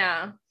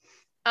 Yeah.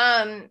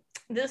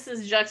 This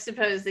is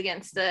juxtaposed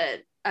against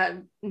a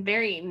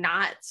very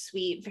not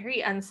sweet,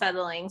 very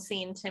unsettling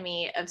scene to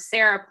me of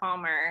Sarah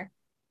Palmer.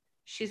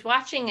 She's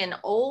watching an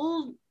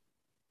old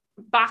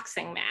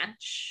boxing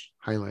match.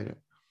 Highlight it.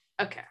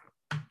 Okay.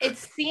 It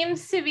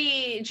seems to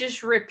be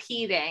just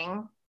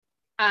repeating.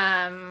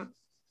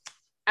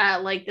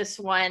 Like this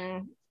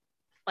one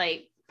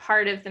like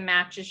part of the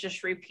match is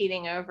just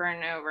repeating over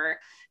and over.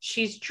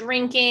 She's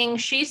drinking,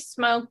 she's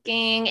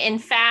smoking. In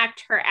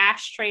fact, her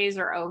ashtrays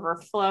are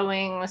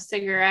overflowing with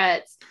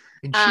cigarettes.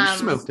 And she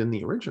smoked in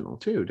the original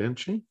too, didn't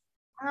she?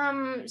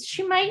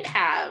 She might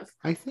have.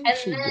 I think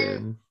she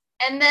did.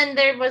 And then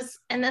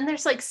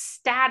there's like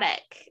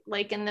static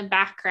like in the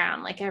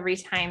background, like every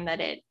time that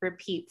it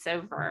repeats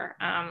over.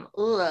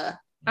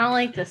 I don't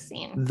like this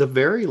scene. The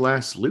very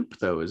last loop,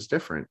 though, is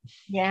different.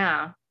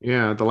 Yeah.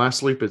 Yeah, the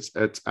last loop,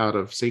 it's out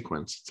of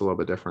sequence. It's a little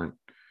bit different.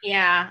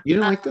 Yeah. You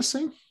didn't like this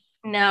scene?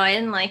 No, I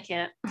didn't like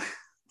it.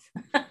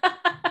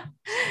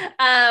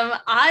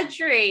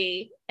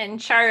 Audrey and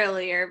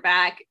Charlie are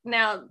back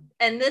now,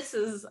 and this.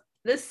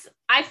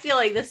 I feel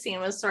like this scene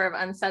was sort of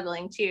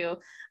unsettling too,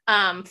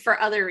 for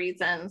other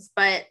reasons.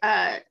 But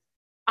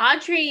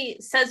Audrey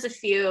says a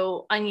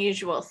few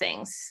unusual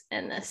things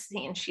in this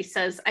scene. She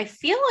says, I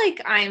feel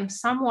like I'm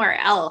somewhere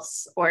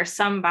else or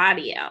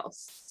somebody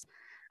else.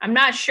 I'm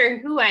not sure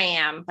who I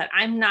am, but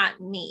I'm not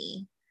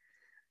me.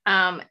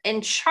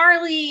 And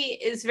Charlie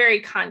is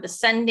very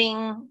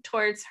condescending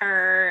towards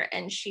her,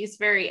 and she's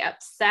very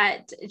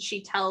upset.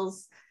 She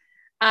tells,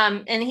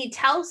 and he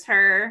tells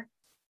her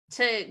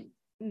to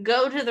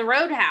go to the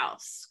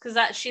roadhouse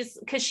because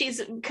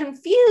she's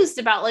confused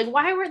about like,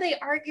 why were they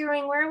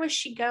arguing? Where was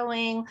she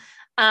going?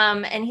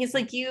 And he's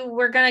like, you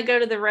were gonna go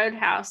to the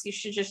roadhouse, you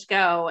should just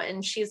go.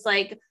 And she's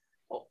like,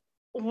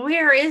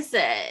 where is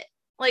it?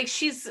 Like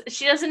she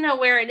doesn't know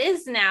where it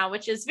is now,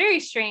 which is very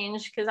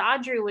strange because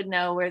Audrey would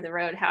know where the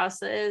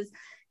roadhouse is.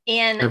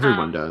 And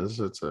everyone does.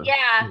 It's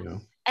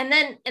and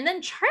then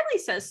Charlie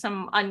says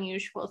some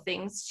unusual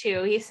things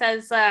too. He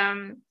says,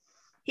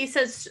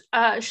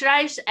 should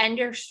I just end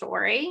your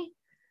story?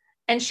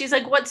 And she's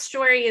like, what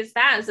story is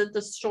that? Is it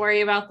the story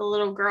about the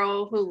little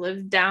girl who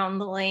lived down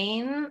the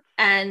lane?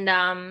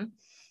 And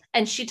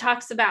she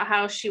talks about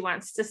how she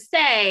wants to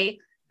stay,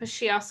 but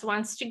she also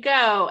wants to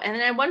go. And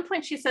then at one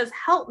point she says,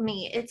 help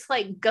me. It's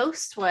like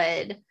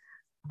Ghostwood.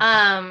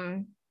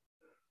 And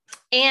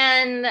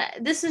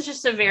this is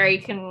just a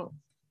very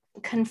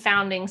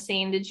confounding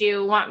scene. Did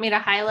you want me to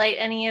highlight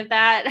any of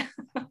that?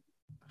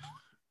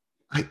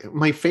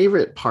 My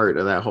favorite part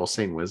of that whole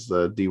scene was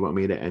do you want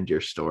me to end your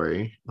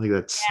story? Like,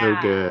 that's so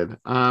good.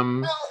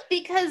 Well,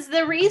 because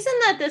the reason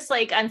that this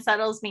like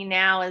unsettles me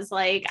now is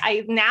like,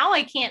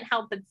 I can't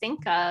help but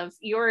think of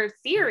your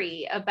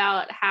theory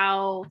about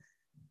how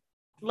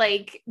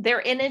like they're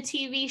in a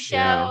TV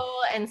show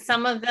and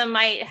some of them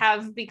might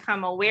have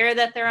become aware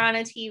that they're on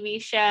a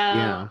TV show.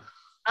 Yeah.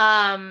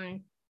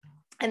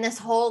 And this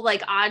whole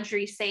like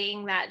Audrey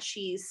saying that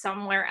she's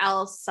somewhere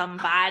else,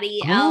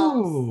 somebody else.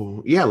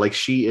 Oh, yeah. Like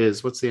she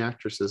is, what's the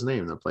actress's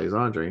name that plays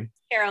Audrey?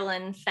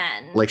 Carolyn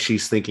Fenn. Like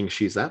she's thinking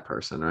she's that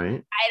person,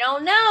 right? I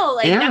don't know.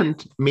 Like,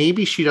 and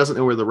maybe she doesn't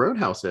know where the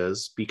roadhouse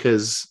is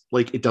because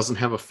like it doesn't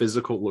have a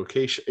physical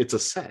location. It's a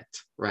set,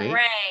 right?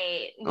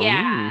 Right.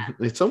 Yeah.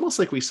 It's almost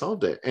like we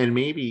solved it. And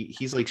maybe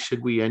he's like,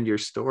 should we end your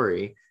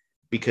story?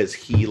 Because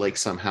he like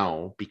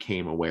somehow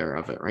became aware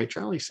of it, right?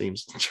 Charlie,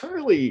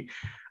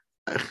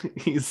 I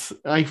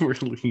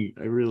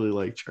really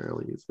like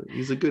Charlie.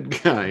 He's a good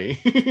guy.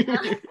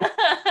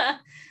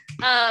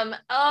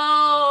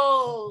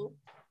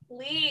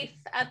 Leaf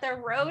at the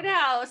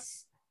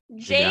roadhouse.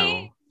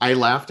 Jane. I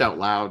laughed out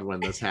loud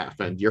when this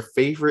happened. Your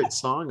favorite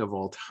song of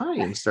all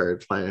time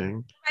started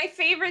playing. My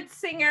favorite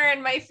singer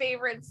and my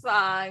favorite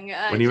song.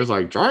 When he was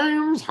like,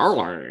 James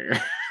Hurley.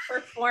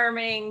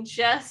 Performing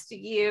Just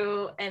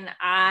You and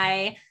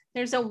I.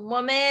 There's a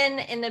woman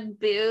in the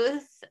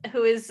booth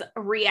who is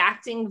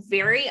reacting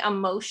very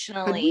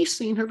emotionally. Had we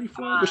seen her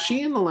before? Was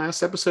she in the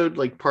last episode,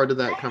 like part of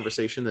that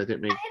conversation that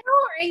didn't make? I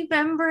don't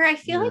remember. I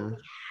feel like we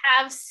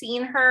have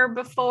seen her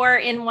before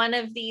in one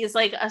of these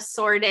like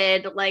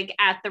assorted, like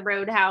at the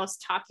Roadhouse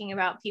talking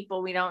about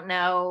people we don't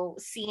know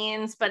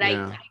scenes, but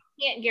I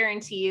can't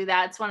guarantee you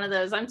that's one of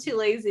those. I'm too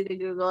lazy to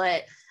Google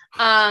it.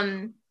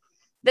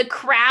 The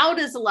crowd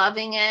is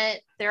loving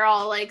it. They're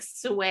all like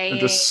swaying.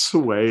 They're just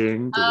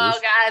swaying. Oh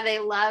God, they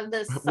love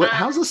this song.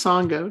 How's the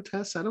song go,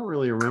 Tess? I don't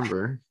really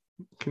remember.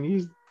 Can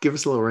you give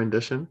us a little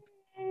rendition?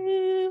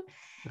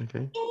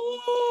 Okay.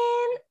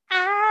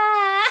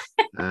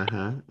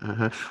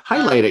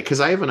 Highlight it, because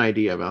I have an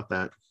idea about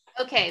that.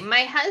 Okay,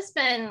 my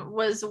husband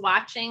was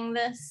watching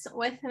this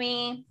with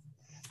me.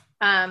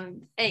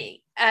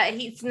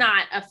 He's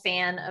not a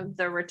fan of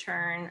The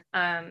Return,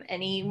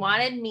 and he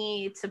wanted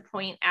me to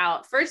point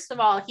out, first of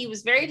all, he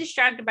was very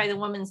distracted by the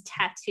woman's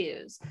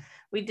tattoos.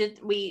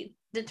 We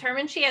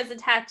determined she has a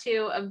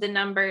tattoo of the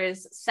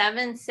numbers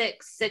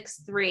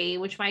 7663,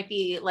 which might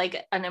be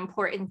like an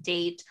important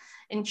date.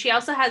 And she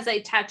also has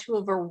a tattoo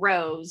of a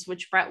rose,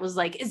 which Brett was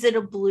like, is it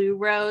a blue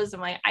rose?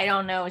 I'm like, I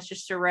don't know. It's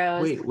just a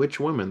rose. Wait, which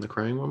woman? The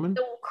crying woman?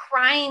 The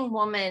crying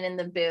woman in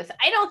the booth.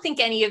 I don't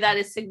think any of that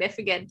is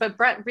significant, but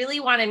Brett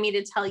really wanted me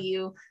to tell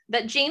you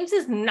that James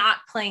is not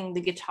playing the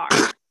guitar.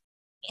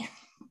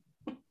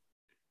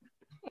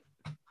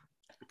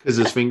 Because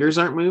his fingers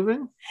aren't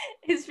moving?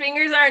 His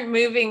fingers aren't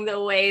moving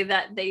the way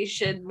that they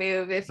should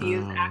move if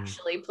he's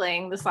actually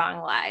playing the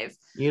song live.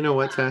 You know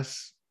what,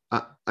 Tess?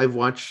 I've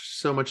watched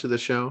so much of the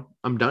show.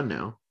 I'm done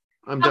now.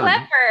 I'm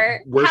done.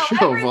 Worst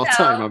show of all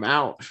time. I'm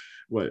out.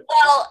 What?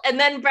 Well, and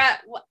then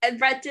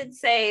Brett did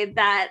say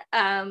that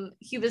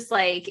he was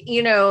like,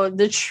 you know,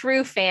 the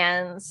true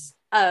fans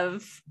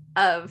of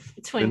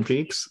Twin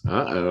Peaks.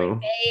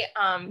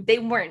 They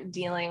weren't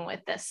dealing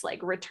with this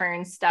like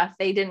return stuff.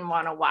 They didn't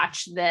want to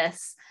watch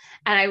this.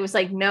 And I was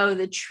like, no,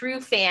 the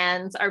true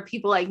fans are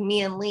people like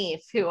me and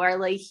Leaf who are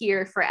like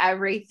here for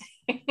everything.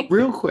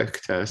 Real quick,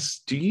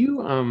 Tess, do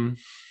you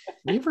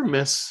ever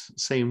miss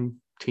Same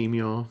Team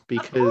Y'all?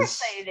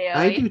 Because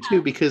I do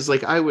too, because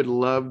like I would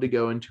love to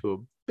go into a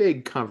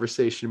big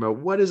conversation about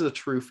what is a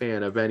true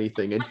fan of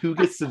anything and who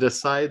gets to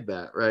decide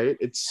that, right?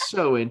 It's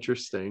so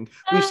interesting.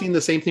 We've seen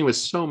the same thing with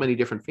so many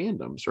different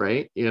fandoms,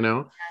 right? You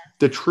know,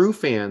 the true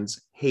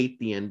fans hate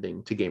the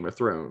ending to Game of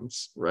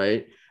Thrones,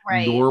 right?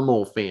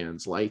 Normal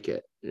fans like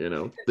it, you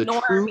know. The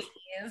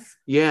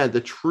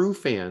true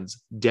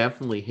fans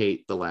definitely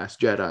hate The Last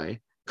Jedi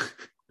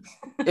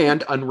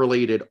and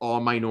unrelated, all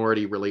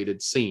minority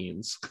related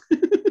scenes.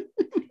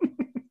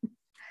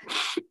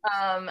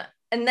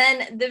 And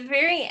then the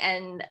very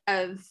end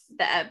of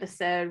the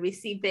episode, we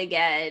see Big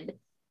Ed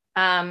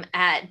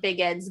at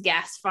Big Ed's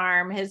gas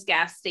farm, his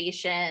gas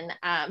station.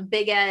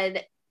 Big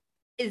Ed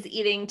is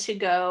eating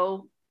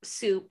to-go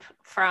soup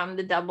from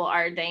the Double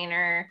R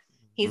Diner.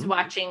 He's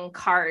watching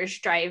cars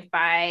drive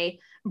by.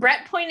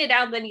 Brett pointed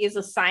out that he has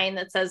a sign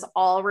that says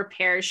all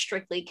repairs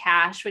strictly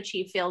cash, which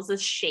he feels is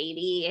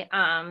shady.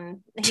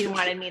 He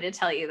wanted me to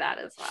tell you that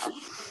as well.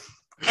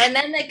 And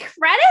then the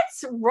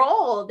credits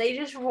roll. They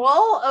just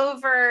roll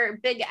over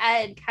Big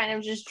Ed kind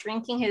of just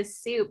drinking his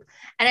soup.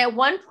 And at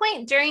one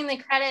point during the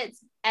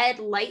credits, Ed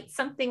lights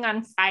something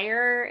on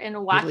fire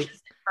and watches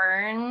it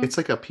burn. It's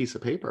like a piece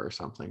of paper or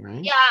something,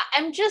 right? Yeah,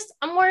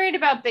 I'm worried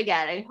about Big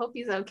Ed. I hope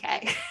he's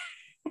okay.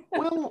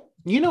 Well,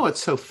 you know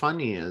what's so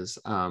funny is,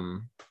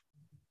 well,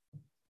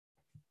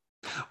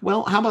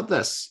 how about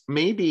this?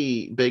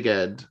 Maybe Big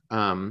Ed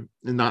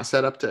not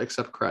set up to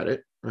accept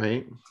credit,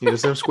 right? He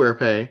doesn't have Square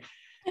Pay.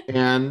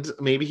 And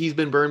maybe he's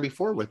been burned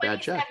before with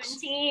bad checks.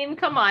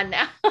 Come on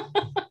now.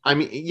 I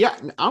mean, yeah,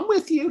 I'm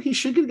with you. He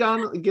should get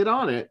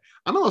on it.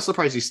 I'm a little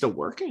surprised he's still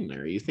working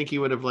there. You think he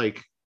would have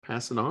like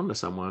passed it on to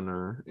someone,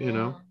 or you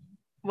know?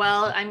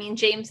 Well, I mean,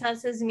 James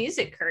has his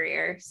music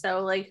career,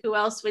 so like, who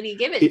else would he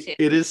give it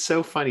to? It is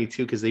so funny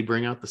too, because they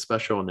bring out the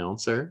special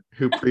announcer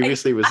who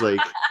previously was like,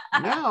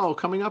 "Now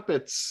coming up,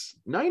 it's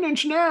 9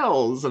 Inch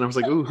Nails," and I was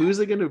like, "Ooh, who's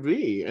it gonna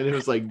be?" And it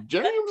was like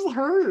James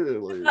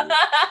Hurley.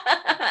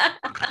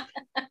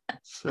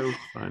 So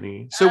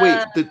funny. So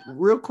wait,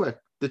 real quick,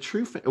 the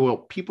true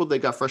people that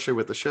got frustrated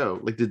with the show,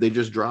 like, did they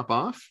just drop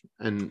off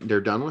and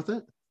they're done with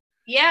it?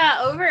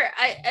 Yeah,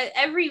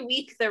 every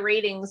week the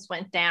ratings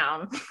went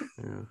down.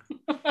 Yeah.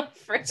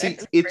 See,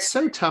 it's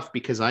so tough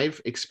because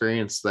I've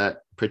experienced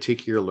that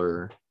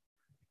particular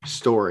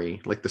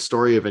story, like the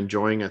story of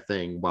enjoying a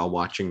thing while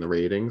watching the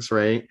ratings,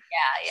 right?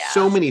 Yeah.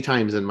 So many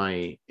times in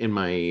my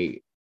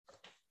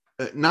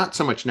not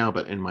so much now,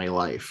 but in my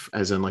life,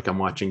 as in like I'm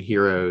watching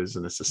Heroes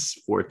and it's the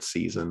 4th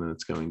season and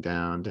it's going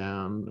down.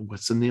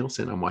 What's the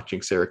Nielsen? I'm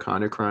watching Sarah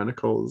Connor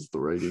Chronicles. The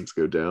ratings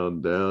go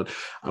down.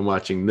 I'm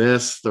watching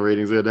this. The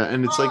ratings go down.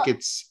 And it's like,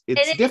 it's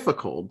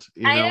difficult.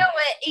 I know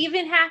it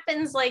even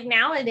happens like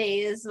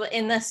nowadays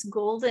in this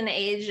golden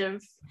age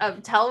of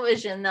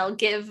television. They'll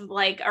give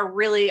like a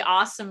really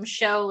awesome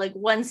show, like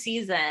one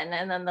season,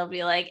 and then they'll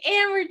be like,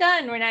 and we're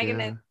done. We're not going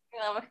to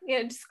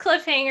Just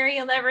cliffhanger.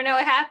 You'll never know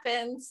what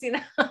happens.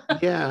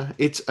 Yeah,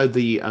 it's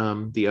the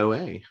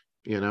OA.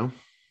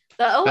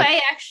 The OA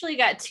actually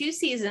got 2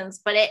 seasons,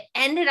 but it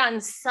ended on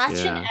such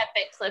an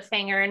epic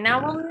cliffhanger, and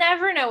now we'll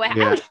never know what.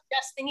 I was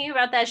just thinking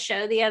about that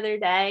show the other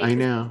day. I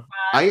know.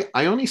 I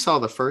only saw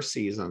the first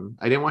season.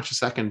 I didn't watch the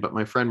second, but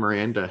my friend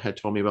Miranda had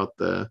told me about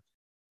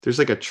there's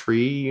like a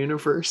tree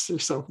universe or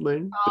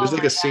something. There's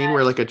like a scene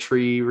where like a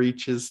tree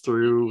reaches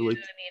through. You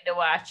need to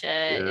watch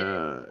it.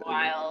 Yeah, it's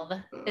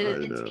wild.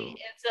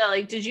 It's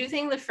like, did you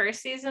think the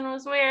first season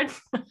was weird?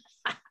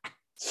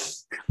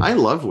 I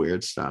love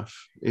weird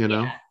stuff,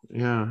 Yeah.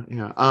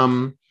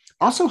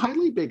 Also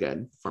highlight Big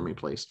Ed for me,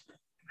 please.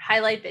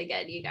 Highlight Big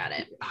Ed, you got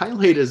it.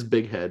 Highlight is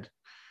Big Head.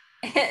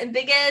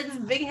 Big Ed's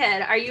Big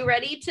Head. Are you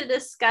ready to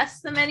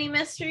discuss the many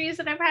mysteries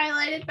that I've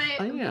highlighted by?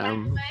 I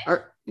am.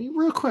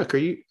 Real quick,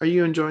 are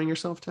you enjoying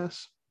yourself,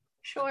 Tess?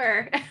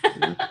 Sure.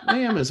 I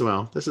am as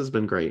well. This has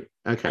been great.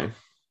 Okay.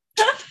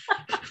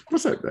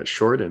 What's that? That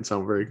short didn't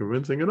sound very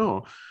convincing at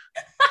all.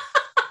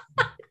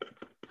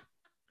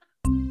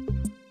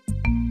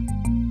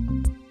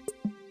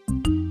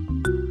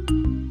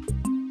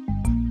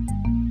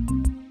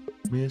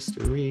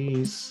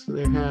 Mysteries,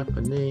 they're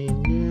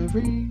happening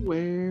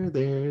everywhere.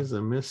 There's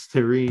a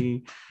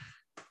mystery.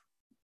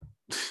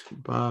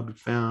 Bob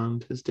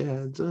found his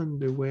dad's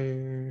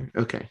underwear.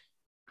 Okay.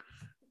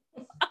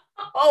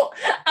 Oh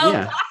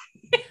yeah.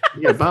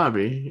 Yeah,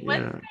 Bobby. What's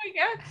going on?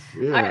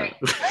 Yeah. All right.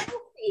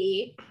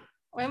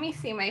 Let me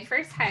see my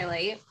first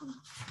highlight.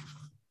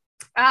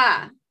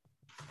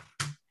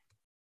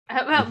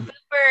 About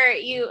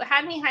Booper, you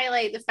had me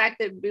highlight the fact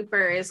that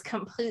Booper is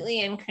completely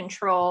in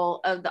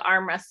control of the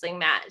arm wrestling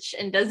match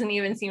and doesn't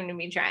even seem to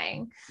be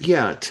trying.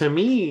 Yeah, to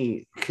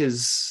me,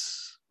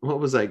 because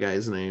what was that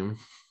guy's name?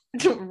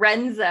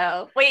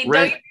 Renzo. Wait,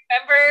 don't you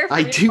remember?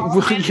 I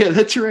do. Yeah,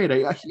 that's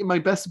right. My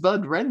best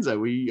bud Renzo.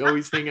 We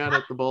always hang out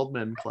at the Bald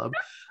Men Club.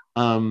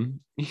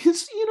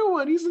 He's,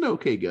 he's an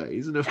okay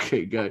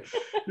guy.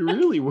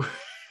 Really.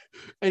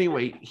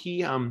 Anyway,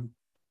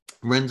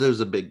 Renzo's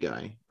a big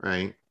guy,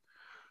 right?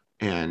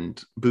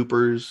 And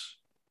Booper's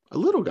a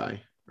little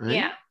guy, right?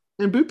 Yeah.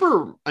 And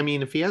Booper, I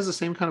mean, if he has the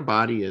same kind of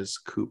body as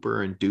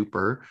Cooper and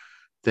Duper,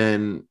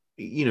 then,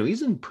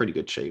 he's in pretty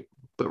good shape.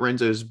 But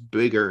Renzo's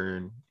bigger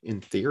and,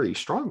 in theory,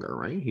 stronger,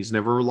 right? He's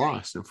never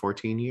lost in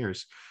 14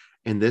 years.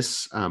 And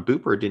this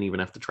Booper didn't even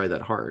have to try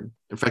that hard.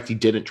 In fact, he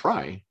didn't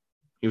try.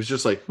 He was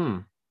just like,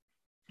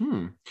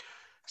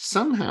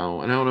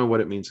 Somehow, and I don't know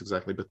what it means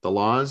exactly, but the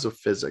laws of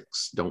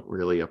physics don't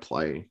really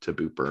apply to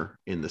Booper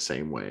in the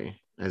same way.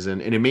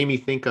 And it made me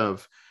think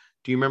of,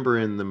 do you remember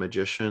in The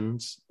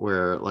Magicians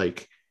where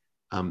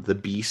the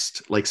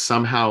Beast,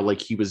 somehow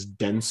he was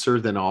denser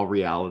than all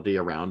reality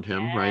around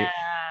him, right?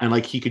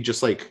 And he could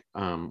just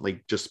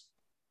just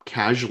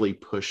casually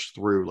push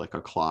through a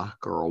clock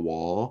or a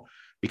wall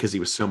because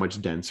he was so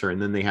much denser.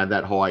 And then they had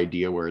that whole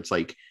idea where it's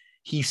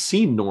he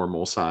seemed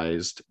normal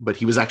sized, but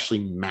he was actually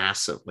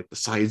massive, the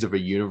size of a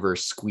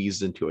universe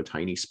squeezed into a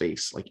tiny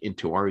space,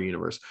 into our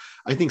universe.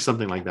 I think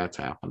something like that's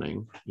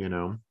happening,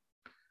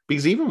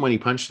 because even when he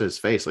punched his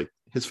face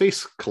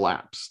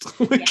collapsed.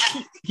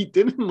 He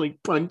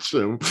didn't punch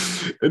him,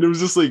 and it was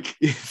just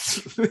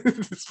his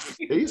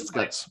face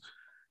got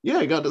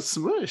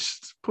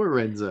smushed. Poor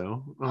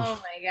Renzo.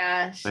 Oh my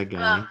gosh. That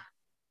guy.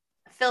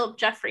 Philip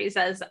Jeffries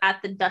says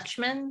at the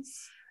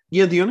Dutchman's.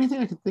 Yeah, the only thing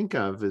I can think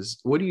of is,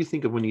 what do you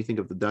think of when you think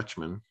of the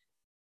Dutchman?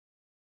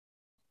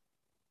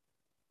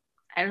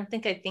 I don't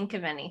think I think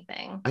of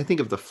anything. I think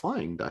of the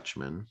Flying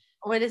Dutchman.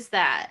 What is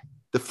that?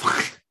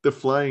 The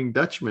Flying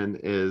Dutchman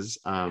is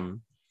what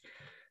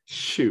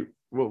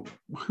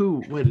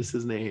is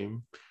his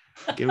name?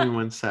 Give me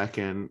 1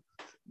 second.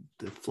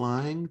 The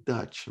Flying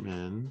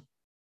Dutchman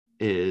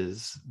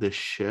is the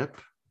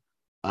ship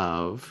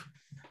of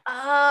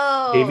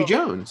Davy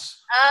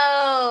Jones.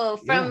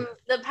 From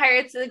the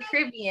Pirates of the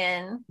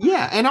Caribbean.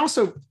 Yeah, and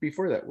also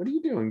before that, what are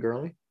you doing,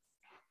 girlie?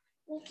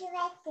 Would you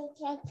like to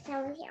drink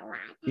some water?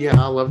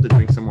 Yeah, I love to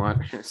drink some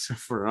water. So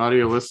for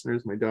audio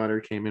listeners, my daughter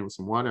came in with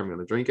some water. I'm going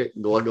to drink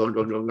it. Glug, glug,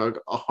 glug, glug, glug.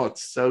 Oh,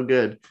 it's so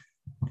good.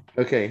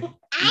 Okay.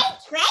 I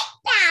drank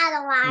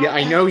that water. Yeah,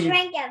 I know you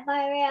drank it for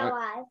real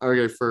life.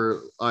 Okay,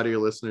 for audio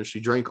listeners,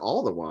 she drank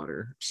all the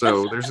water.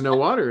 So there's no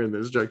water in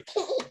this jug.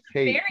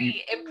 Hey,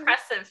 very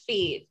impressive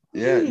feat.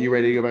 Yeah, you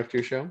ready to go back to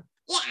your show?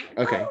 Yeah.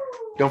 Okay.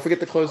 Don't forget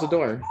to close the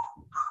door.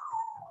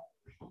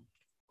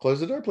 Close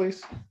the door,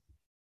 please.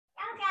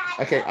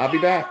 Okay, I'll be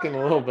back in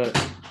a little bit.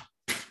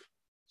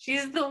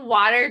 She's the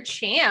water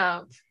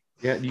champ.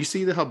 Yeah, do you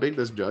see how big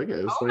this jug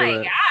is? Oh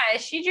my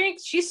gosh,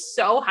 she's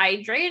so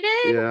hydrated.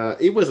 Yeah,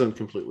 it wasn't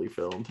completely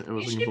filled.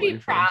 You should be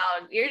proud.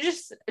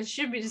 It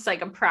should be just a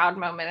proud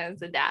moment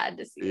as a dad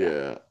to see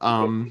that.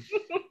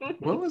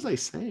 What was I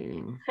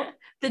saying?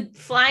 The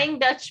Flying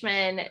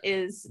Dutchman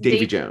is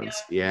Davy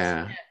Jones.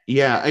 Yeah,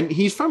 and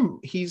he's from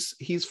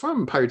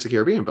Pirates of the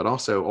Caribbean, but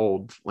also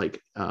old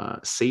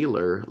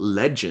sailor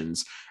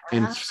legends.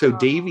 And so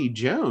Davy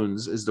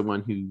Jones is the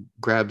one who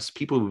grabs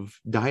people who've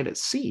died at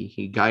sea.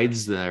 He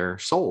guides their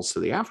souls to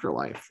the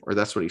afterlife, or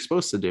that's what he's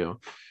supposed to do.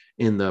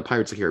 in the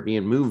Pirates of the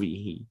Caribbean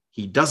movie,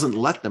 he doesn't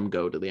let them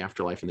go to the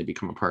afterlife and they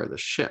become a part of the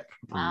ship.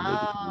 They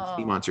become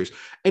sea monsters.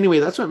 Anyway,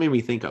 that's what made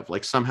me think of,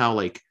 like, somehow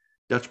like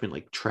Dutchman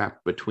like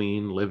trapped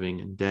between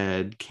living and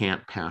dead,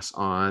 can't pass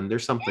on.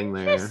 There's something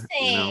there,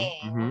 you know.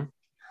 Mm-hmm.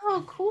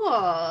 Oh,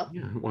 cool.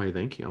 Yeah, why,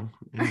 thank you.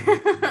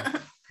 Yeah.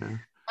 Yeah.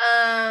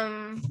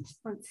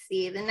 Let's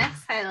see. The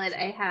next highlight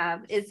I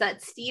have is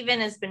that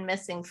Steven has been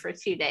missing for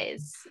 2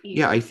 days.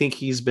 Yeah, I think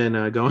he's been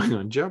going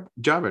on job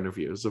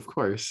interviews, of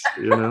course,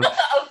 you know.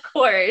 Of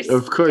course,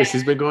 yeah.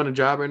 He's been going to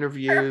job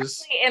interviews.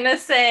 Perfectly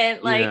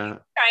innocent, like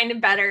trying to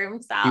better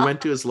himself. He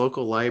went to his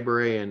local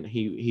library and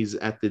he's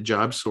at the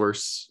job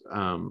source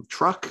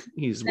truck.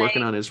 He's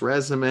working on his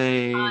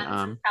resume.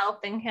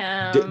 Helping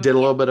him. Did a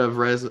little bit of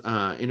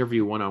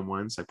interview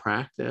one-on-ones. I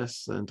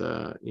practice and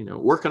you know,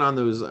 working on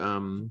those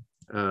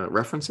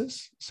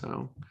references.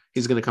 So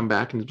he's gonna come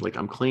back and he's like,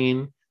 I'm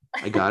clean.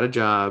 I got a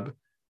job.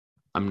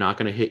 I'm not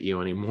gonna hit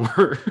you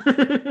anymore.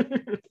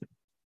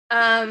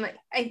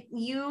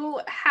 You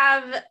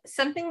have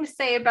something to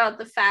say about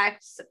the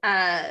fact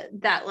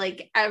that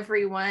like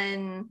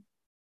everyone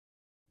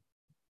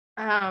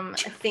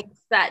thinks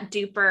that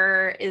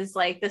Duper is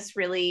like this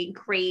really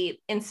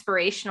great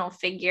inspirational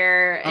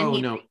figure.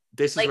 And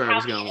this is like where I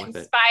was going with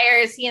it.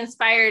 He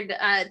inspired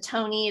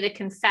Tony to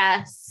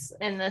confess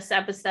in this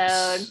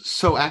episode.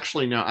 So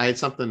actually, no, I had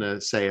something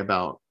to say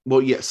about,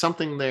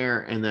 something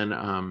there, and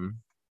then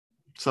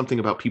something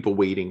about people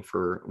waiting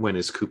for when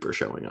is Cooper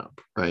showing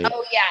up, right?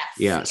 Oh, yes.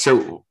 Yeah.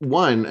 So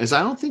one is,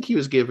 I don't think he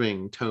was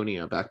giving Tony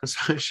a back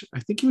massage.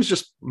 I think he was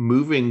just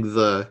moving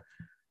the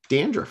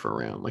dandruff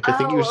around. Like, I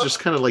think he was just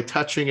kind of like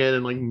touching it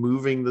and like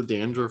moving the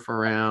dandruff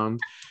around.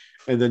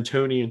 And then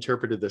Tony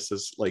interpreted this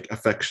as like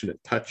affectionate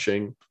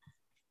touching.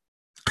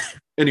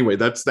 Anyway,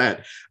 that's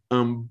that.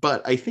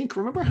 But I think,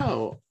 remember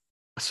how,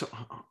 so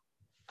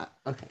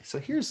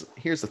here's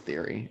a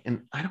theory,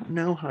 and I don't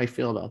know how I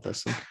feel about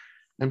this.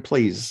 And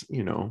please,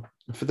 you know,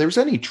 if there's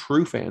any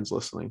true fans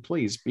listening,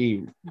 please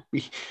be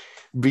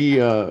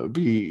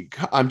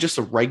I'm just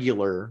a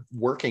regular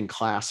working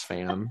class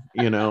fan,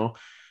 you know.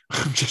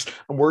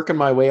 I'm working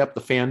my way up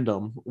the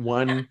fandom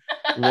one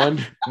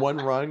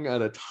rung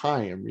at a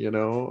time, you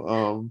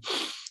know.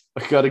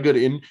 I got a good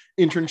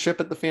internship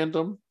at the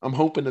fandom. I'm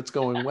hoping it's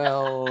going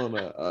well, and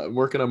I'm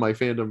working on my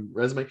fandom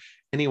resume.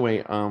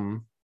 Anyway,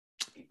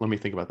 let me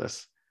think about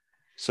this.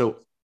 So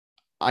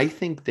I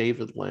think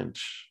David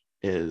Lynch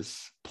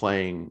is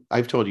playing,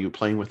 I've told you,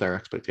 playing with our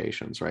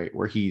expectations, right?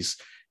 Where he's,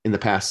 in the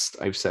past,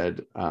 I've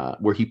said,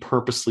 where he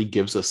purposely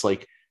gives us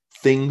like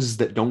things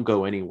that don't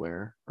go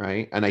anywhere,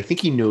 right? And I think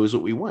he knows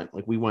what we want.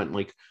 Like, we want,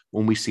 like,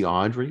 when we see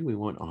Audrey, we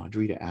want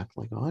Audrey to act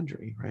like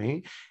Audrey,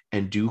 right?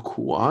 And do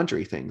cool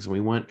Audrey things. And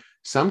we want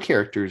some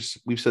characters,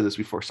 we've said this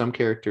before, some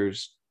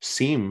characters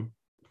seem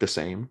the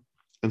same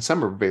and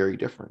some are very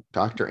different.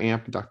 Dr.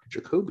 Amp and Dr.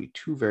 Jacoby,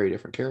 two very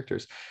different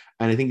characters.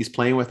 And I think he's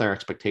playing with our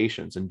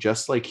expectations. And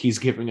just like he's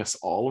giving us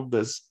all of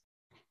this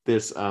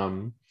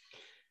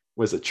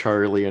was it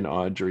Charlie and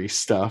Audrey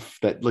stuff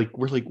that, like,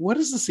 we're like, what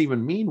does this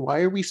even mean?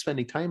 Why are we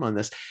spending time on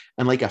this?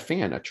 And like a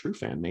fan, a true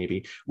fan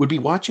maybe, would be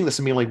watching this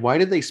and be like, why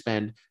did they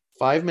spend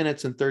 5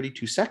 minutes and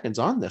 32 seconds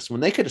on this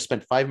when they could have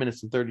spent 5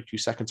 minutes and 32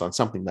 seconds on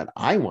something that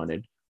I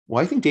wanted?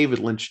 Well, I think David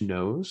Lynch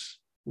knows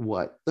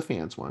what the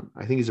fans want.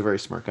 I think he's a very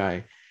smart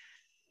guy.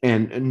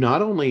 And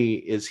not only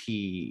is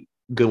he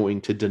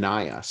going to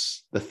deny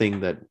us the thing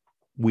that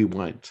we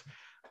want,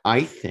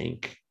 I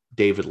think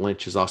David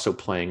Lynch is also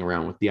playing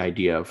around with the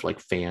idea of like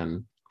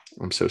I'm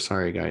so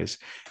sorry, guys,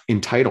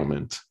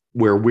 entitlement,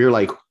 where we're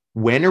like,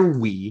 when are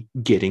we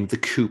getting the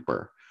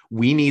Cooper?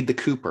 We need the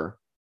Cooper.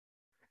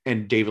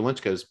 And David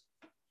Lynch goes,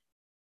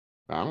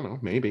 I don't know,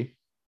 maybe,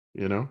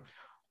 you know,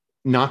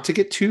 not to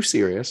get too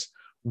serious.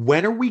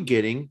 When are we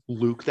getting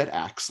Luke that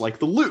acts like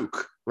the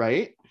Luke,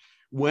 right?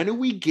 When are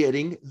we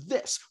getting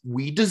this?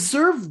 We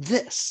deserve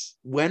this.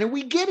 When are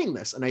we getting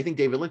this? And I think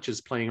David Lynch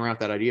is playing around with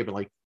that idea, but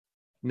like,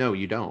 no,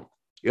 you don't.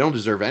 You don't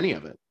deserve any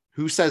of it.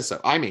 Who says so?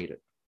 I made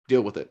it.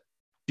 Deal with it.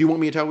 Do you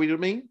want me to tell you what it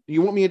means?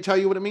 You want me to tell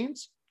you what it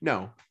means?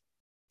 No.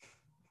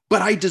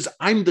 But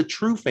I'm the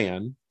true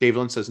fan. David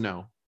Lynch says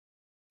no.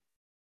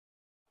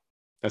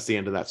 That's the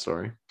end of that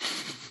story.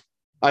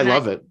 I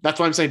love it. That's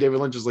why I'm saying David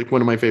Lynch is like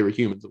one of my favorite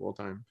humans of all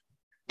time.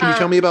 Can you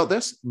tell me about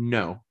this?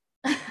 No.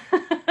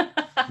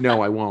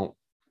 No, I won't.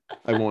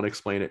 I won't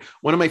explain it.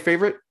 One of my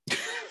favorite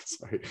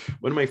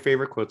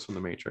quotes from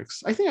The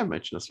Matrix. I think I've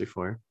mentioned this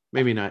before.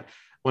 Maybe not.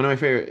 One of my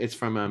favorite, it's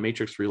from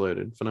Matrix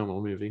Reloaded,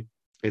 phenomenal movie.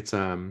 It's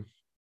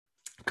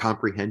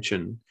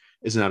comprehension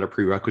is not a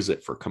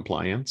prerequisite for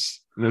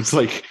compliance. And it's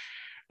like,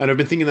 and I've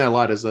been thinking that a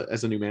lot as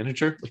a new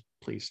manager. Like,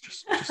 please,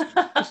 just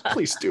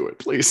please do it,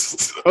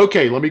 please.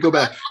 Okay, let me go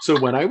back. So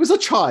when I was a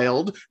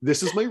child,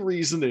 this is my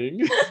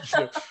reasoning.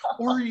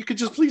 Or you could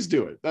just please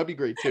do it. That'd be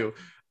great too.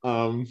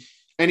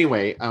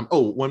 Anyway,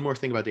 one more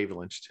thing about David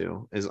Lynch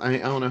too is I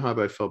don't know how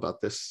I feel about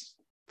this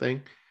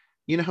thing.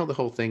 You know how the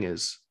whole thing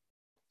is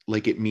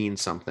like, it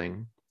means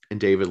something, and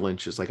David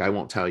Lynch is like, I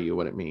won't tell you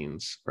what it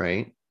means,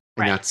 right?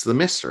 And that's the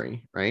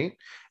mystery, right?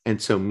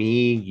 And so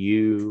me,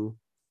 you,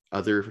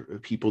 other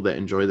people that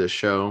enjoy this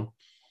show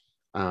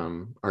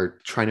are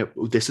trying to,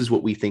 this is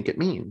what we think it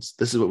means.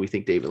 This is what we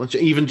think David Lynch,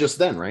 even just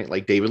then, right?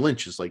 Like David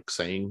Lynch is like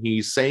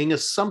he's saying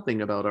us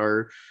something about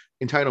our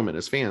entitlement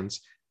as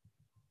fans.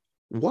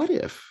 What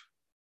if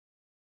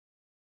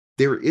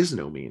there is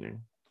no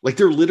meaning? Like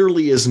there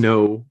literally is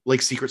no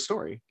like secret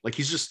story. Like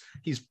he's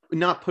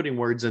not putting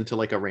words into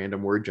like a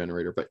random word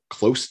generator, but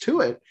close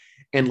to it.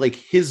 And like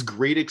his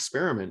great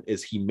experiment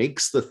is he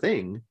makes the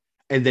thing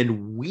and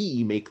then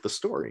we make the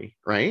story,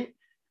 right?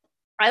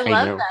 I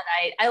love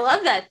that. I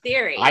love that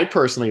theory. I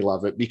personally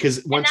love it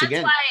because once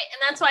again,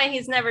 that's why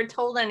he's never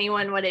told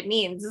anyone what it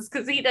means, is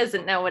because he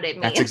doesn't know what it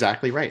means. That's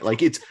exactly right.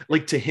 Like it's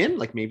like to him,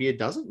 like maybe it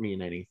doesn't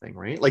mean anything,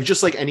 right? Like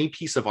just like any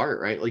piece of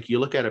art, right? Like you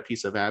look at a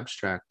piece of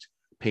abstract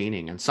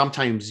painting and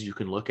sometimes you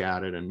can look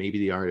at it and maybe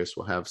the artist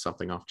will have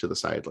something off to the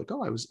side like,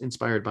 oh, I was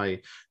inspired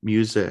by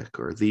music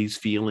or these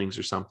feelings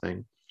or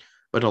something.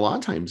 But a lot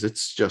of times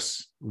it's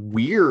just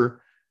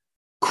we're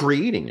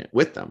creating it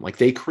with them. Like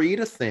they create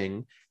a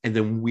thing and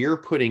then we're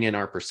putting in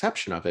our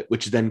perception of it,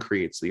 which then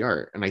creates the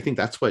art. And I think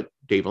that's what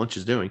David Lynch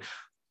is doing.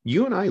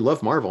 You and I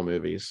love Marvel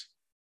movies,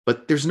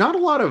 but there's not a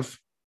lot of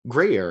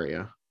gray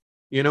area.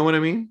 You know what I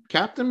mean?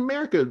 Captain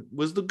America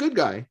was the good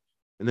guy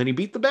and then he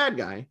beat the bad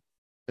guy.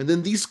 And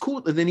then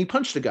and then he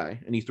punched a guy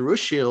and he threw a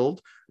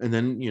shield and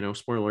then, you know,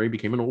 spoiler, he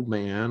became an old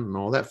man and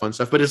all that fun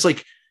stuff. But it's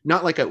like,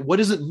 not like what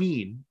does it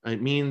mean?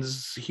 It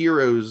means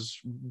heroes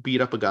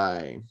beat up a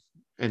guy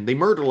and they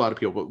murdered a lot of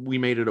people, but we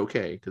made it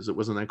okay because it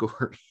wasn't that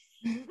gory.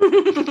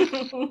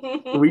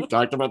 We've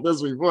talked about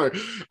this before.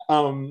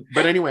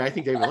 But anyway, I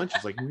think David Lynch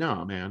is like,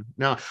 no, man,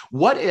 no.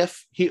 What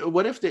if David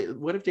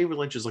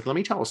Lynch is like, let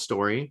me tell a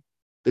story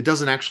that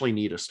doesn't actually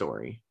need a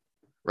story,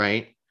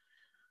 right?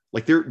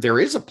 Like there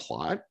is a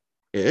plot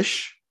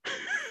ish,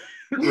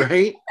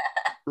 right?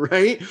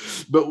 Right.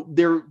 But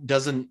there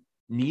doesn't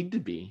need to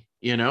be,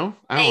 you know,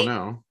 I don't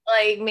know.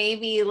 Like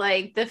maybe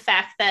like the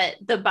fact that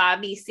the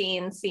Bobby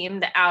scene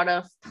seemed out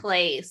of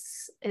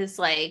place is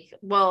like,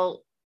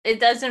 well, it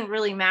doesn't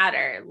really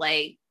matter.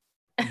 Like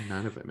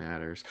none of it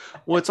matters.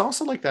 Well, it's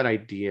also like that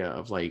idea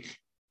of like,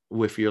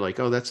 if you're like,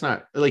 oh, that's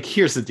not like,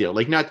 here's the deal.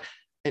 Like not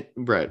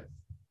Brett,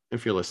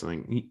 if you're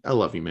listening, I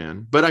love you,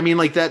 man. But I mean,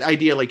 like that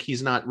idea, like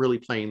he's not really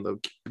playing the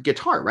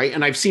guitar, right?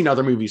 And I've seen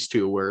other movies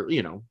too, where,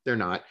 you know, they're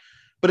not,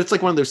 but it's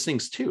like one of those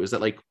things too, is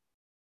that like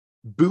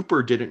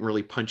Booper didn't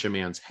really punch a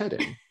man's head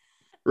in,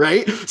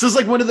 right? So it's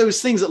like one of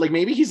those things that like,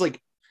 maybe he's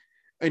like,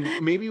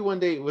 and maybe one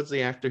day, what's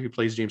the actor who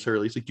plays James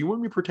Hurley? He's like, do you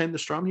want me to pretend to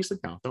strum? He's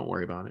like, no, don't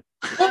worry about it.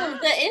 Well,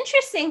 the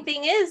interesting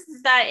thing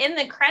is that in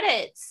the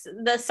credits,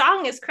 the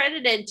song is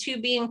credited to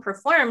being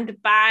performed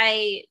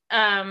by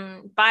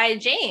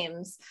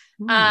James.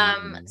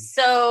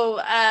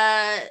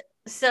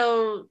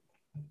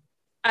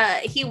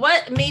 He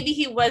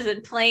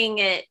wasn't playing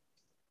it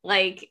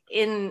like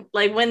in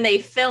like when they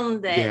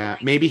filmed it. Yeah,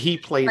 maybe he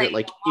played it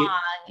like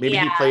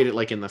he played it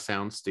like in the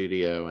sound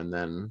studio, and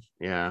then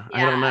I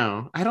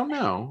don't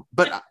know.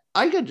 But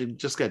I gotta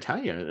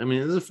tell you, I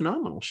mean, it's a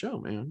phenomenal show,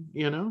 man.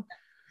 You know.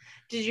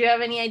 Did you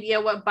have any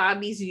idea what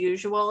Bobby's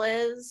Usual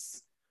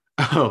is?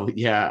 Oh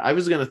yeah, I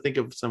was gonna think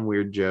of some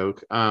weird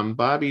joke.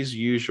 Bobby's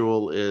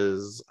Usual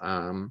is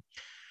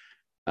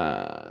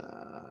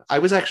I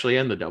was actually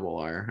in the Double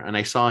R and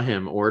I saw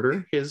him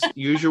order his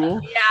usual.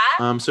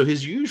 So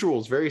his usual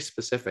is very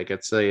specific.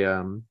 It's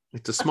a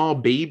small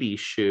baby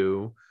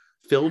shoe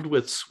filled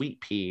with sweet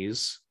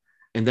peas,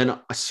 and then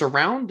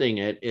surrounding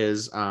it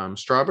is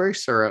strawberry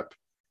syrup,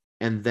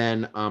 and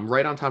then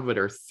right on top of it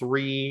are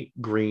 3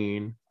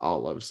 green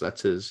olives.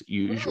 That's his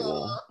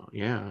usual. Ugh.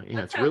 Yeah,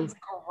 it's really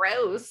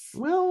gross.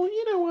 Well,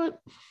 you know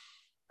what?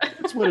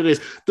 That's what it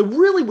is. The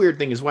really weird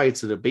thing is why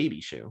it's a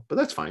baby shoe, but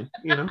that's fine.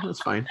 You know,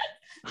 that's fine.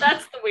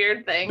 That's the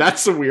weird thing.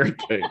 That's the weird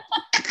thing.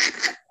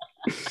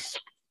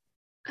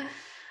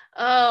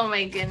 Oh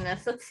my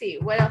goodness. Let's see.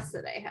 What else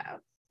did I have?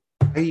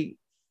 I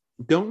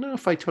don't know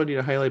if I told you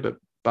to highlight, but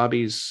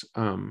Bobby's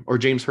or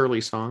James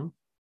Hurley's song.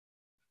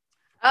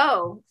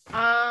 Oh,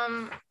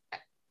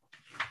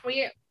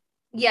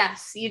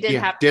 yes, you did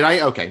have. Did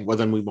I? Okay. Well,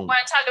 then we won't. Want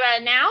to talk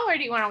about it now, or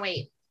do you want to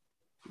wait?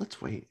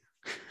 Let's wait.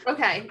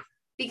 Okay.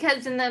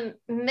 Because in the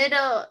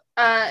middle,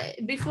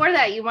 before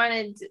that, you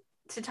wanted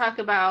to talk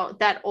about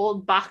that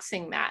old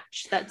boxing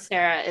match that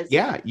Sarah is.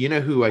 Yeah, you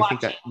know who watching. I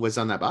think that was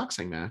on that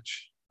boxing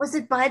match? Was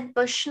it Bud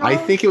Bushnell? I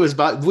think it was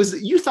Bud.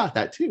 You thought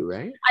that too,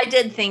 right? I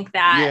did think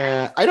that.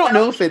 Yeah, I don't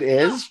know if it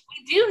is.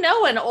 We do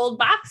know an old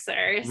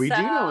boxer. We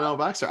do know an old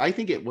boxer. I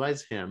think it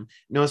was him.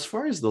 Now, as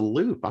far as the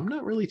loop, I'm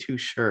not really too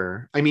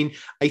sure. I mean,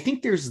 I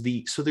think there's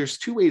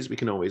 2 ways we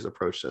can always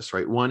approach this,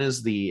 right? One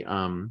is the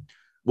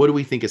what do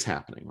we think is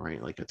happening,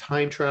 right? Like a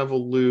time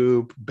travel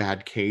loop,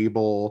 bad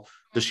cable.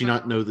 Does she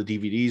not know the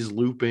DVD's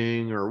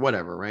looping or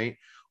whatever, right?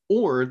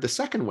 Or the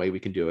second way we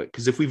can do it,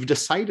 because if we've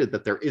decided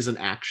that there isn't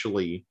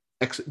actually,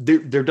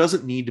 there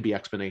doesn't need to be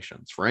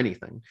explanations for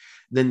anything,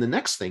 then the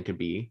next thing can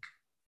be,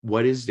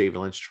 what is David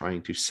Lynch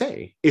trying to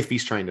say, if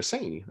he's trying to say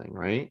anything,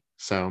 right?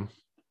 So,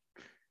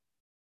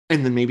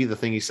 and then maybe the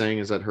thing he's saying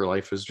is that her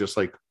life is just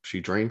like she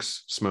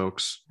drinks,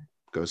 smokes,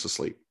 goes to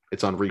sleep.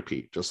 it's on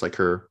repeat, just like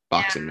her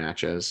boxing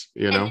matches,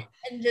 you know?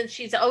 And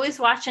she's always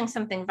watching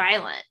something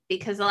violent,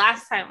 because the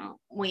last time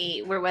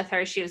we were with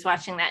her, she was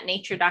watching that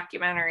nature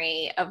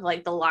documentary of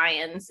like the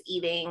lions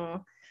eating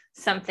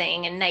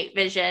something and night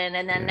vision.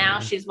 And then now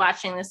she's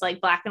watching this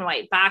like black and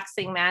white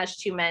boxing match,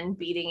 two men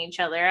beating each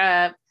other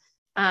up.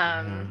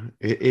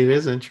 It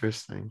is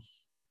interesting.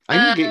 I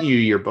need to get you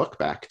your book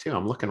back too.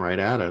 I'm looking right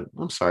at it.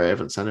 I'm sorry I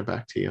haven't sent it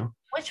back to you.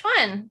 Which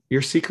one?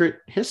 Your secret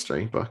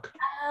history book.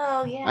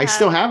 Oh yeah. I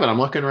still have it. I'm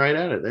looking right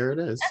at it. There it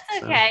is.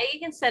 That's okay. You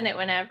can send it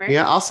whenever.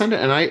 Yeah, I'll send it.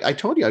 And I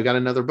told you I got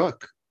another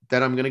book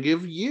that I'm gonna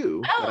give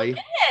you that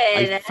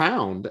I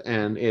found,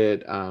 and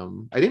it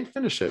I didn't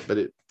finish it, but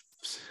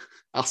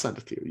I'll send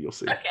it to you. You'll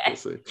see. Okay. You'll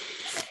see.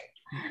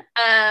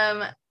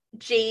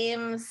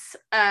 James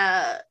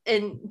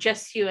and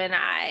Just You and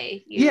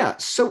I.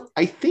 So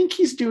I think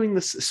he's doing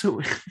this.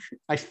 So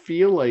I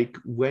feel like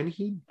when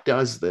he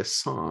does this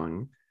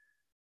song,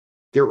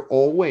 they're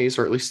always,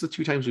 or at least the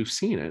two times we've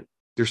seen it,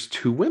 there's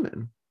two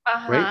women,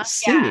 right?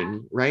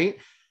 Singing, right?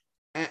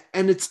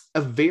 And it's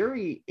a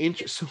very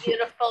interesting,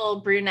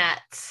 beautiful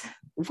brunettes.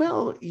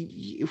 Well,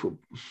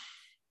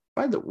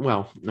 I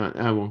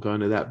won't go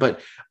into that,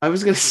 but I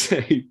was going to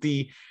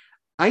say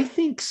I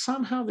think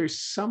somehow there's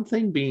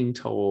something being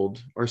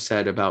told or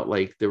said about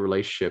like the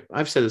relationship.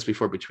 I've said this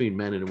before, between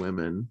men and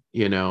women,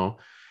 you know,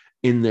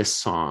 in this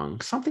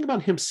song, something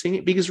about him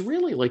singing, because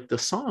really like the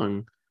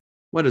song,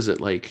 what is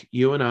it? Like,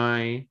 you and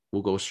I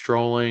will go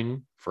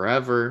strolling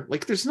forever.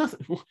 Like there's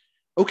nothing.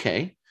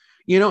 Okay.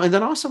 You know, and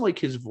then also like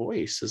his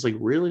voice is like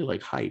really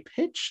like high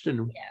pitched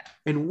and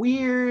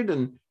weird.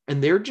 And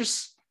they're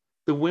just,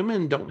 the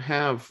women don't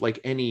have like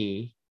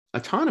any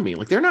autonomy.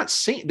 Like they're not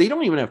saying, they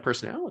don't even have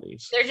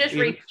personalities. They're just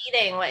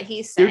repeating what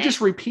he's saying. They're just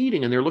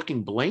repeating, and they're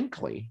looking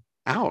blankly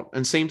out.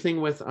 And same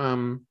thing with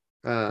who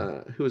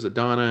is it,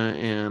 Donna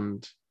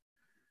and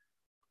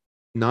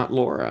not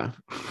Laura,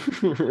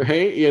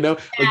 right? You know,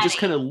 like just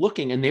kind of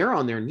looking, and they're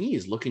on their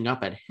knees looking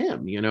up at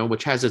him, you know,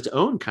 which has its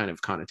own kind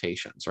of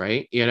connotations,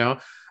 right? You know,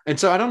 and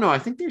so I don't know. I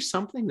think there's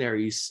something there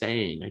he's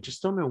saying. I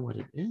just don't know what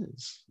it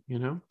is, you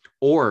know,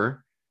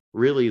 or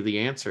really the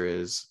answer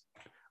is,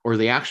 or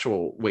the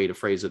actual way to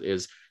phrase it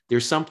is,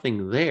 there's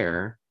something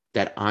there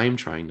that I'm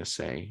trying to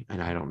say,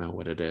 and I don't know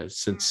what it is,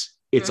 since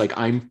it's like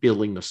I'm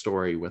feeling the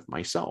story with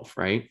myself,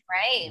 right?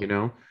 Right. You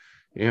know?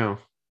 Yeah.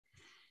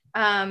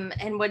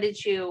 And what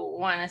did you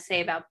want to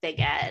say about Big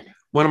Ed?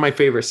 One of my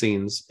favorite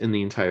scenes in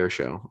the entire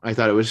show. I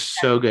thought it was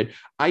so good.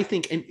 I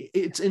think, and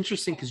it's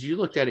interesting because you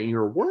looked at it and you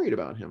were worried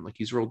about him, like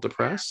he's real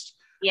depressed.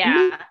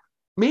 Yeah.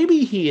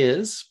 Maybe he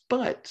is,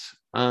 but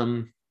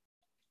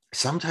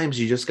sometimes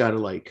you just got to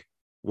like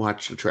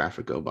watch the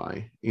traffic go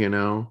by, you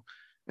know,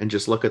 and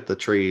just look at the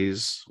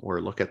trees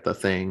or look at the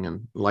thing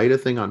and light a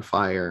thing on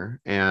fire.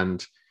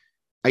 And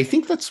I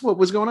think that's what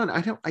was going on.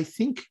 I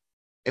think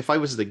if I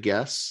was to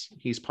guess,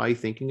 he's probably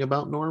thinking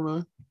about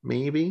Norma,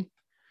 maybe.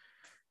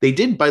 They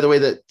did, by the way,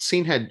 that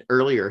scene had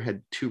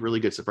two really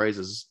good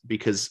surprises,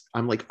 because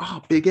I'm like,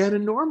 oh, Big Ed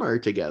and Norma are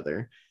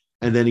together.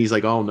 And then he's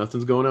like, oh,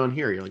 nothing's going on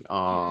here. You're like,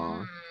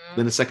 oh.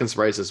 Then the second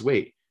surprise is,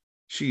 wait,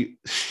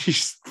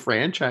 she's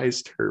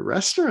franchised her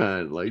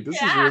restaurant. Like,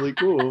 this is really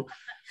cool.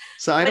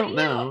 So I don't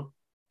know.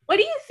 What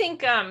do you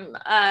think?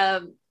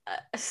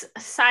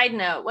 Side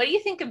note, what do you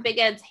think of Big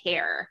Ed's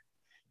hair?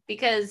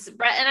 Because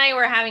Brett and I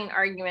were having an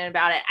argument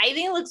about it. I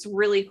think it looks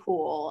really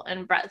cool,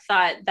 and Brett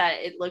thought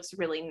that it looks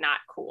really not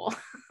cool.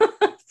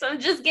 So I'm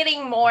just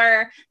getting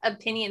more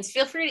opinions.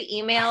 Feel free to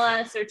email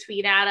us or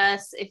tweet at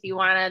us if you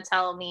want to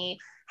tell me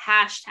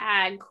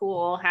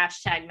 #cool,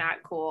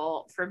 #not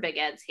cool for Big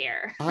Ed's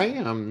hair.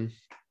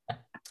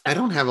 I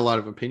don't have a lot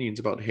of opinions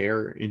about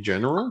hair in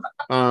general.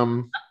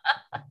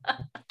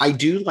 I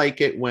do like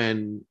it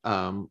when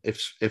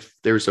if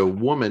there's a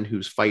woman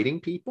who's fighting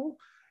people,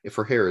 if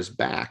her hair is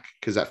back,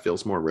 because that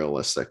feels more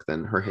realistic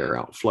than her hair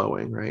out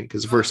flowing, right?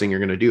 Because the first thing you're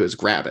going to do is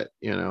grab it,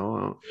 you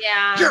know?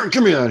 Yeah.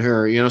 Give me that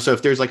hair, you know? So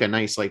if there's like a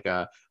nice, like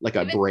a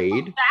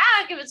braid.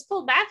 If it's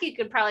pulled back, you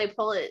could probably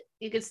pull it.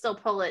 You could still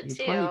pull it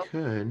too. You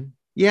could.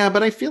 Yeah,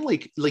 but I feel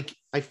like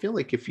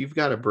if you've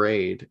got a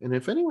braid, and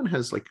if anyone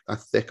has like a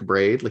thick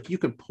braid, like you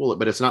can pull it,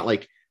 but it's not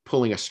like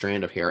pulling a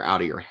strand of hair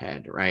out of your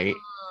head, right?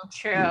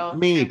 True.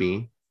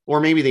 Maybe. Or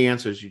maybe the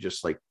answer is you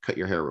just like cut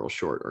your hair real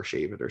short or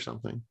shave it or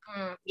something.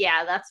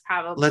 Yeah, that's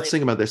probably. Let's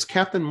think about this.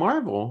 Captain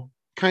Marvel,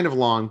 kind of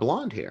long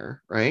blonde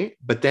hair, right?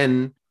 But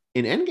then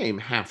in Endgame,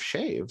 half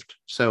shaved,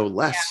 so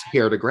less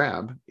hair to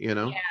grab, you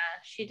know? Yeah,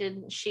 she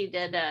did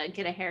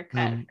get a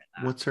haircut.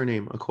 What's her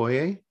name?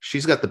 Okoye?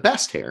 She's got the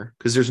best hair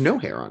because there's no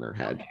hair on her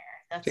head.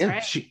 That's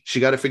right. She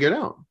got it figured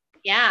out.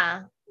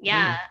 Yeah.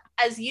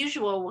 As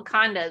usual,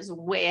 Wakanda is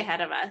way ahead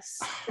of us.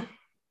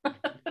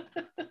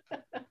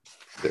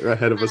 They're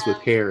ahead of us with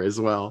hair as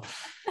well.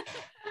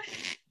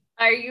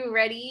 Are you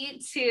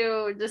ready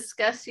to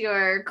discuss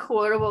your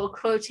quotable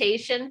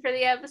quotation for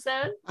the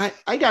episode?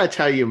 I gotta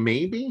tell you,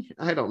 maybe.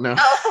 I don't know.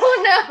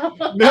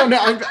 Oh no.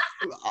 No.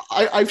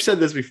 I've said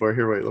this before.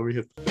 Here, wait. Let me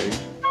hit the thing.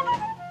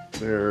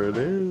 There it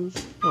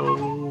is.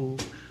 Oh.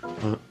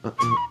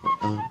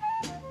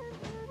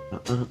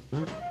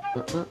 So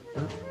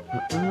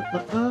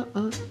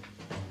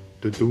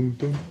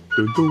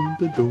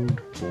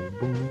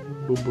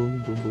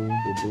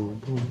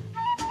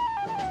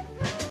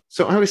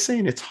I was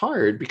saying it's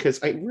hard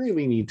because I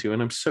really need to,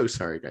 and I'm so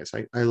sorry, guys.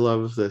 I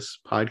love this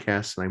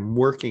podcast and I'm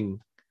working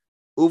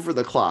over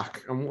the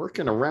clock. I'm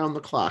working around the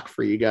clock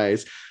for you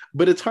guys,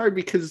 but it's hard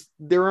because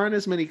there aren't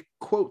as many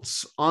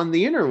quotes on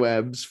the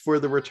interwebs for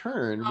the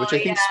return, which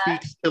I think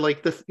speaks to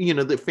like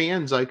the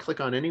fans. I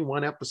click on any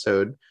one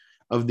episode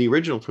of the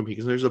original Twin Peaks,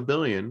 and there's a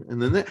billion,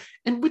 and then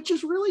and which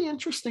is really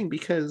interesting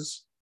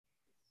because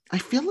I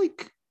feel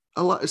like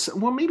a lot,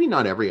 well, maybe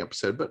not every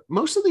episode, but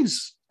most of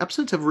these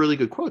episodes have really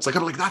good quotes. Like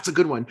I'm like, that's a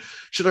good one.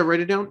 Should I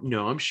write it down?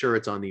 No, I'm sure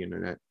it's on the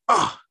internet.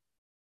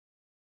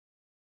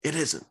 It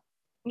isn't.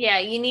 Yeah,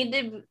 you need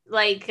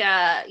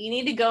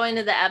to go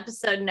into the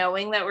episode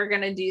knowing that we're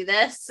going to do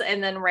this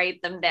and then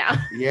write them down.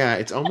 Yeah,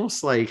 it's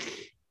almost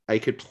like I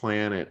could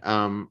plan it.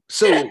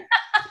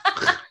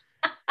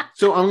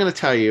 So I'm going to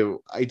tell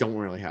you, I don't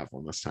really have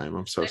one this time.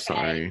 I'm so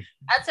sorry.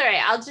 That's all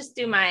right. I'll just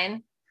do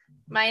mine.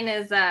 Mine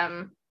is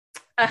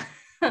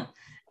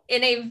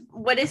in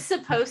what is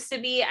supposed to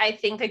be, I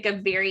think, like a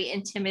very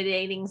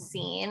intimidating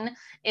scene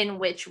in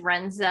which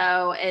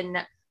Renzo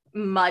and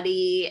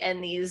Muddy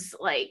and these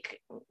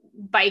like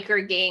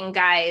biker gang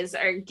guys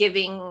are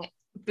giving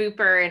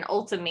Booper an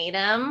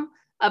ultimatum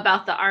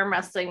about the arm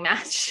wrestling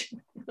match.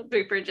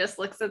 Booper just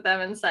looks at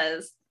them and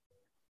says,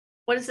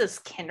 "What is this,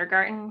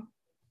 kindergarten?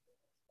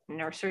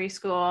 Nursery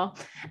school?"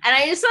 And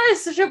I just thought it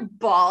was such a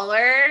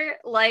baller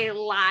like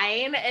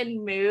line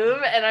and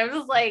move, and I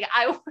was like,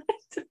 I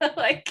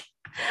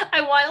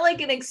want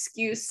like an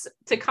excuse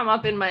to come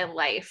up in my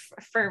life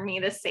for me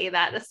to say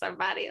that to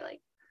somebody.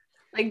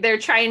 Like they're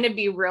trying to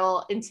be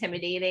real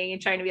intimidating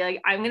and trying to be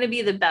like, I'm going to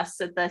be the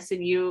best at this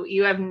and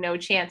you have no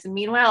chance. And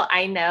meanwhile,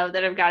 I know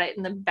that I've got it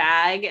in the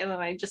bag. And then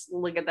I just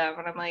look at them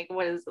and I'm like,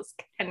 what is this,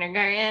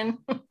 kindergarten?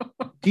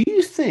 Do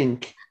you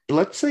think,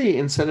 let's say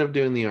instead of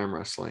doing the arm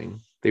wrestling,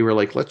 they were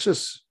like, let's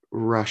just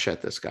rush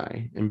at this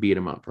guy and beat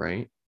him up,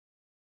 right?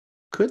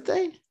 Could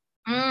they?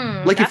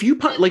 Like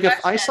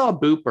if I saw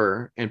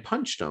Booper and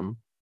punched him,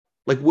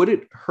 like would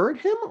it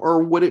hurt him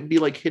or would it be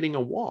like hitting a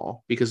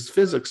wall because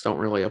physics don't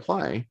really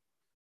apply?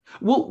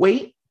 Well,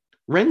 wait,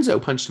 Renzo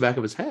punched the back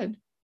of his head.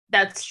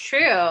 That's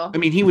true. I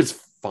mean, he was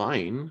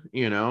fine,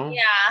 Yeah.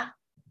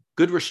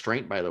 Good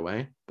restraint, by the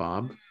way,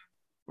 Bob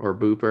or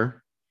Booper.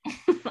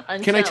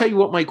 Can I tell you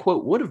what my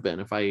quote would have been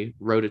if I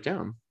wrote it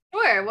down?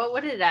 Sure. What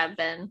would it have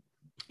been?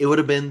 It would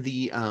have been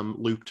the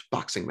looped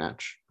boxing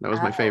match. That was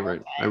my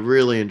favorite. Okay. I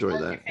really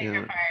enjoyed that.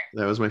 Yeah,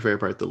 that was my favorite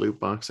part, the loop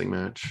boxing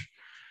match.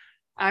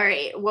 All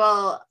right.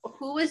 Well,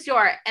 who was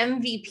your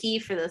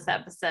MVP for this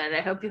episode?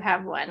 I hope you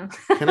have one.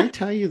 Can I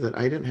tell you that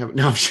I didn't have?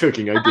 No, I'm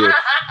joking. I do.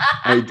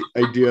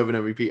 I do have an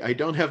MVP. I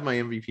don't have my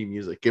MVP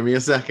music. Give me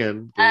a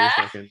second.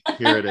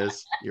 Here it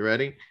is. You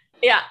ready?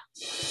 Yeah.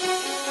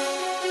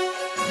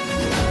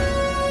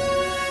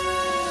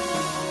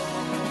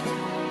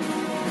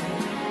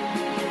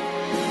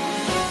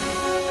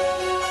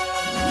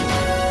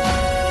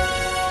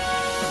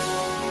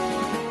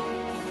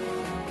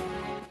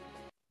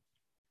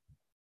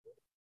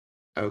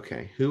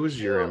 Okay, who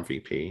was your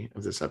MVP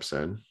of this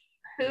episode?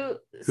 Who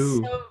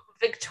so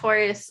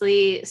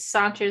victoriously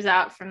saunters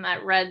out from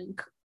that red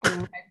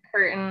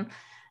curtain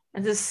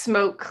as the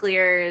smoke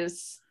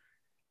clears?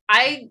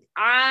 I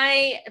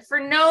for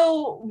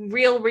no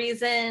real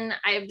reason,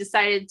 I've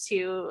decided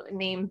to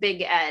name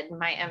Big Ed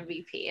my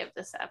MVP of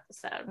this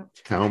episode.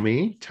 Tell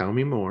me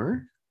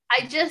more.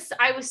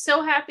 I was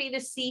so happy to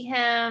see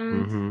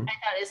him. Mm-hmm. I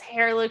thought his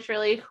hair looked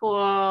really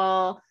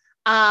cool.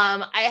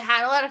 I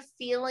had a lot of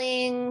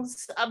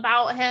feelings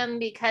about him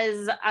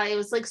because I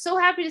was like so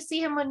happy to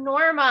see him with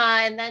Norma,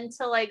 and then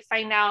to like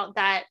find out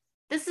that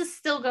this is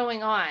still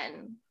going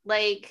on.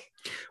 Like,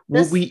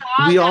 well, we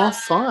all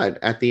thought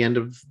at the end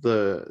of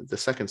the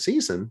second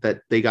season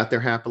that they got their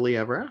happily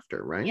ever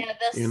after, right? Yeah,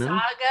 the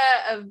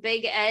saga of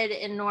Big Ed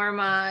and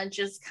Norma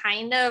just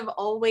kind of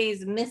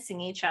always missing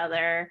each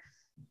other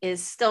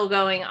is still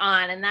going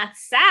on, and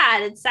that's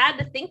sad. It's sad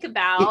to think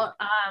about.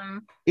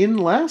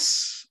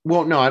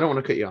 Well, no, I don't want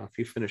to cut you off.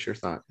 You finish your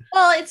thought.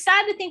 Well, it's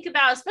sad to think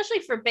about, especially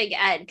for Big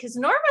Ed, because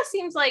Norma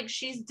seems like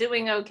she's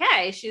doing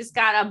okay. She's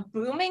got a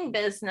booming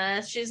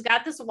business. She's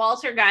got this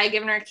Walter guy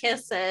giving her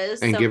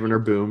kisses and giving her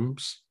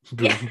booms.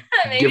 Yeah,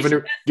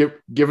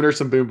 giving her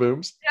some boom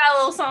booms. Got a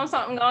little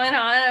something going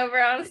on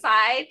over on the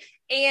side.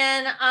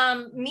 And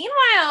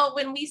meanwhile,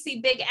 when we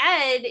see Big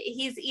Ed,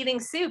 he's eating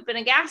soup in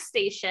a gas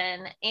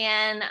station,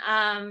 and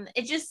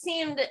it just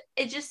seemed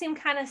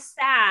kind of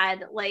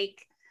sad,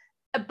 like,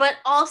 but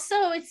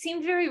also it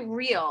seemed very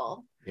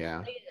real.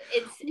 Yeah,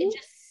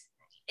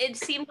 it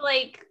seemed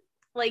like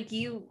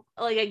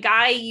a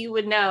guy you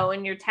would know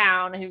in your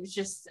town who's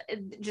just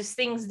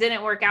things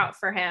didn't work out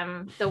for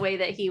him the way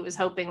that he was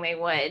hoping they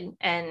would,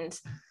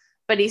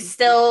 but he's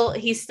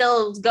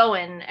still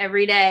going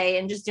every day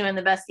and just doing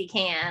the best he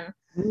can.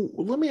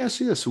 Well, let me ask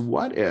you this.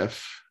 What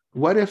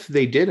if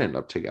they did end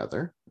up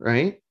together,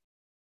 right?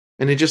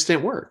 And it just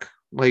didn't work.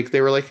 Like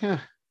they were like,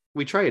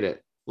 we tried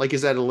it. Like,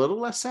 is that a little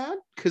less sad?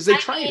 Because they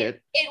tried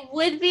it. It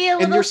would be a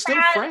little and they're sad.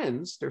 still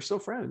friends. They're still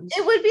friends.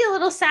 It would be a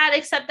little sad,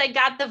 except I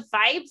got the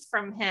vibe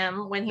from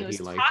him when he was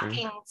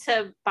talking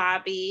to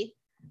Bobby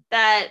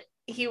that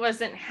he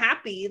wasn't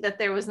happy that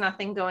there was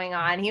nothing going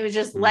on. He was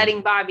just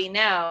letting Bobby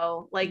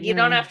know, like, you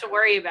don't have to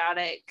worry about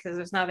it because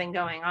there's nothing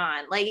going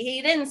on. Like,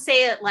 he didn't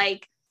say it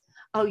like,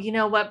 oh, you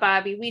know what,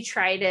 Bobby, we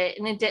tried it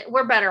and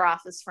we're better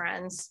off as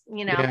friends,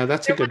 you know? Yeah,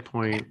 that's a good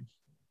point.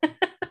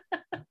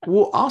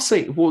 Well, I'll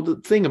say,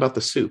 the thing about the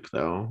soup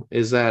though,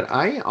 is that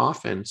I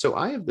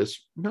have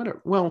this,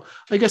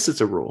 I guess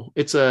it's a rule.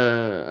 It's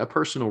a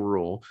personal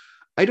rule.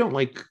 I don't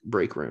like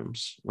break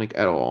rooms, like,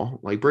 at all.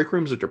 Like, break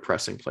rooms are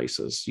depressing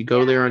places. You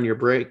go there on your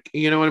break,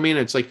 you know what I mean?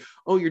 It's like,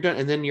 oh, you're done.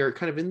 And then you're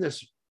kind of in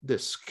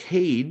this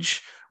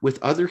cage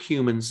with other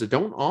humans that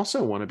don't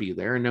also want to be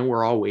there. And then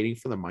we're all waiting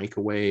for the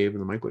microwave,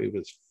 and the microwave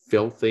is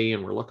filthy,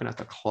 and we're looking at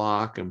the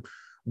clock, and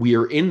we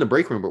are in the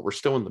break room, but we're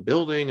still in the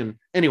building. And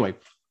anyway,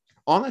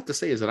 all that to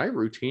say is that I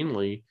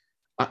routinely,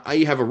 I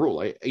have a rule.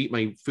 I eat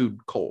my food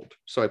cold.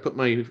 So I put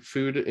my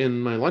food in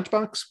my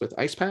lunchbox with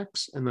ice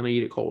packs, and then I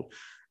eat it cold.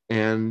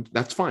 And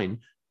that's fine.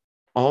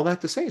 All that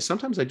to say is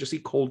sometimes I just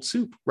eat cold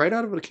soup right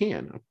out of a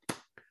can.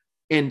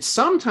 And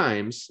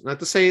sometimes,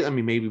 not to say, I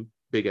mean, maybe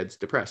Big Ed's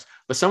depressed,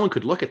 but someone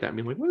could look at that and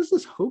be like, what is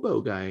this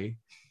hobo guy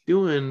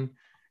doing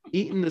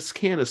eating this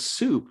can of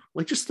soup?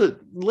 Like, just the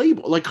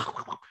label, like,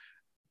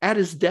 at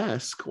his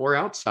desk or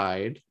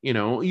outside, you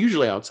know,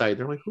 usually outside.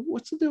 They're like,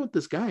 what's the deal with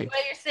this guy?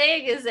 What you're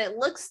saying is it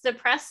looks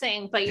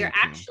depressing, but you're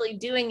actually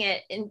doing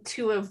it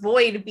to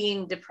avoid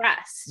being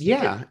depressed.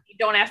 Yeah. You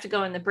don't have to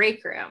go in the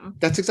break room.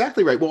 That's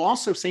exactly right. Well,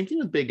 also, same thing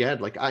with Big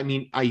Ed. Like, I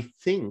mean, I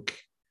think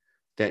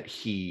that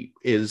he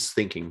is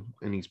thinking,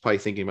 and he's probably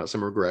thinking about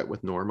some regret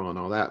with Norma and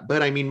all that.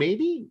 But I mean,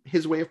 maybe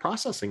his way of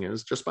processing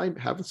is just by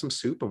having some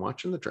soup and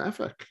watching the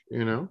traffic,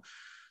 you know?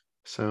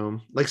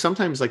 So, like,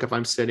 sometimes, like, if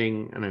I'm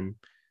sitting and I'm,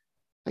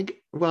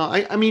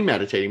 I mean,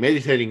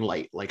 meditating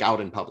light, like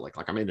out in public,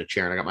 like I'm in a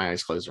chair and I got my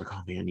eyes closed. Like,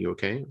 oh man, you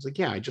okay? I was like,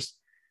 yeah, I just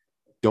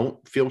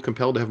don't feel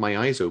compelled to have my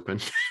eyes open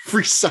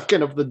every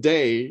second of the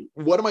day.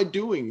 What am I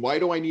doing? Why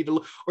do I need to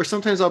look? Or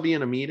sometimes I'll be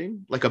in a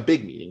meeting, like a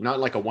big meeting, not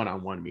like a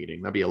one-on-one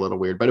meeting. That'd be a little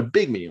weird, but a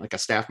big meeting, like a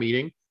staff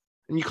meeting.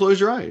 And you close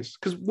your eyes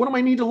because what do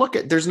I need to look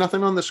at? There's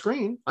nothing on the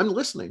screen. I'm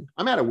listening.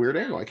 I'm at a weird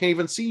angle. I can't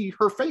even see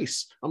her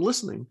face. I'm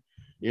listening.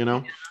 You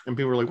know, and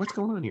people were like, what's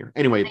going on here?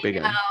 Anyway, Big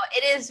Ed.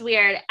 It is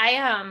weird.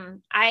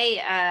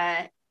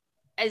 I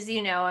as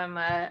you know, I'm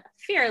a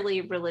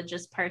fairly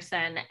religious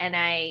person, and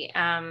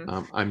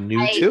I'm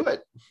new to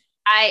it.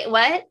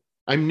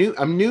 I'm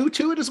new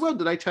to it as well.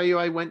 Did I tell you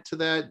I went to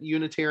that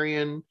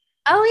Unitarian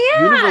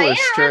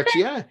Universalist church?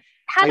 Yeah.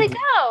 How'd it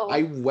go?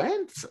 I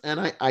went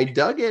and I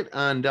dug it,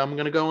 and I'm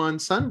gonna go on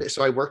Sunday.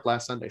 So I worked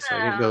last Sunday, so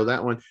I didn't go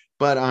that one.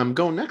 But I'm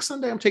going next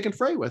Sunday. I'm taking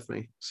Frey with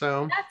me.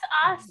 So that's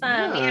awesome.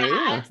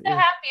 I'm so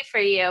happy for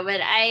you.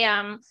 But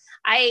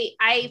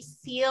I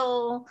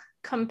feel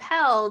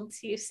compelled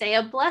to say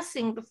a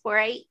blessing before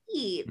I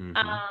eat,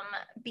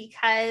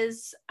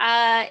 because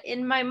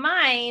in my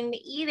mind,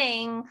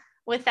 eating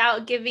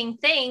without giving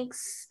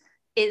thanks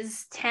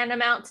is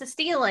tantamount to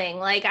stealing.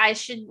 Like, I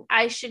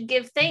should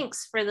give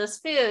thanks for this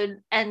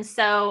food. And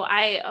so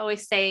I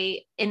always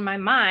say in my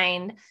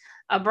mind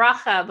a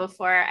bracha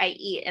before I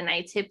eat, and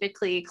I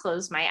typically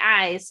close my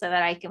eyes so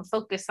that I can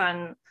focus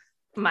on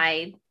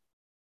my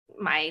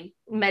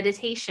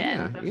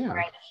meditation before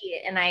I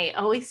eat. And I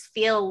always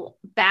feel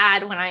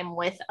bad when I'm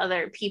with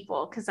other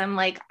people because I'm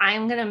like,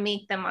 I'm gonna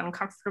make them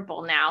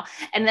uncomfortable now,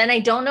 and then I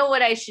don't know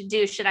what I should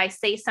do. Should I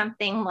say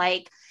something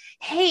like,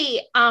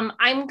 hey,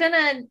 I'm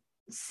gonna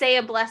say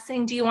a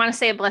blessing, do you want to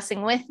say a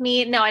blessing with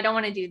me? No, I don't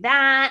want to do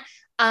that.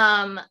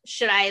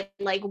 Should I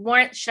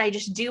should I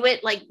just do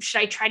it? Like, should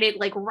I try to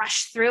like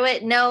rush through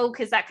it? No,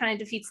 because that kind of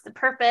defeats the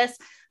purpose.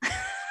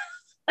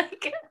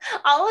 Like,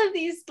 all of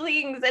these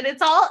things, and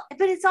it's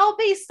all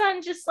based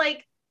on just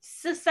like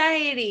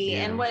society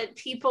and what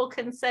people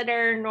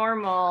consider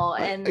normal.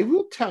 And I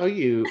will tell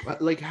you,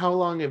 like, how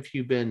long have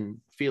you been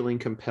feeling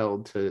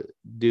compelled to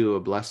do a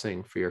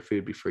blessing for your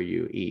food before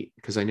you eat?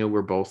 Because I know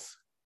we're both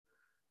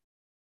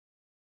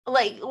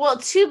like, well,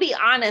 to be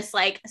honest,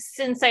 like,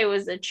 since I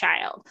was a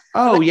child.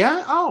 Oh, like,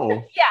 yeah?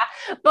 Oh.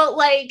 Yeah. But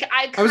like,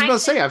 I was about to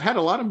say, I've had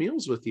a lot of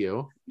meals with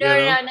you. No,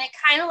 and I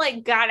kind of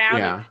like got out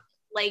of,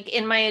 like,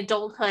 in my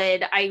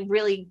adulthood, I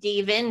really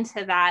gave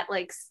into that,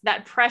 like,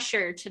 that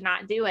pressure to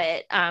not do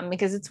it,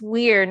 because it's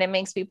weird and it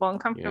makes people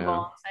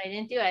uncomfortable. So I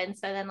didn't do it. And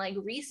so then, like,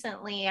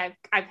 recently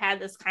I've had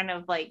this kind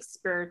of like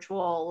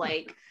spiritual,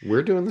 like,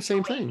 we're doing the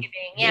same thing.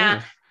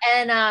 Yeah.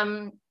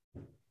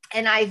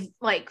 And I've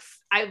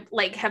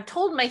have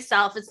told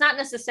myself it's not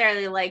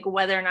necessarily like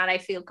whether or not I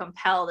feel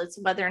compelled, it's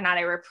whether or not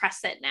I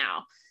repress it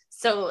now.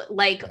 So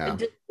like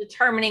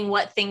determining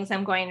what things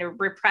I'm going to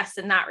repress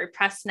and not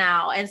repress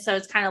now. And so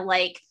it's kind of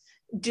like,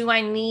 do I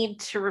need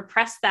to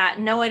repress that?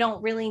 No, I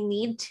don't really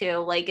need to.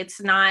 Like,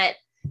 it's not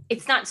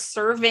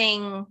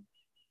serving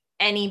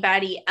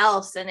anybody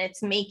else, and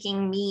it's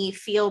making me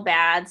feel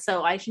bad.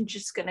 So I'm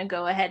just going to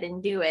go ahead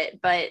and do it.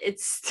 But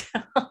it's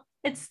still,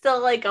 it's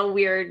still like a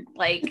weird,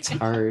 like, it's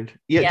hard.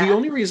 Yeah, Yeah. the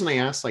only reason I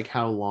asked like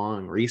how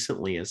long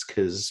recently is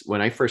because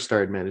when I first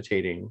started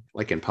meditating,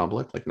 like in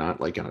public, like not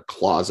like in a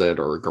closet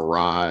or a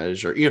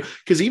garage or,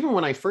 because even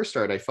when I first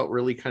started, I felt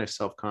really kind of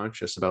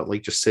self-conscious about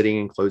like just sitting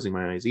and closing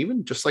my eyes,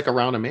 even just like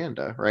around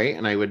Amanda, right?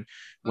 And I would,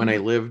 when I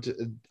lived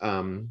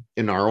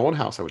in our old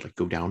house, I would like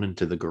go down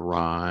into the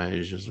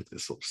garage, just like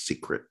this little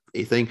secret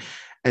thing.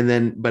 And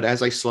then, but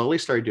as I slowly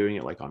started doing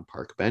it, like on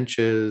park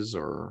benches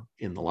or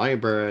in the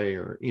library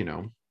or,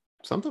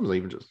 sometimes I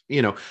even just,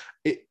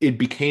 it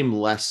became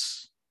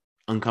less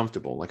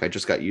uncomfortable. Like I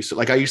just got used to,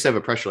 like I used to have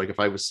a pressure, like if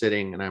I was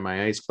sitting and I had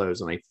my eyes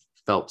closed and I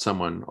felt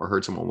someone or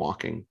heard someone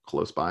walking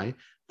close by,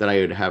 that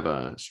I would have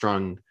a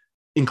strong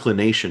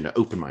inclination to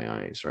open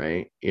my eyes,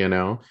 right? And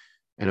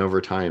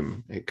over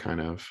time it kind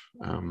of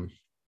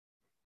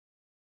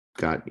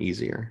got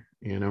easier,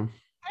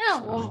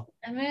 Yeah, So. well,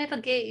 I mean,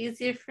 it'll get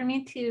easier for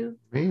me too.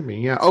 Maybe,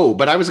 yeah. Oh,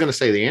 but I was going to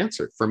say the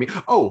answer for me.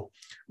 Oh,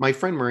 my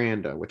friend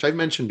Miranda, which I've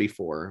mentioned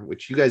before,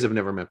 which you guys have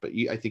never met, but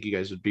I think you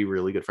guys would be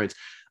really good friends.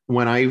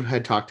 When I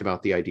had talked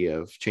about the idea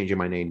of changing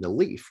my name to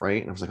Leaf,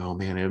 right? And I was like, oh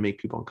man, it'll make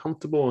people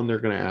uncomfortable. And they're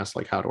going to ask,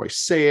 like, how do I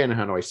say it and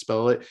how do I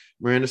spell it?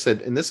 Miranda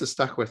said, and this has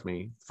stuck with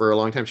me for a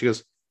long time. She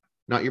goes,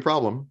 not your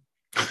problem.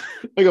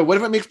 I go, what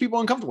if it makes people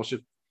uncomfortable? She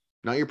goes,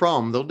 not your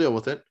problem. They'll deal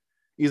with it.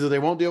 Either they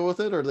won't deal with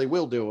it or they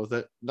will deal with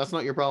it. That's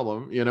not your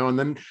problem, And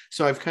then,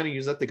 so I've kind of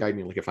used that to guide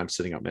me, like if I'm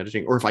sitting up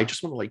meditating or if I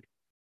just want to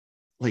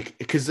like,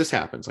 because this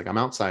happens, like I'm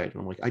outside and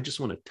I'm like, I just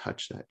want to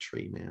touch that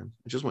tree, man.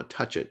 I just want to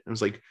touch it. I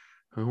was like,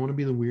 I don't want to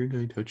be the weird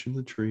guy touching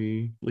the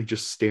tree, like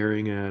just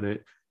staring at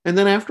it. And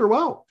then after a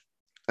while,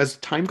 as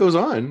time goes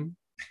on,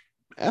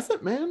 F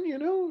it, man,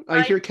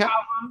 I hear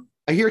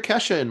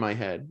Kesha in my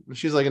head.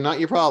 She's like, not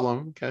your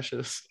problem,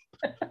 Kesha's.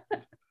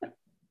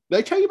 Did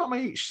I tell you about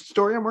my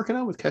story I'm working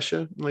on with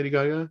Kesha, Lady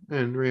Gaga,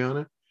 and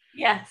Rihanna?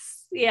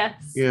 Yes. Yeah.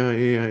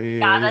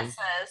 Goddesses.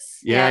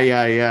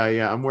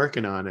 Yeah. I'm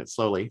working on it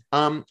slowly.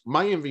 My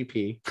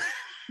MVP.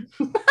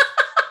 I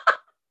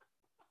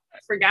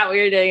forgot we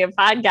were doing a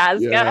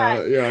podcast.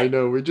 Yeah, I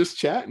know. We're just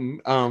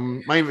chatting.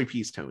 My MVP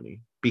is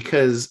Tony,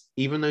 because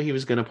even though he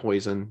was gonna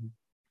poison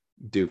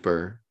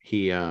Duper,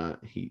 he I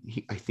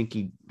think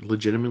he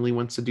legitimately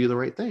wants to do the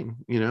right thing,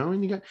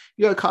 and you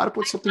got caught up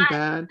with something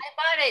bad.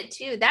 I bought it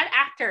too. That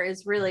actor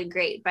is really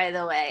great, by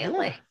the way. Yeah.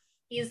 Like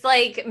he's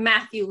like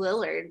Matthew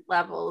Lillard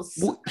levels.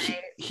 Well,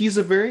 he's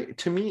a very,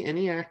 to me,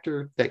 any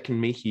actor that can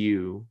make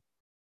you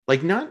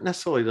like, not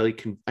necessarily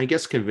like, I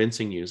guess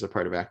convincing you is a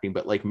part of acting,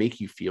 but like make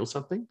you feel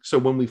something. So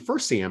when we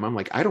first see him, I'm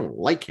like, I don't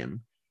like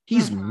him.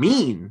 He's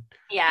mean.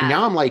 Yeah. And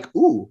now I'm like,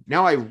 ooh,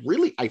 now I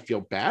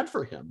feel bad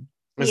for him.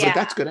 It's like,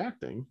 that's good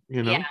acting,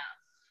 Yeah.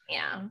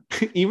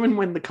 Even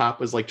when the cop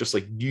was like, just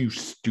like, you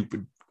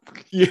stupid,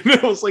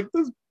 it's like,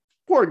 this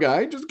poor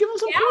guy, just give him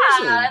some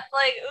poison. It's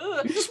like,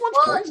 ooh. He just wants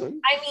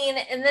poison. I mean,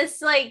 and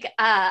this, like,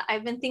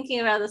 I've been thinking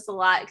about this a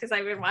lot because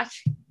I've been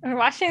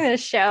watching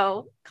this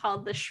show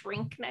called The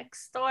Shrink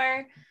Next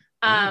Door.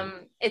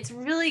 It's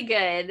really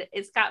good.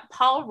 It's got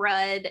Paul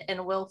Rudd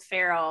and Will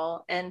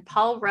Ferrell, and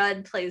Paul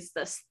Rudd plays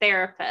this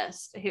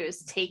therapist who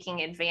is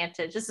taking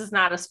advantage. This is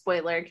not a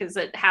spoiler because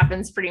it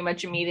happens pretty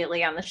much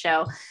immediately on the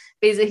show.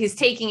 Basically, he's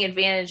taking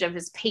advantage of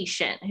his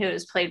patient, who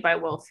is played by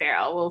Will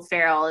Ferrell. Will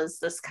Ferrell is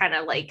this kind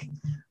of like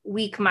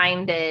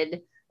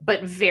weak-minded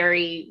but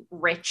very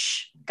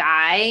rich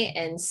guy,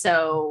 and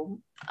so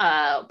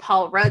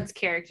Paul Rudd's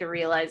character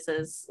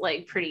realizes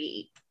like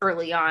pretty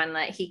early on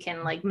that he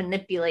can like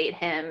manipulate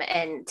him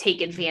and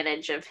take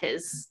advantage of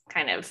his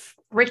kind of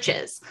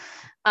riches.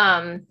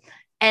 And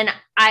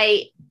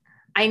I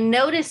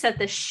noticed that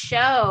the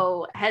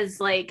show has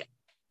like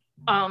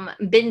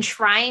been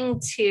trying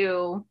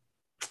to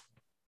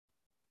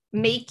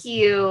make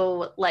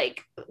you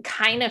like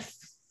kind of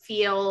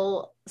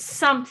feel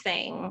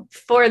something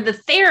for the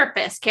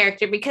therapist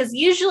character, because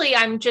usually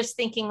I'm just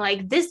thinking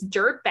like, this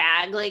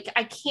dirtbag, like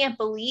I can't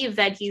believe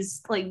that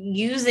he's like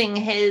using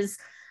his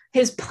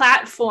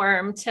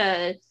platform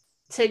to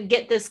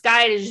get this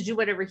guy to just do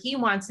whatever he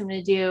wants him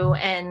to do,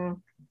 and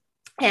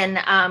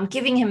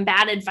giving him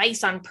bad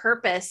advice on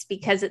purpose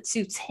because it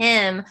suits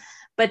him.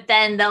 But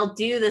then they'll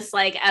do this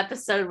like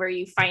episode where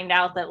you find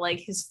out that like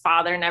his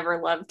father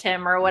never loved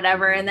him or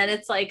whatever, and then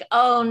it's like,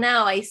 oh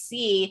no, I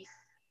see,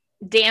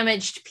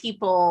 damaged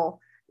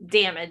people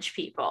damage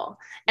people.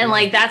 And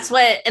like that's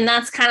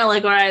kind of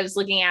like what I was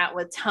looking at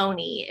with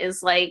Tony,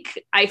 is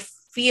like I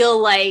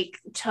feel like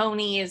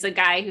Tony is a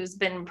guy who's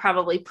been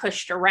probably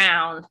pushed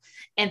around,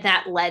 and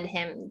that led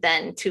him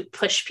then to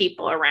push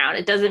people around.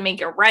 It doesn't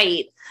make it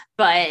right,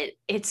 but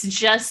it's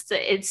just,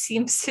 it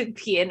seems to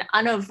be an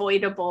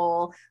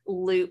unavoidable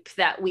loop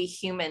that we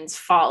humans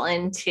fall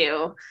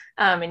into,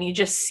 and you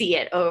just see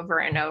it over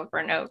and over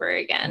and over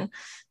again,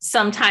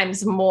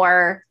 sometimes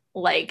more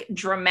like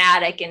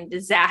dramatic and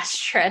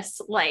disastrous,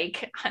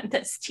 like on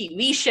this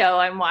TV show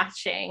I'm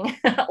watching,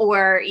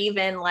 or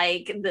even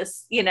like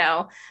this,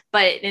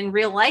 but in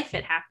real life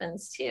it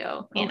happens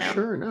too,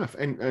 Sure enough.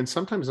 And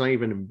sometimes not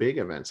even in big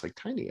events, like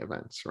tiny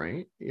events,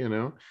 right?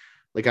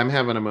 Like I'm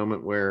having a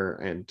moment where,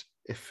 and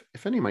if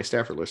any of my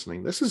staff are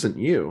listening, this isn't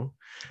you.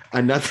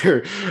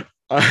 Another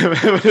I'm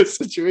having a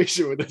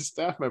situation with a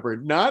staff member,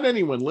 not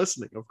anyone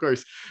listening, of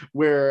course,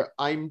 where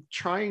I'm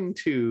trying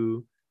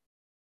to,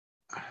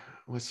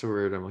 what's the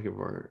word I'm looking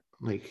for?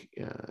 Like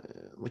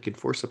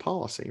enforce a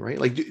policy, right?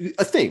 Like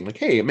a thing, like,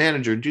 hey, a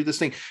manager, do this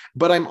thing.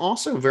 But I'm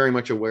also very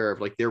much aware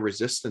of like their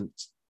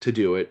resistance to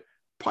do it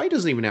probably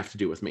doesn't even have to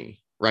do with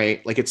me,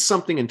 right? Like it's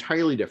something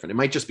entirely different. It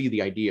might just be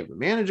the idea of the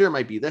manager, it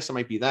might be this, it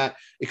might be that.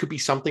 It could be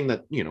something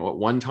that, you know, at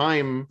one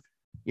time,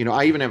 you know,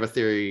 I even have a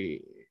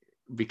theory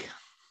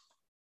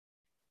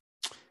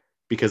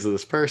because of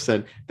this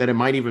person that it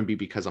might even be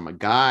because I'm a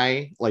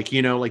guy, like,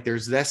 you know, like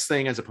there's this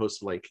thing as opposed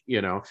to like,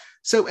 you know,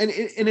 so, and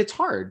it's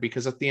hard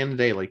because at the end of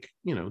the day, like,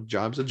 you know,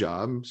 job's a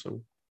job,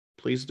 so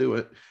please do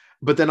it.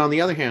 But then on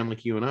the other hand,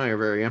 like you and I are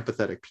very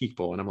empathetic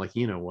people. And I'm like,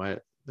 you know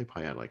what? They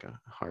probably had like a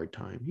hard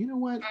time. You know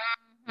what?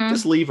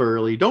 Just leave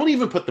early. Don't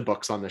even put the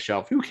books on the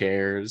shelf. Who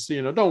cares?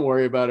 You know, don't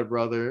worry about it,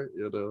 brother,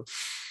 you know,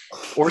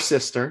 or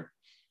sister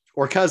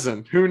or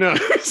cousin. Who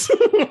knows?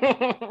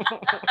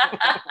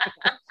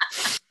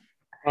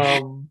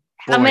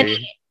 How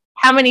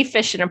many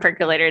fish in a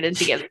percolator did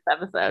you get this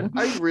episode?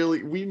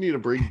 We need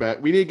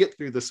to get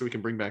through this so we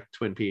can bring back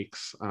Twin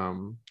Peaks,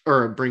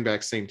 or bring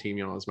back Same Team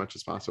Y'all as much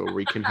as possible.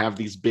 We can have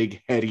these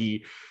big,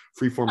 heady,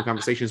 freeform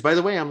conversations. By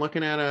the way, I'm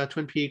looking at a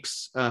Twin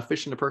Peaks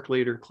fish in a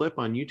percolator clip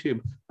on YouTube.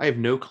 I have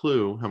no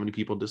clue how many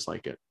people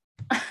dislike it.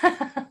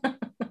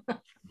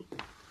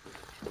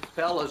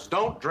 Fellas,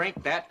 don't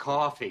drink that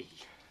coffee.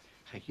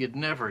 You'd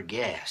never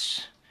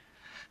guess.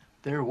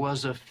 There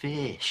was a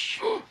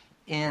fish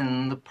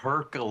in the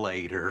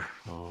percolator.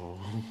 Oh.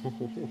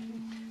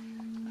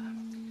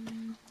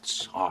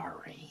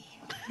 Sorry.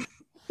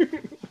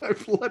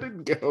 I've let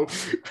it go.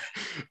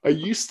 I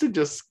used to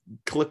just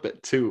clip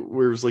it too,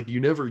 where it was like, you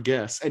never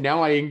guess. And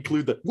now I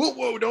include the,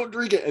 whoa, don't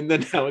drink it. And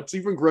then now it's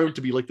even grown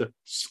to be like the,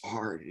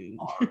 sorry.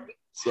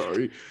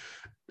 Sorry.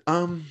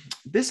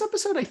 This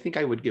episode, I think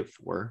I would give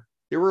 4.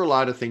 There were a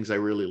lot of things I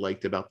really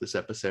liked about this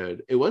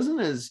episode.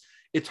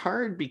 It's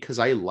hard because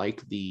I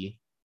like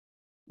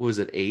what was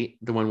it, 8?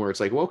 The one where it's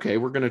like, well, okay,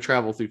 we're going to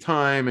travel through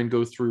time and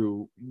go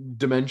through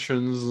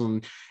dimensions.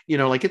 And, you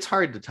know, like it's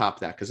hard to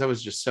top that because that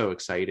was just so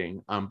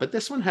exciting. But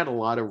this one had a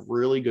lot of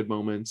really good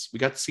moments. We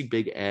got to see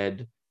Big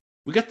Ed.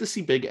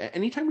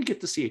 Anytime we get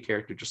to see a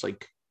character just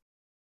like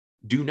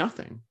do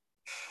nothing,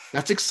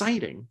 that's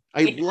exciting.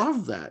 I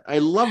love that.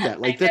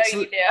 Like that's,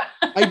 you do.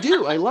 I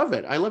do. I love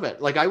it.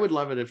 Like I would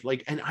love it if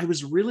like, and I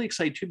was really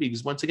excited too,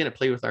 because once again, it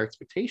played with our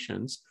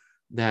expectations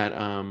that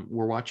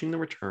we're watching The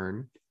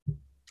Return.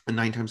 And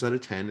 9 times out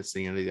of 10, it's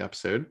the end of the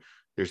episode.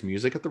 There's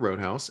music at the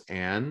Roadhouse,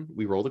 and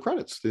we roll the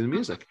credits through the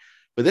music.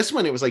 But this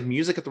one, it was like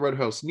music at the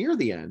Roadhouse near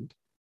the end,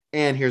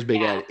 and here's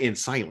Big Ed in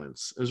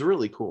silence. It was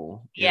really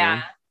cool.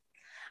 Yeah.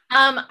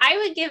 Know?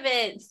 I would give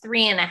it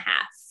 3.5.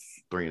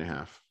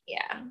 3.5.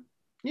 Yeah.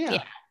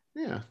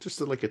 Yeah. Just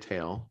like a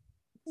tale.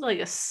 It's like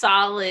a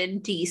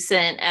solid,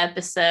 decent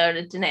episode.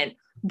 It didn't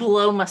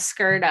blow my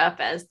skirt up,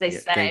 as they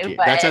say. Thank you.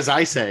 But... That's as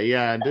I say.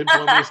 Yeah, it didn't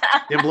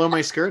blow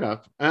my skirt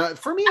up.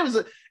 For me,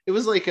 it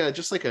was like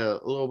just like a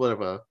little bit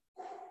of a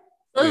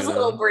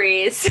little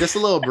breeze. Just a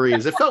little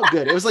breeze. It felt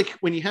good. It was like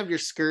when you have your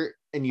skirt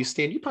and you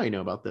stand. You probably know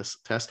about this,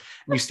 Tess.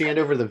 And you stand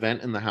over the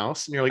vent in the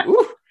house, and you're like,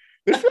 "Ooh,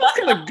 this feels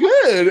kind of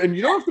good." And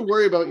you don't have to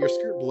worry about your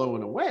skirt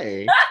blowing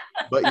away,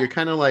 but you're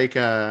kind of like,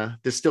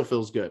 "This still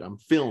feels good. I'm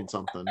feeling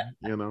something,"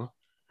 you know.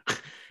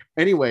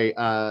 Anyway,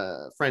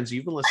 friends,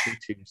 you've been listening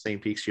to Same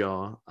Peaks,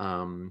 y'all.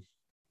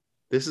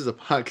 This is a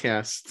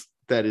podcast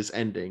that is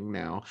ending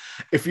now.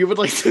 If you would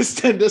like to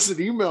send us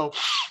an email,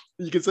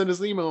 you can send us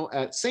an email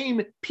at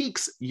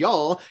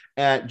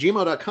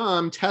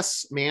samepeaksyall@gmail.com.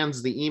 Tess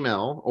mans the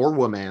email, or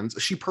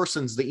womans. She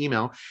persons the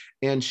email,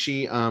 and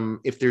she,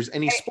 if there's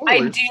any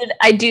spoilers,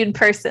 I dude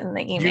person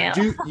the email.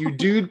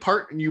 You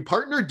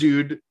partner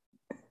dude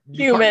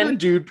human.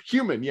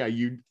 Yeah,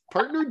 you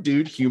partner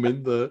dude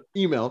human the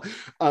email,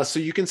 so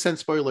you can send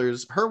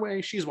spoilers her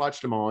way. She's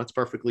watched them all. It's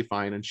perfectly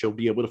fine, and she'll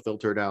be able to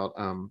filter it out.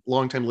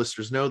 Longtime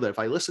listeners know that if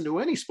I listen to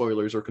any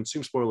spoilers or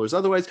consume spoilers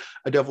otherwise,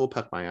 a devil will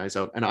peck my eyes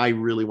out, and I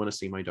really want to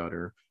see my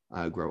daughter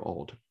grow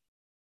old.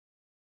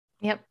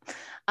 Yep.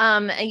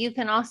 You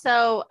can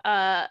also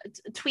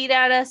tweet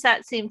at us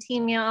at Same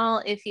Team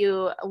Y'all if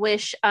you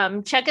wish.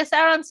 Check us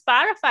out on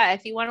Spotify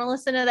if you want to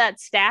listen to that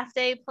Staff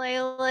Day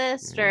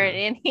playlist or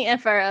any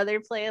of our other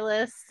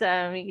playlists.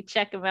 You can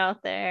check them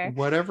out there.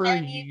 Whatever.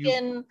 And you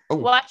can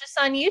watch us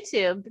on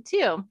YouTube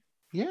too.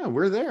 Yeah,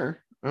 we're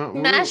there.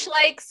 Smash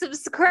like,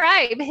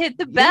 subscribe, hit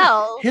the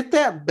bell. Hit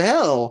that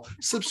bell.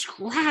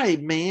 Subscribe,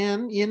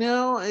 man. You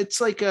know,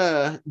 it's like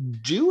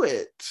do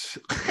it.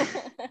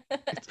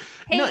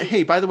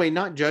 Hey, by the way,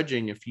 not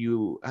judging if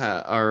you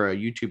are a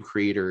YouTube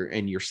creator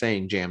and you're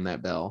saying jam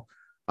that bell.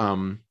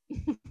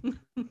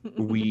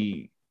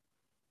 We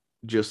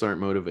just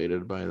aren't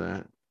motivated by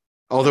that.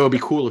 Although it'd be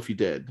cool if you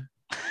did.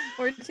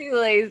 We're too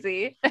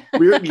lazy.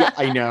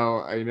 I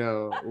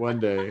know. One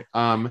day.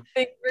 We're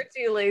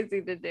too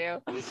lazy to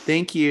do.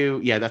 Thank you.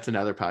 Yeah, that's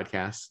another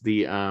podcast.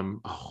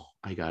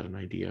 I got an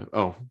idea.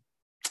 Oh,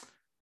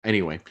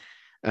 Anyway,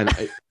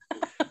 and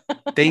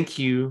thank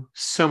you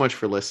so much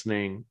for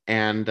listening,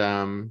 and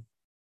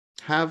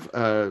have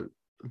a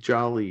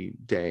jolly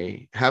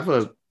day. Have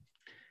a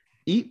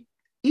eat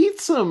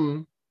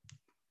some,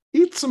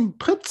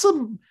 put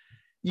some,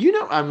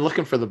 I'm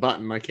looking for the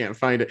button, I can't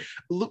find it.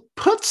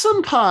 Put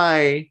some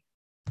pie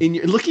in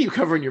your, look at you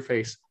covering your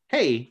face.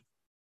 Hey,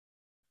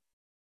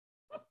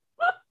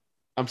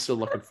 I'm still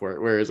looking for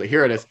it. Where is it?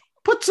 Here it is.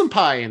 Put some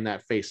pie in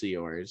that face of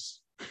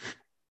yours.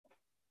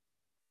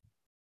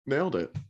 Nailed it.